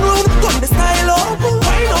 Turn round, turn the style up.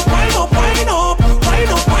 Wine up.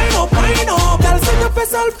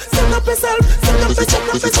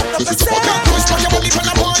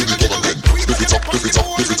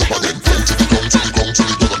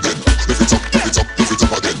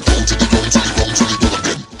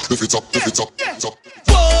 if it's up, if it's up, it's up.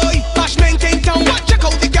 Boy, Bashman came down. Check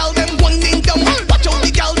out the gal them winding down. Watch out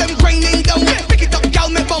the gal them grinding down. Pick it up, gal,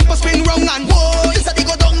 me bumper spin round and boy, this a the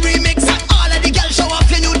go down remix. All of the gal show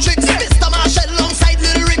off your new tricks. Mr. Marshall alongside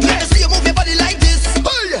Little Rick. Let us see you move your body like this.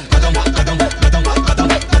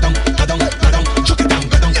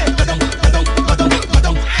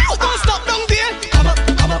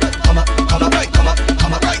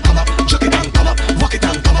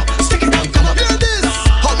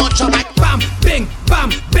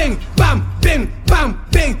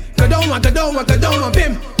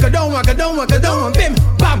 Go bim,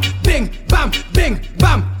 bam, bing, bam, bing,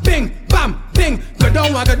 bam, bing, bam, bing. Go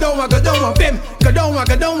down, bim. Go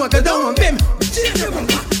down, bim.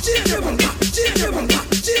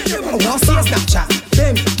 I want some Snapchat,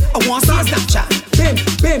 bim. I want some Snapchat, bim,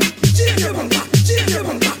 bim.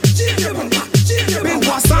 I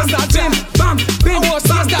want some Snapchat, bam, bim. I want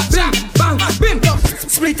some Snapchat, bam, bim.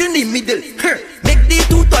 Split in the middle, make the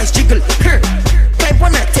two toys jiggle, climb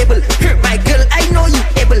on a table, my girl, I know you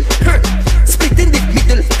able, split in the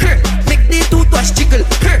middle, make the two toys jiggle,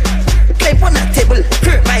 climb on a table,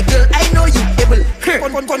 my girl, I know you able,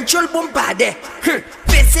 control bombade,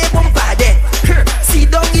 face bombade,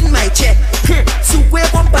 sit down in my chair, sue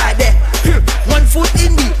bombade, one foot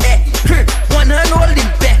in the air, one hand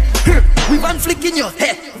holding back, with one flick in your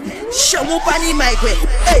head, show up on my way,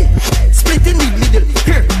 hey, split in the middle,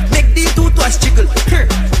 make the two toys jiggle,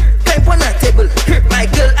 climb on a table, my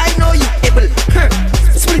girl, I know you able,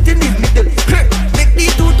 split in the middle, make the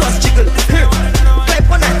two toys jiggle,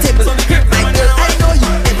 climb on a table, my girl, I know you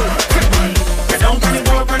able. Get down on the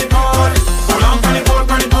board, pull on the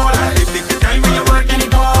board, I live the time when you work any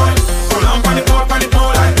boy. Pull on the board, I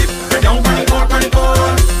live. Get down on the board,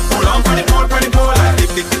 pull on the board, I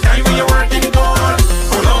live the time when you work any boy.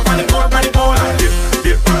 Pull on the board, I live.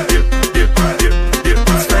 Dip,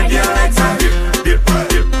 spread your legs and dip,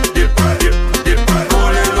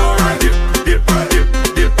 hold it low and dip,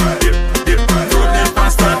 throw them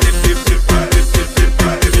faster, dip.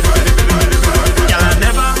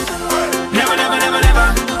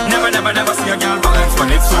 Y'all never see a girl balance when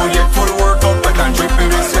it's so yet full workout, but can't drip in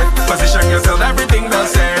respect. Position yourself, everything they'll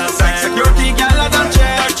say. Like security, girl, I don't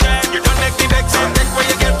check. You don't make the vex and take where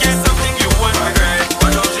you get something you want to regret.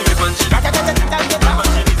 But don't you be punchy.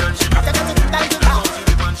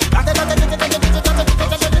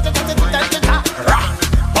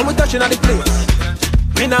 When we touching on the place,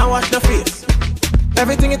 me now wash the face.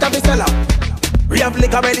 Everything it have be sell out. We have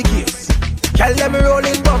liquor by the case. Girl them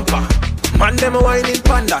rolling bumper, man them whining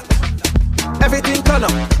panda. Everything turn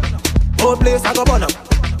up, whole place I go burn up.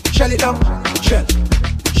 Shell it down, shell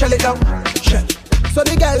it down, shell. So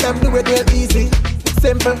the girl them do it real easy,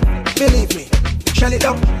 simple, believe me. Shell it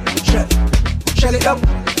down, shell it down,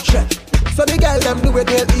 shell. So the girl them do it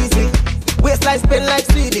real easy. Waistline spin like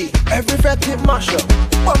CD, every fret it mash up.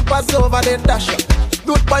 Bumpers over then dash up.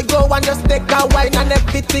 Good boy go and just take a wine and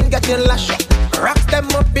everything getting lash up. Rocks them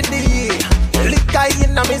up in the air, liquor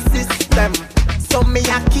in my system. So me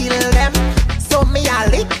a kill them, so me a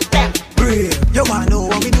lick them. Brave, you wanna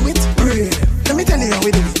know how we do it? Brave, let me tell you how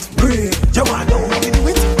we do it. Brave, you wanna know how we do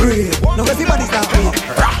it? Brave, now everybody's that way.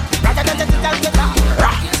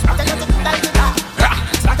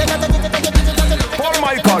 Paul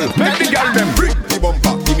Michael, make the girl them bring the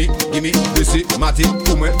bumper. Gimme, this it, Matty,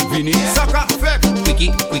 Kume, Vini, Saka, Fek,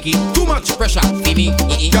 Quickie, too much pressure, Vini,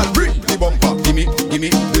 girl bring the bumper. Gimme,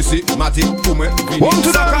 this it, Matty, Kume, Vini,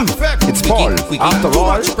 Saka, Fek, it's Paul, after too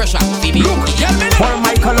all. much pressure, Vini. Look, Paul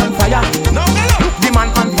Michael on fire. No, look, the man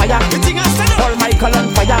on fire. Paul Michael on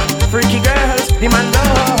fire. Freaky girls, the man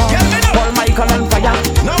love. Paul Michael on fire.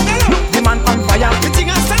 No, look, the man on fire.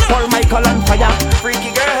 Paul Michael on fire. Freaky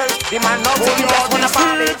girls, the man love. So you just wanna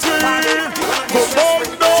party.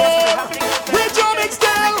 We jamming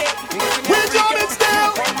still.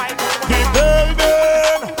 The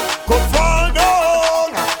building could fall down.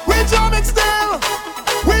 We jamming still.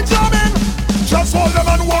 Just hold them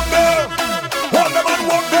and walk them. Hold them and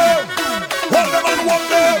walk them. Just hold them and walk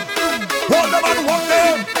them. Hold them and walk them.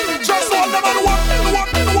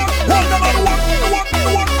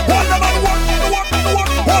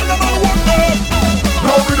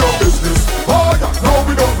 Now we do business. Oh yeah, now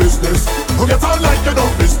we do business. Who get on like you do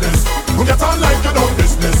business?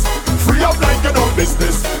 Free up like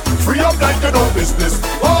you do business.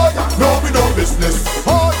 Oh yeah, now we do business.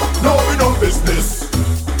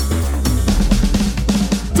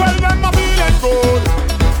 Tell them I'm feeling good,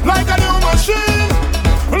 like a new machine.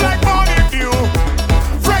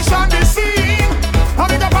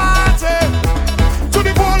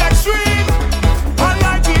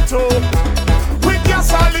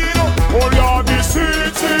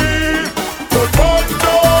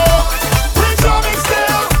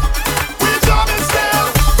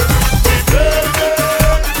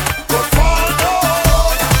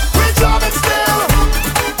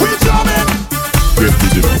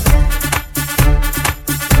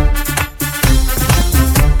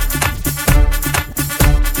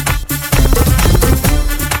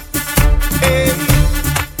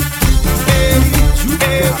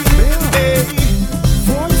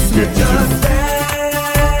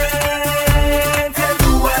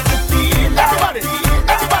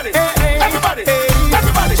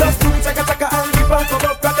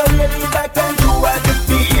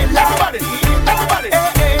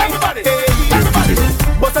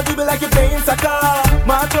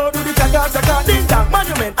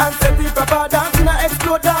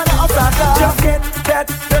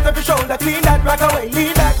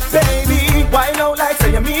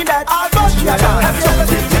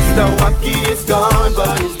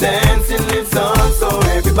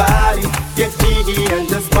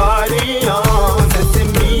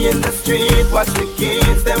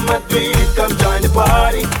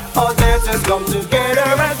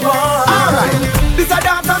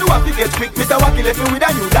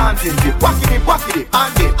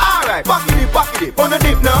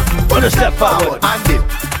 Step forward and dip.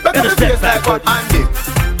 Better step backward and dip.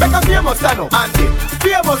 Better famous stand up and dip.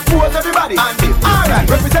 Famous pose everybody and dip. Alright,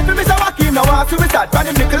 representing Mr. Wacky now I see we start. Brand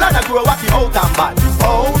him nickel and I grow Wacky out and bad.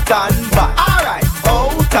 Out and bad. Alright,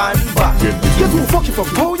 out and bad. You too fucky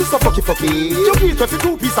fucky. Oh, you so fucky fucky. You eat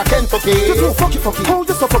 22 piece of Kentucky. You too fucky fucky. Oh,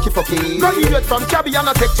 you so fucky fucky. Graduate from Cabby and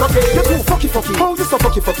a tech trucky. You too fucky fucky. Oh, you so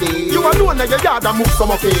fucky fucky. You alone in your yard and move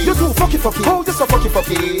some okay. You too fucky fucky. Oh, you so fucky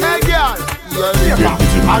fucky. Hey girl.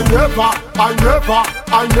 I never,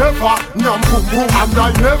 nyam boom boom, and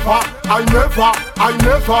I never,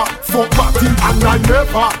 fuck party, and I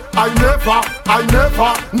never,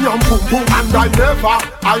 nyam boom boom, and I never,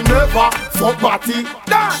 fuck party.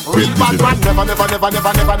 Real bad man, never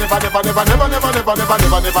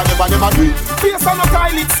do it. Face on a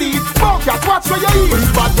toilet seat, bucket, watch where you eat.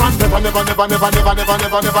 Real bad man, never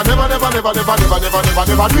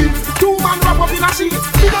do it. 2 man wrap up in a sheet,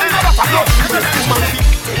 you don't know that I love.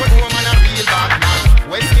 When woman a real bad man,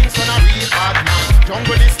 West Kingston a real bad man,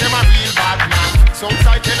 Jungle is them a real bad man,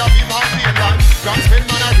 Southside Tel Aviv and Finland, Gangster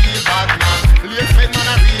man a real bad man, Lake Fed man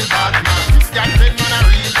a real bad man, Christian Fed man a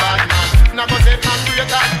real bad man, Nagozet man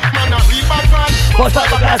greater, man a real bad man. What's that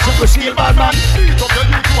about super real bad man? Beat up your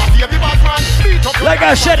youth to a baby bad man, beat up your like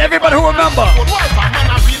I said, everybody who remember. Man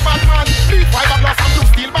a real bad man, beat fiberglass and blue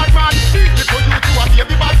steel bad man, beat little youth to a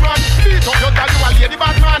baby bad man, beat up your girl to a lady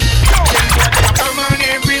bad man. Come on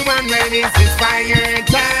everyone, when it's this fire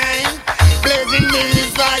time, blazing me this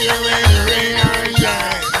fire when the rain or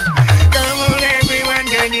shine. Come on everyone,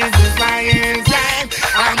 when it's this fire time,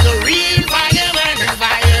 I'm the real fireman, the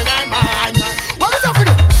fireman man. What is up for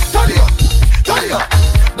you? Turn it up, turn it up,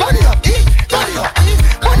 burn it up, turn it up,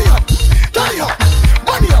 burn it up, turn it up,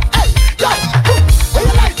 burn it up, hey, yo, where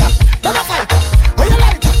you like that? Don't a fight that. Where you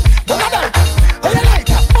like that? Don't a like that. Where you like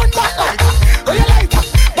that? Burn back like that. Where you like that?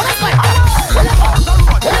 Don't a fight that.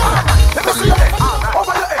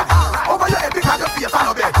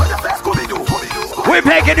 We're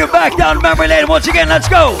taking you back down memory lane once again. Let's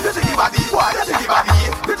go.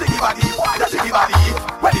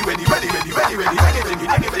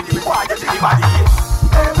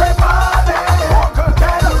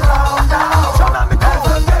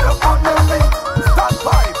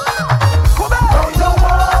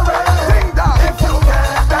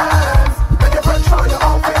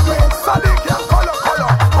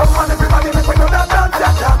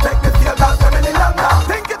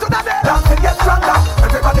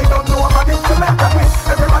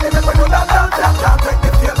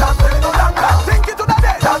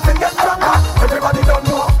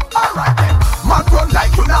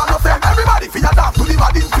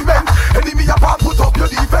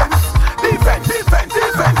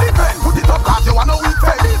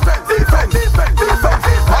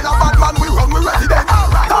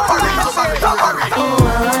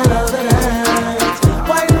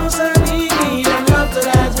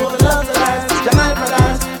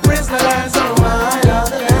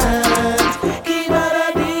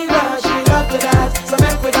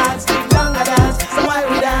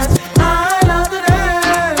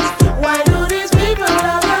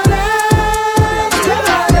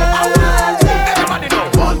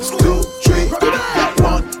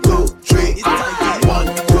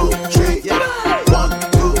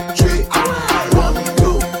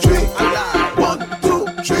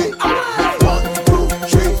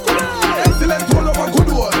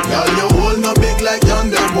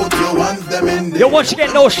 Yo, once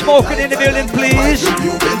again, no smoking in the building, please.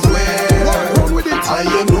 And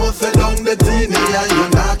you know, say down the teeny, and you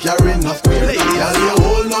not carrying enough beer. And you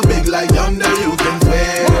hold no big like yonder, you can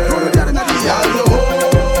swear. And you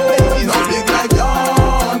hold no big like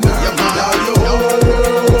yonder.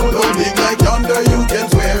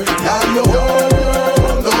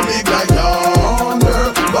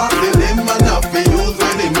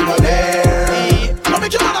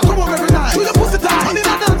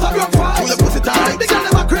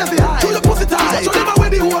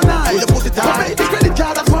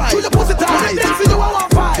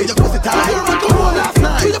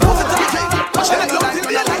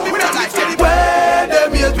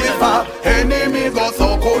 go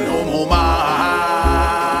so cold no more man.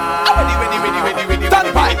 Ready.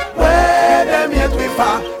 Stand by. Where them yet we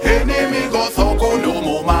far? Enemy go so cold no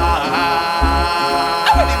more man.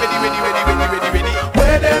 Ready.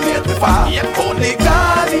 Where them yet we far? Yep, only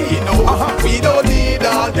God he know. We don't need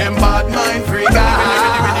all them bad mind free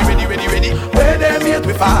guys. Ready. Where them yet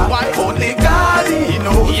we far? Why only God he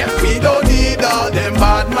know. Yep, we don't need all them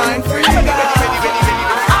bad mind free guys.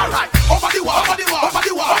 Over the wall,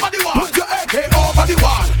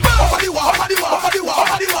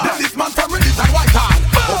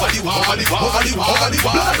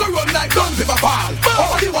 blood go run like guns if I fall.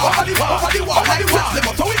 Over the wall, like wall. Them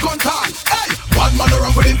up so we control. Hey, bad man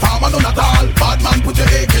around with inform and none at all. Bad man put your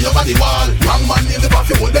AK over the wall. Wrong man in the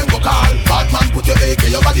coffee hold them go call. Bad man put your AK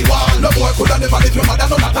over the wall. No boy coulda never live your mother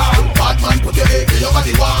none at all. Bad man put your AK over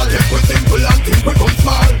the wall. If we simple and think we come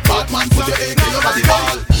small. Bad man put your AK over the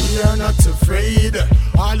wall. We are not afraid.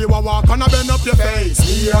 All you a walk and a bend up your face.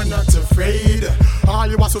 We are not afraid. All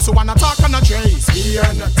you a so wanna talk and a trace. We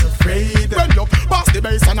are not afraid. Bend up, pass the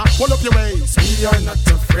base and a pull up your waist. We are not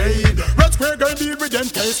afraid. Red square girl deal with them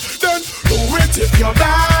case. Then do it if you're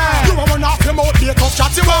bad. You a run off your mouth, be a tough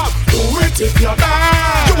chat you up. Do it if you're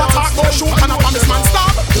bad. You a talk about shoot and a promise man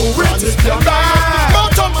stop. Do it if you're bad.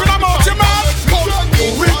 Don't jump in a mouth you man.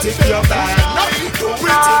 Do it if you're bad. Do it if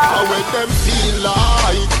I make them feel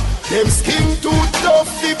like them skin too tough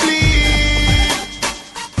to bleed.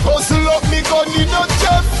 Hustle up me gun in a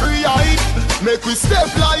Jeffrey hype. Make we step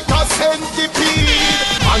like a centipede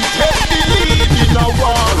and take the lead in a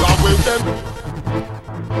war with them.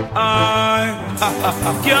 I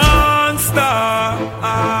can't stop.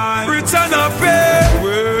 I return a pay.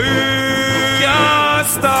 Can't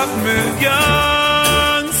stop me.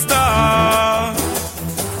 Can't stop.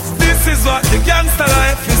 This is what the gangster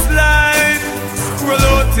life is like. Roll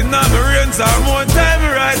out in my range or more time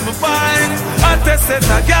ride my bike. I tested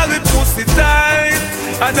a girl with pussy tight.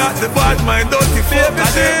 I got the bad mind don't you feel me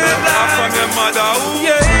still like from your mother. Ooh.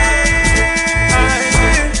 Yeah.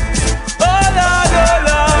 Oh Lord.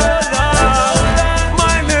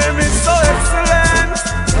 My name is so excellent.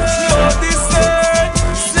 Lord this earth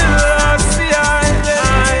still loves the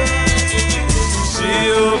island. She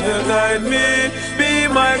will guide me, be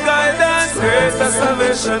my guidance, great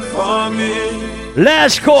salvation for me.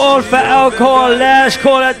 Last call for alcohol, last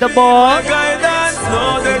call at the bar. Guidance,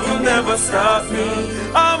 no, they could never stop me.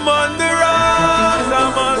 I'm on the rock.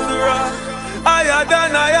 Higher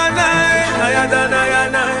than I.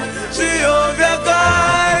 Jehovah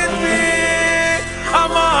guide me.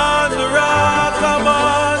 I'm on the rock.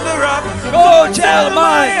 Go tell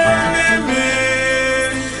my enemy.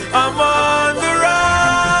 I'm on the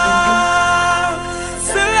rock.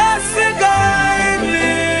 Celeste guide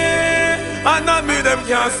me. And not me, them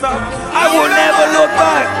can't stop. I will never look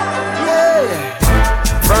back.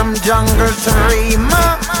 From jungle to Rima,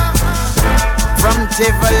 from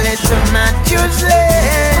Tivoli to Matthews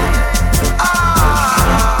Lane.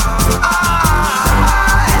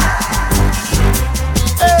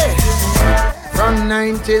 Hey. From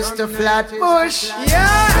 90s to Flatbush,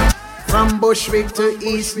 yeah. From Bushwick to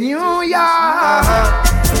East New York.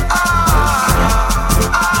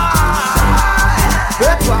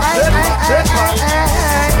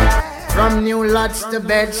 From New Lots to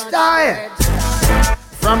Bed-Stuy.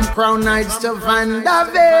 From Crown Heights to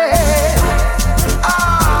Vanderbilt.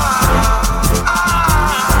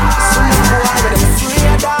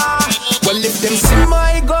 Well, if them see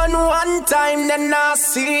my gun one time, then I'll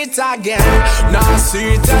see it again.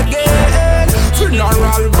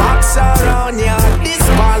 Funeral box around ya. This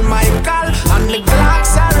ball Michael and the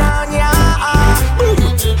Glocks around ya.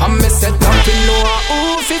 I'm set up in no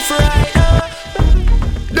oof if right.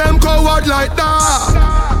 Them coward like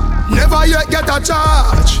that, never yet get a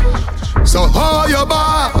charge. So hold your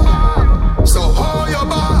bar.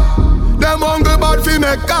 Them hungry bad fi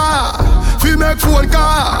make car, fi make phone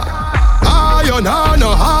car. Iron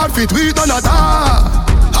no hard fit we done a tar.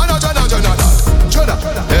 Jada,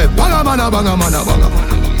 hey banga mana.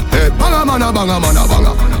 Hey banga mana.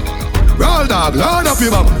 Roll dog, load up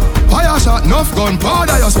your mama. Fire shot, enough gun,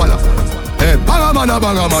 powder your swallow. Hey banga mana.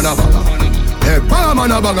 Hey banga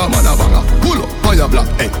mana. Pull up, fire black.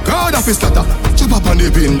 Hey God of his slaughter. Chop up on the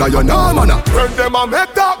window, you know mana. When them a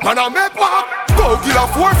make talk, man a make walk. Go kill a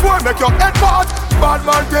 4-4, make your head part. Bad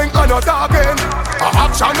man thing and not talking. A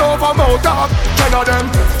action over mouth talk. 10 of them.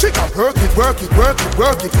 Chica work it.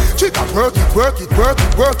 Chica work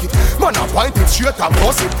it. Man a point it straight and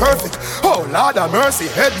bust it perfect. Oh Lord of mercy,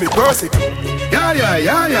 head me burst it. Yeah.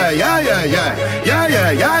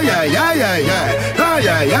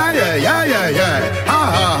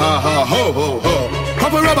 Ha ho.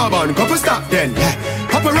 Pop a rubber band, couple stop then.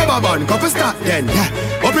 Pop a rubber band, couple stop then.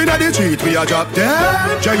 Up in the street, we a drop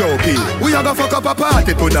dead. J.O.P. We a go fuck up a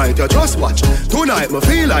party tonight, you just watch. Tonight, me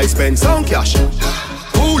feel I spend some cash.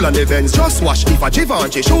 Cool on the Benz, just watch. If a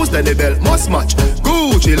Givenchy shoes, then the belt must match.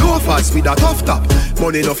 Gucci loafers with a tough top.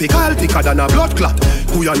 Money no fi call thicker than a blood clot.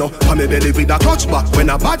 Who you know, pa me belly with a clutch back. When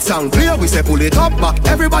a bad sound clear, we say pull it up back.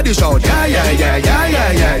 Everybody shout, yeah, yeah, yeah, yeah,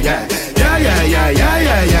 yeah, yeah, yeah. Yeah, yeah, yeah, yeah,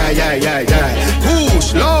 yeah, yeah, yeah, yeah, yeah.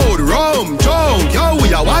 Push, load, rum, junk. Yo,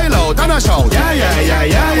 we a wild out and a shout. Yeah, yeah, yeah,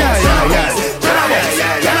 yeah, yeah, yeah, yeah. Yeah, yeah,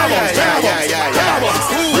 yeah, yeah, yeah, yeah, yeah, yeah.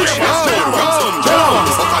 Push, load, rum, junk.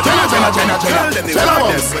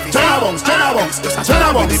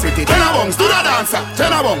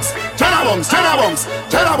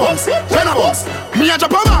 Me a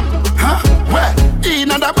drop a man, huh? Where?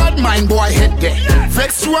 In a bad mind boy head there.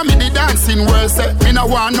 Vex through me the dancing world say me no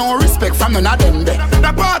want no respect from none of them there.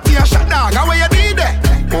 The party a shot dog, how you did there?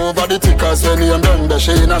 Over the tickers when you done there.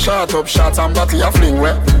 She in a shot up shots and body a fling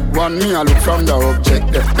where. One me a look from the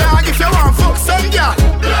object there. Dog, if you want fuck some girl,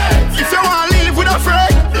 if you want live with a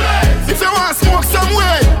friend, if you want smoke some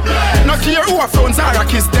way, no care who a phones are a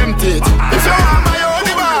kiss them teeth. If you want my own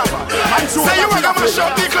bar, say you want to mash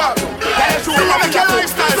up the club, you want to make your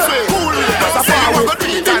lifestyle sway. Say you want to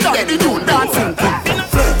do it and then you dancing.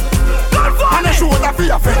 And I show that for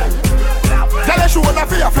your friend. Tell you show that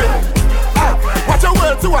for your friend. Watch your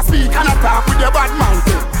words to a speak and a talk with your bad man.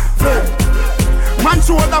 Man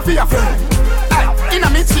show that for your friend. In a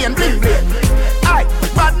me chain bling bling.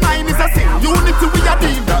 Bad mind is a sin. Unity we a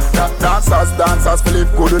deal. Dancers feel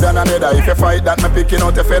it gooder than another. If you fight that, me picking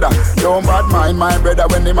out a feather. Don't bad mind my brother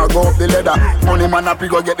when they ma go up the ladder. Money man happy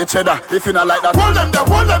go get the cheddar. If you not like that, hold them there,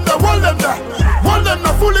 hold them there, hold them there. Hold them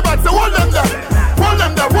there fully bad, so hold them there. Hold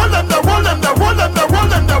them there, hold them there, hold them there, hold them there,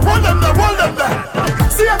 hold them there, hold them there, hold them there.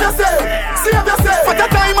 See if you say, see if you say. For the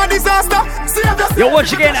time of disaster, see if you say. Yo,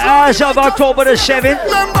 once again, as of October the 7th.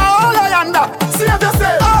 Remember all I under. See if you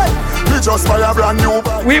say. Just buy a brand new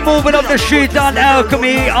bag. We moving up the street on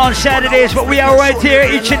Alchemy on Saturdays, but we are right here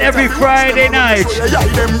each and every Friday night. The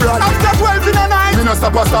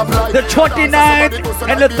 29th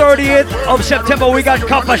and the 30th of September, we got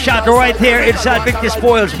Copper Shot right here inside Victor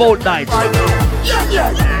Spoils both nights.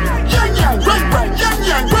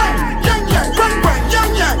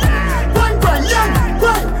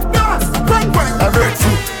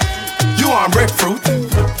 Breadfruit. You want breadfruit?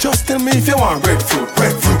 Just tell me if you want breadfruit.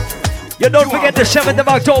 Breadfruit. You don't forget the 7th of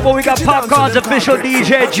October, we got Popcorn's official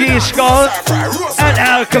DJ G Skull and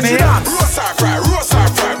Alchemy.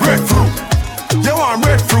 Breadfruit. You want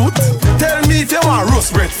breadfruit? Tell me if you want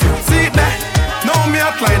roast breadfruit. See it there? Now me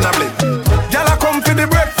a climb a blip. Y'all come for the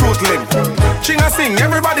breadfruit limb. Chinga sing,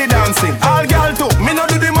 everybody dancing. All girl too, me no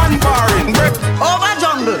do the man barring. Over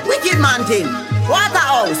jungle, wicked man thing.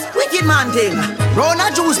 Waterhouse, wicked man thing.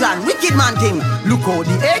 Rona Juiceland, wicked man thing. Look how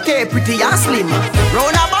the AK pretty and slim.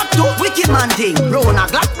 Rona Bakto, wicked man thing. Rona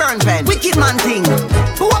Blackburn pen, wicked man thing.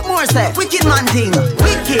 What more say? Wicked man thing.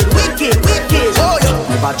 Wicked, wicked, wicked. Oh yeah.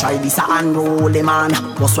 Never try this a unruly man.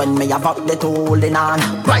 Just when me have up the holding on.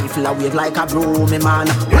 Rifle a wave like a broomy man.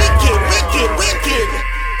 Wicked, wicked, wicked.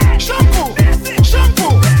 Shampoo,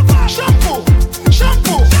 shampoo, shampoo, shampoo,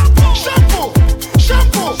 shampoo, shampoo,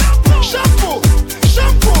 shampoo, shampoo,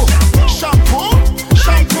 shampoo,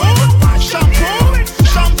 shampoo,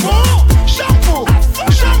 shampoo, shampoo,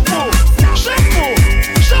 shampoo, shampoo,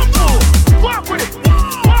 shampoo. Walk with it,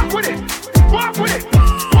 walk with it, walk with it,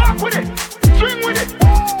 walk with it. Swing with it,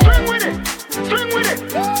 swing with it, swing with it,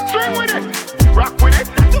 swing with it. Rock with it,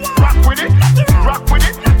 rock with it, rock with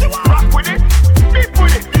it, rock with it. Dip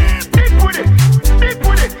with it, dip with it, dip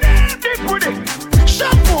with it, dip with it.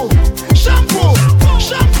 Shampoo, shampoo,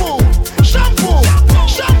 shampoo, shampoo,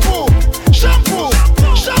 shampoo, shampoo, shampoo,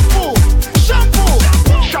 shampoo, shampoo,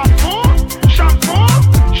 shampoo, shampoo,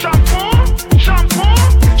 shampoo,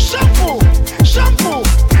 shampoo,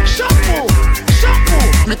 shampoo,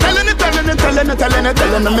 shampoo. Me telling it, telling it, telling it, telling it,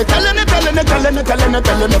 telling it, me telling it, telling it, telling it, telling it,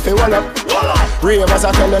 telling it, if you wall up. Ravers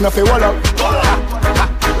are telling if you wall up.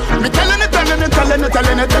 Me telling it, telling it, telling it,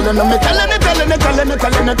 telling it, telling it, me telling it, telling it, telling it,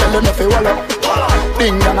 telling it, telling it, if you wall up.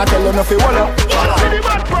 Ding dong, I telling if you wall up.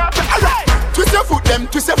 Twist your foot them,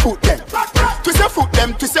 twist your foot them. Twist your foot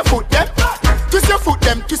them, twist your foot them. Twist your foot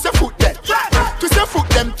them, twist your foot them. Twist your foot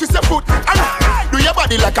them, twist your foot. Do your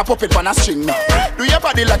body like a puppet on a string now. Do your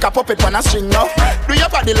body like a puppet on a string now. Do your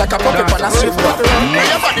body like a puppet on a string now. Do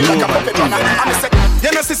your body like a puppet on a.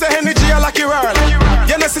 You know, sister energy a lucky world.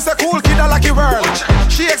 You know, sister cool kid a lucky world.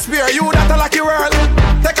 She experience you that a lucky world.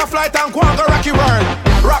 Take a flight and go and go rocky world.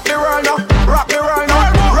 Rock the world now, rock the world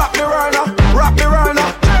now, rock the world now, rock the world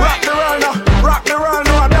now, rock the world now, rock the world now.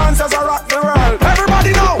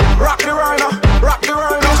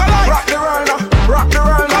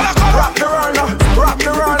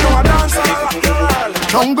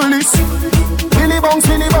 jungle is Billy Bounce,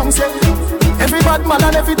 yeah. Every bad man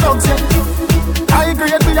and every dog, yeah. I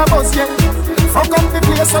grade with a buzz, yeah. Fuck up the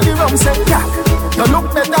place so the rum, say, yeah. You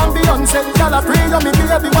look better than Beyonce. Y'all a pray you me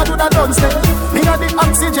baby, what do that done, say. Me a the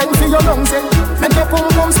oxygen for your lungs, eh. Make your pum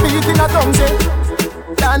pum speak in a tongue, say.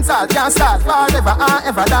 Dancehall can't start forever and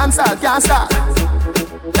ever. Dancehall can't start.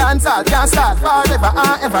 Dancehall can't start forever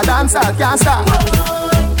and ever. Dancehall can't start.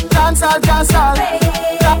 Dancehall can't start.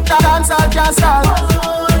 Dancehall can't start.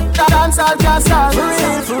 Dancehall can't start.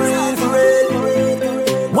 For real.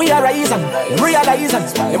 We are rising, realizing.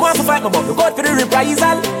 They want to fight me, but we got for the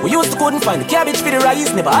reprisal. We used to couldn't find the cabbage for the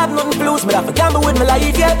rice. Never had nothing to lose, me have to gamble with my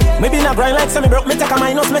life, yeah. Maybe not grind like semi broke, me take a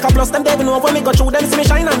minus, make a plus. Them devil know when me go through them, see me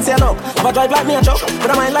shine and say look. Have a drive like me a joke, but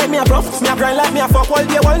I mind like me a prof. Me a grind like me a fuck, all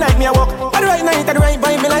day, all night me a walk. At the right night, at the right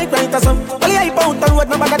vibe, me like right as some. Only I pound the road,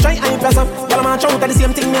 no bag a try, I press up. Y'all man shout at the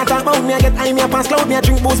same thing, me a talk about. Me a get high, me a pass cloud, me a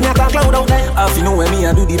drink booze, me a talk cloud out there. If you know where me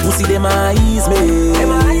a do the pussy, them eyes me. Them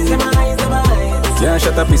eyes. Can't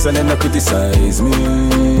shut up, piece and then no criticize me.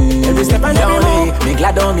 Every step and every move, me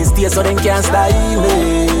glad on me stay so them can't style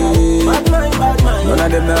me. Bad mind. None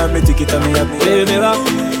of them have me ticket and me have Play me laugh.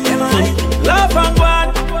 Laugh and go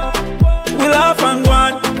on. We laugh and go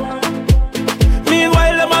on.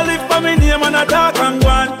 Meanwhile, them a live for me name and a talk and go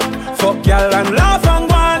on. Fuck y'all and laugh and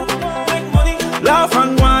go on. Laugh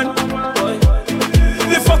and go on.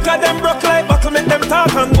 The fucker them broke like buckle, make them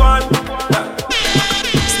talk and go on.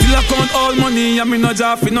 Still I count all money, and me no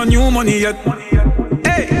job for no new money yet.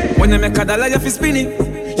 Hey, when you make a dollar, you fi spin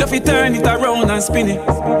it. You fi turn it around and spin it.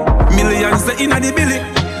 Millions the inna the billy.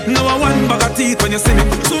 Now I one bag of teeth when you see me.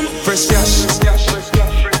 Some fresh cash.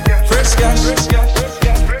 Fresh cash.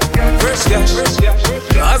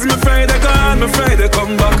 As me Friday gone, me Friday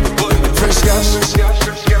come back. Fresh cash.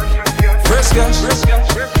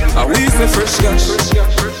 I we say fresh cash.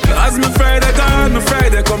 As me Friday gone, me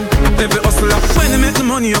Friday come. Every hustler when you make the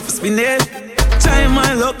money off spin it. Time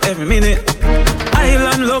my luck every minute.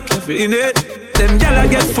 Island luck every minute. Them gyal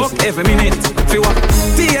get fucked every minute. Fi what?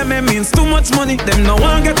 TMM means too much money. Them no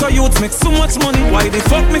one get a youth make so much money. Why they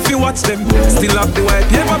fuck me fi watch them? Still have the white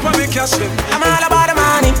paper for me cash them. I'm all about the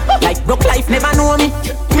money. Like broke life never know me.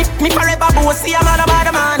 Me forever bossy. I'm all about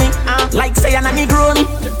the money. Like say I'm a Negro me.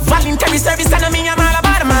 Voluntary service and me. I'm all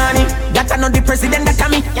about the money. That I know the president that I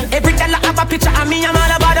me. Every dollar have a picture of me. I'm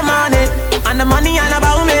all about the money. And the money all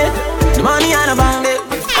about me. The money all about me.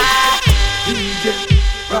 DJ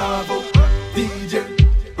Bravo. DJ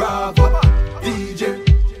Bravo. DJ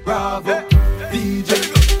Bravo. DJ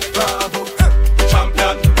Bravo.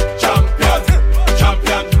 Champion.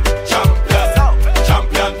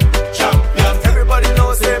 Everybody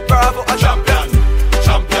knows say Bravo a champion.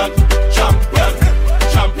 Champion.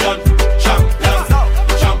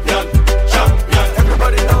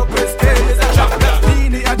 Everybody knows Chris K is a champion.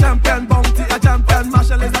 Beanie a champion. Bounty a champion.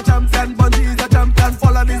 Marshall is a champion. Bungie is a champion.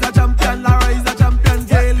 Follow is a champion. Lara is a champion.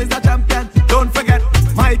 Gail is a champion. Don't forget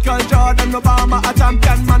Michael Jordan, Obama a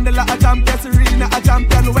champion. Mandela a champion. Serena a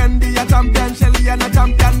champion. Wendy a champion. Shelly and a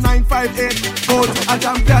champion. 958 Gold a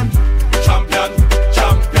champion. Champion.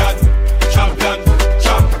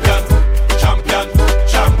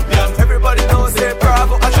 Everybody knows say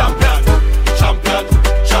Bravo a champion. Champion.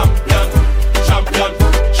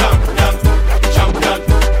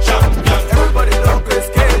 Everybody knows Chris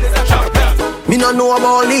Cale is a champion. Me no know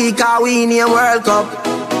about league, cause we in a World Cup.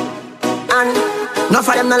 And enough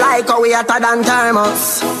of them no like how we hotter than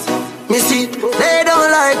thermos. Me see, they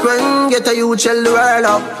don't like when get a youth shell the world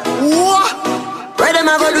up. What? Where them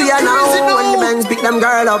a go do ya now? When the men pick them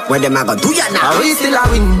girl up. Where them a go do ya now? Are we still a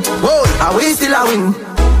win? Whoa, are we still a win?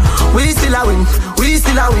 We still a win. We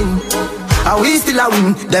still a win. Are we still a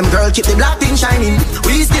win? Them girl keep the black thing shining.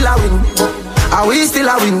 We still a win. Are we still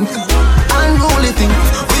a win? Unruly thing.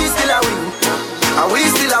 We still a win. Are we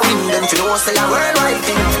still a win? Them you know say a worldwide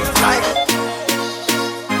thing. Right?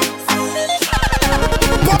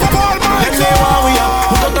 Them say what we are.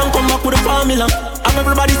 We got them come back with the formula. I'm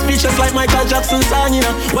everybody speechless like Michael Jackson song, you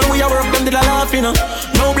know. When we are work, them did a laugh, you know.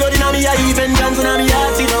 No blood in me, I even dance in me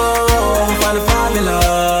heart, you know. For the formula,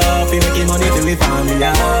 we making money to the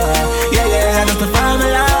formula. Yeah, that's the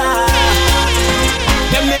formula.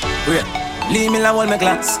 Leave me alone, hold my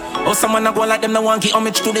glass. Oh, someone a go like them, no one give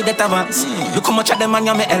homage to the death advance. Look how much of them and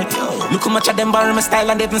you me help. Look how much of them borrow my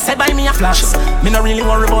style and they even say buy me a flash. Me no really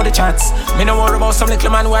worry about the chats. Me no worry about some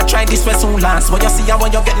little man who a try this way soon last. What you see and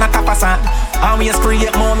what you get knocked up aside. Always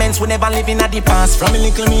create moments we never live in the past. From a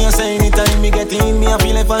little me I say anytime me get in, me I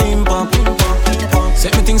feel like for him pop.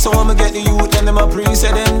 Set me things so I'ma get the youth and them a pre.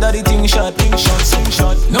 Say them that the thing shot, swing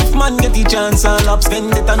shot. Enough man get the chance and lap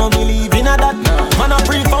spend it. I no believe in a that. Man a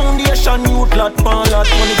pre-foundation, youth lot, pan lot.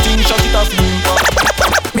 When the thing shot it off me.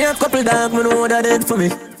 Me have couple dog, me know that dead for me.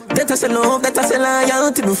 That I say love, that I say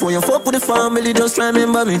loyalty. Before you fuck with the family, just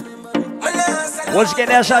remember me. Once again,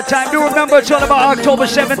 that's our time. Do remember, it's all about October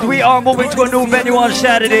 7th. We are moving to a new venue on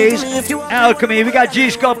Saturdays. Alchemy. We got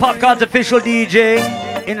G-Skull, Popcorn's official DJ,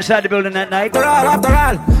 inside the building that night.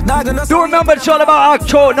 Do remember, it's all about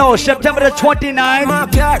September the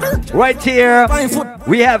 29th. Right here,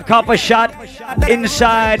 we have Copper Shot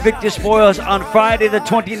inside Victor Spoils on Friday the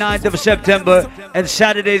 29th of September and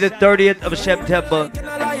Saturday the 30th of September.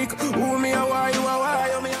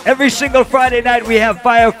 Every single Friday night we have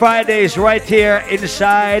Fire Fridays right here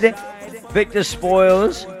inside Victor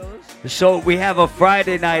Spoils. So we have a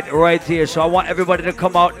Friday night right here. So I want everybody to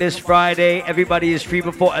come out this Friday. Everybody is free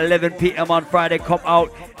before 11 p.m. on Friday. Come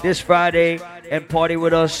out this Friday and party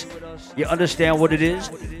with us. You understand what it is?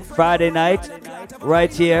 Friday night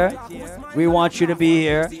right here. We want you to be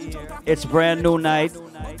here. It's brand new night.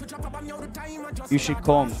 You should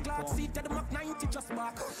come.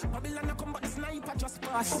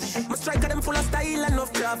 My striker them full of style and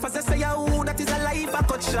of craft. As I say, oh, that is a life I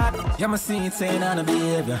cut shot. Yeah, my see it saying on the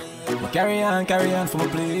behavior. But carry on for my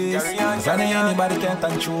place. Cause I know anybody can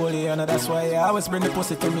control you. And that's why I always bring the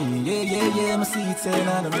pussy to me. Yeah, my see it saying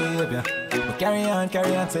on the behavior. But carry on,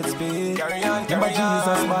 set speed. Remember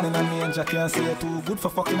Jesus, man, in a manger can't say too good for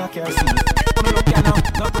fucking I can't see.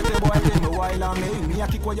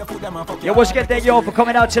 Yo, what's good? Thank y'all for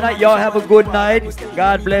coming out tonight. Y'all have a good night.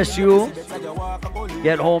 God bless you.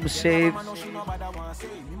 Get home safe.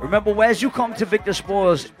 Remember, as you come to Victor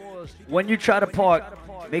Spoils, when you try to park,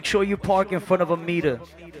 make sure you park in front of a meter.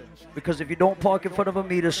 Because if you don't park in front of a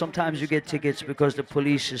meter, sometimes you get tickets because the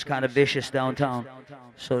police is kind of vicious downtown.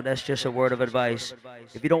 So that's just a word of advice.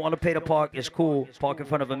 If you don't want to pay to park, it's cool. Park in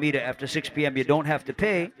front of a meter. After 6 p.m., you don't have to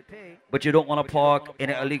pay, but you don't want to park in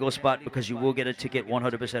an illegal spot because you will get a ticket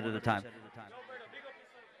 100% of the time.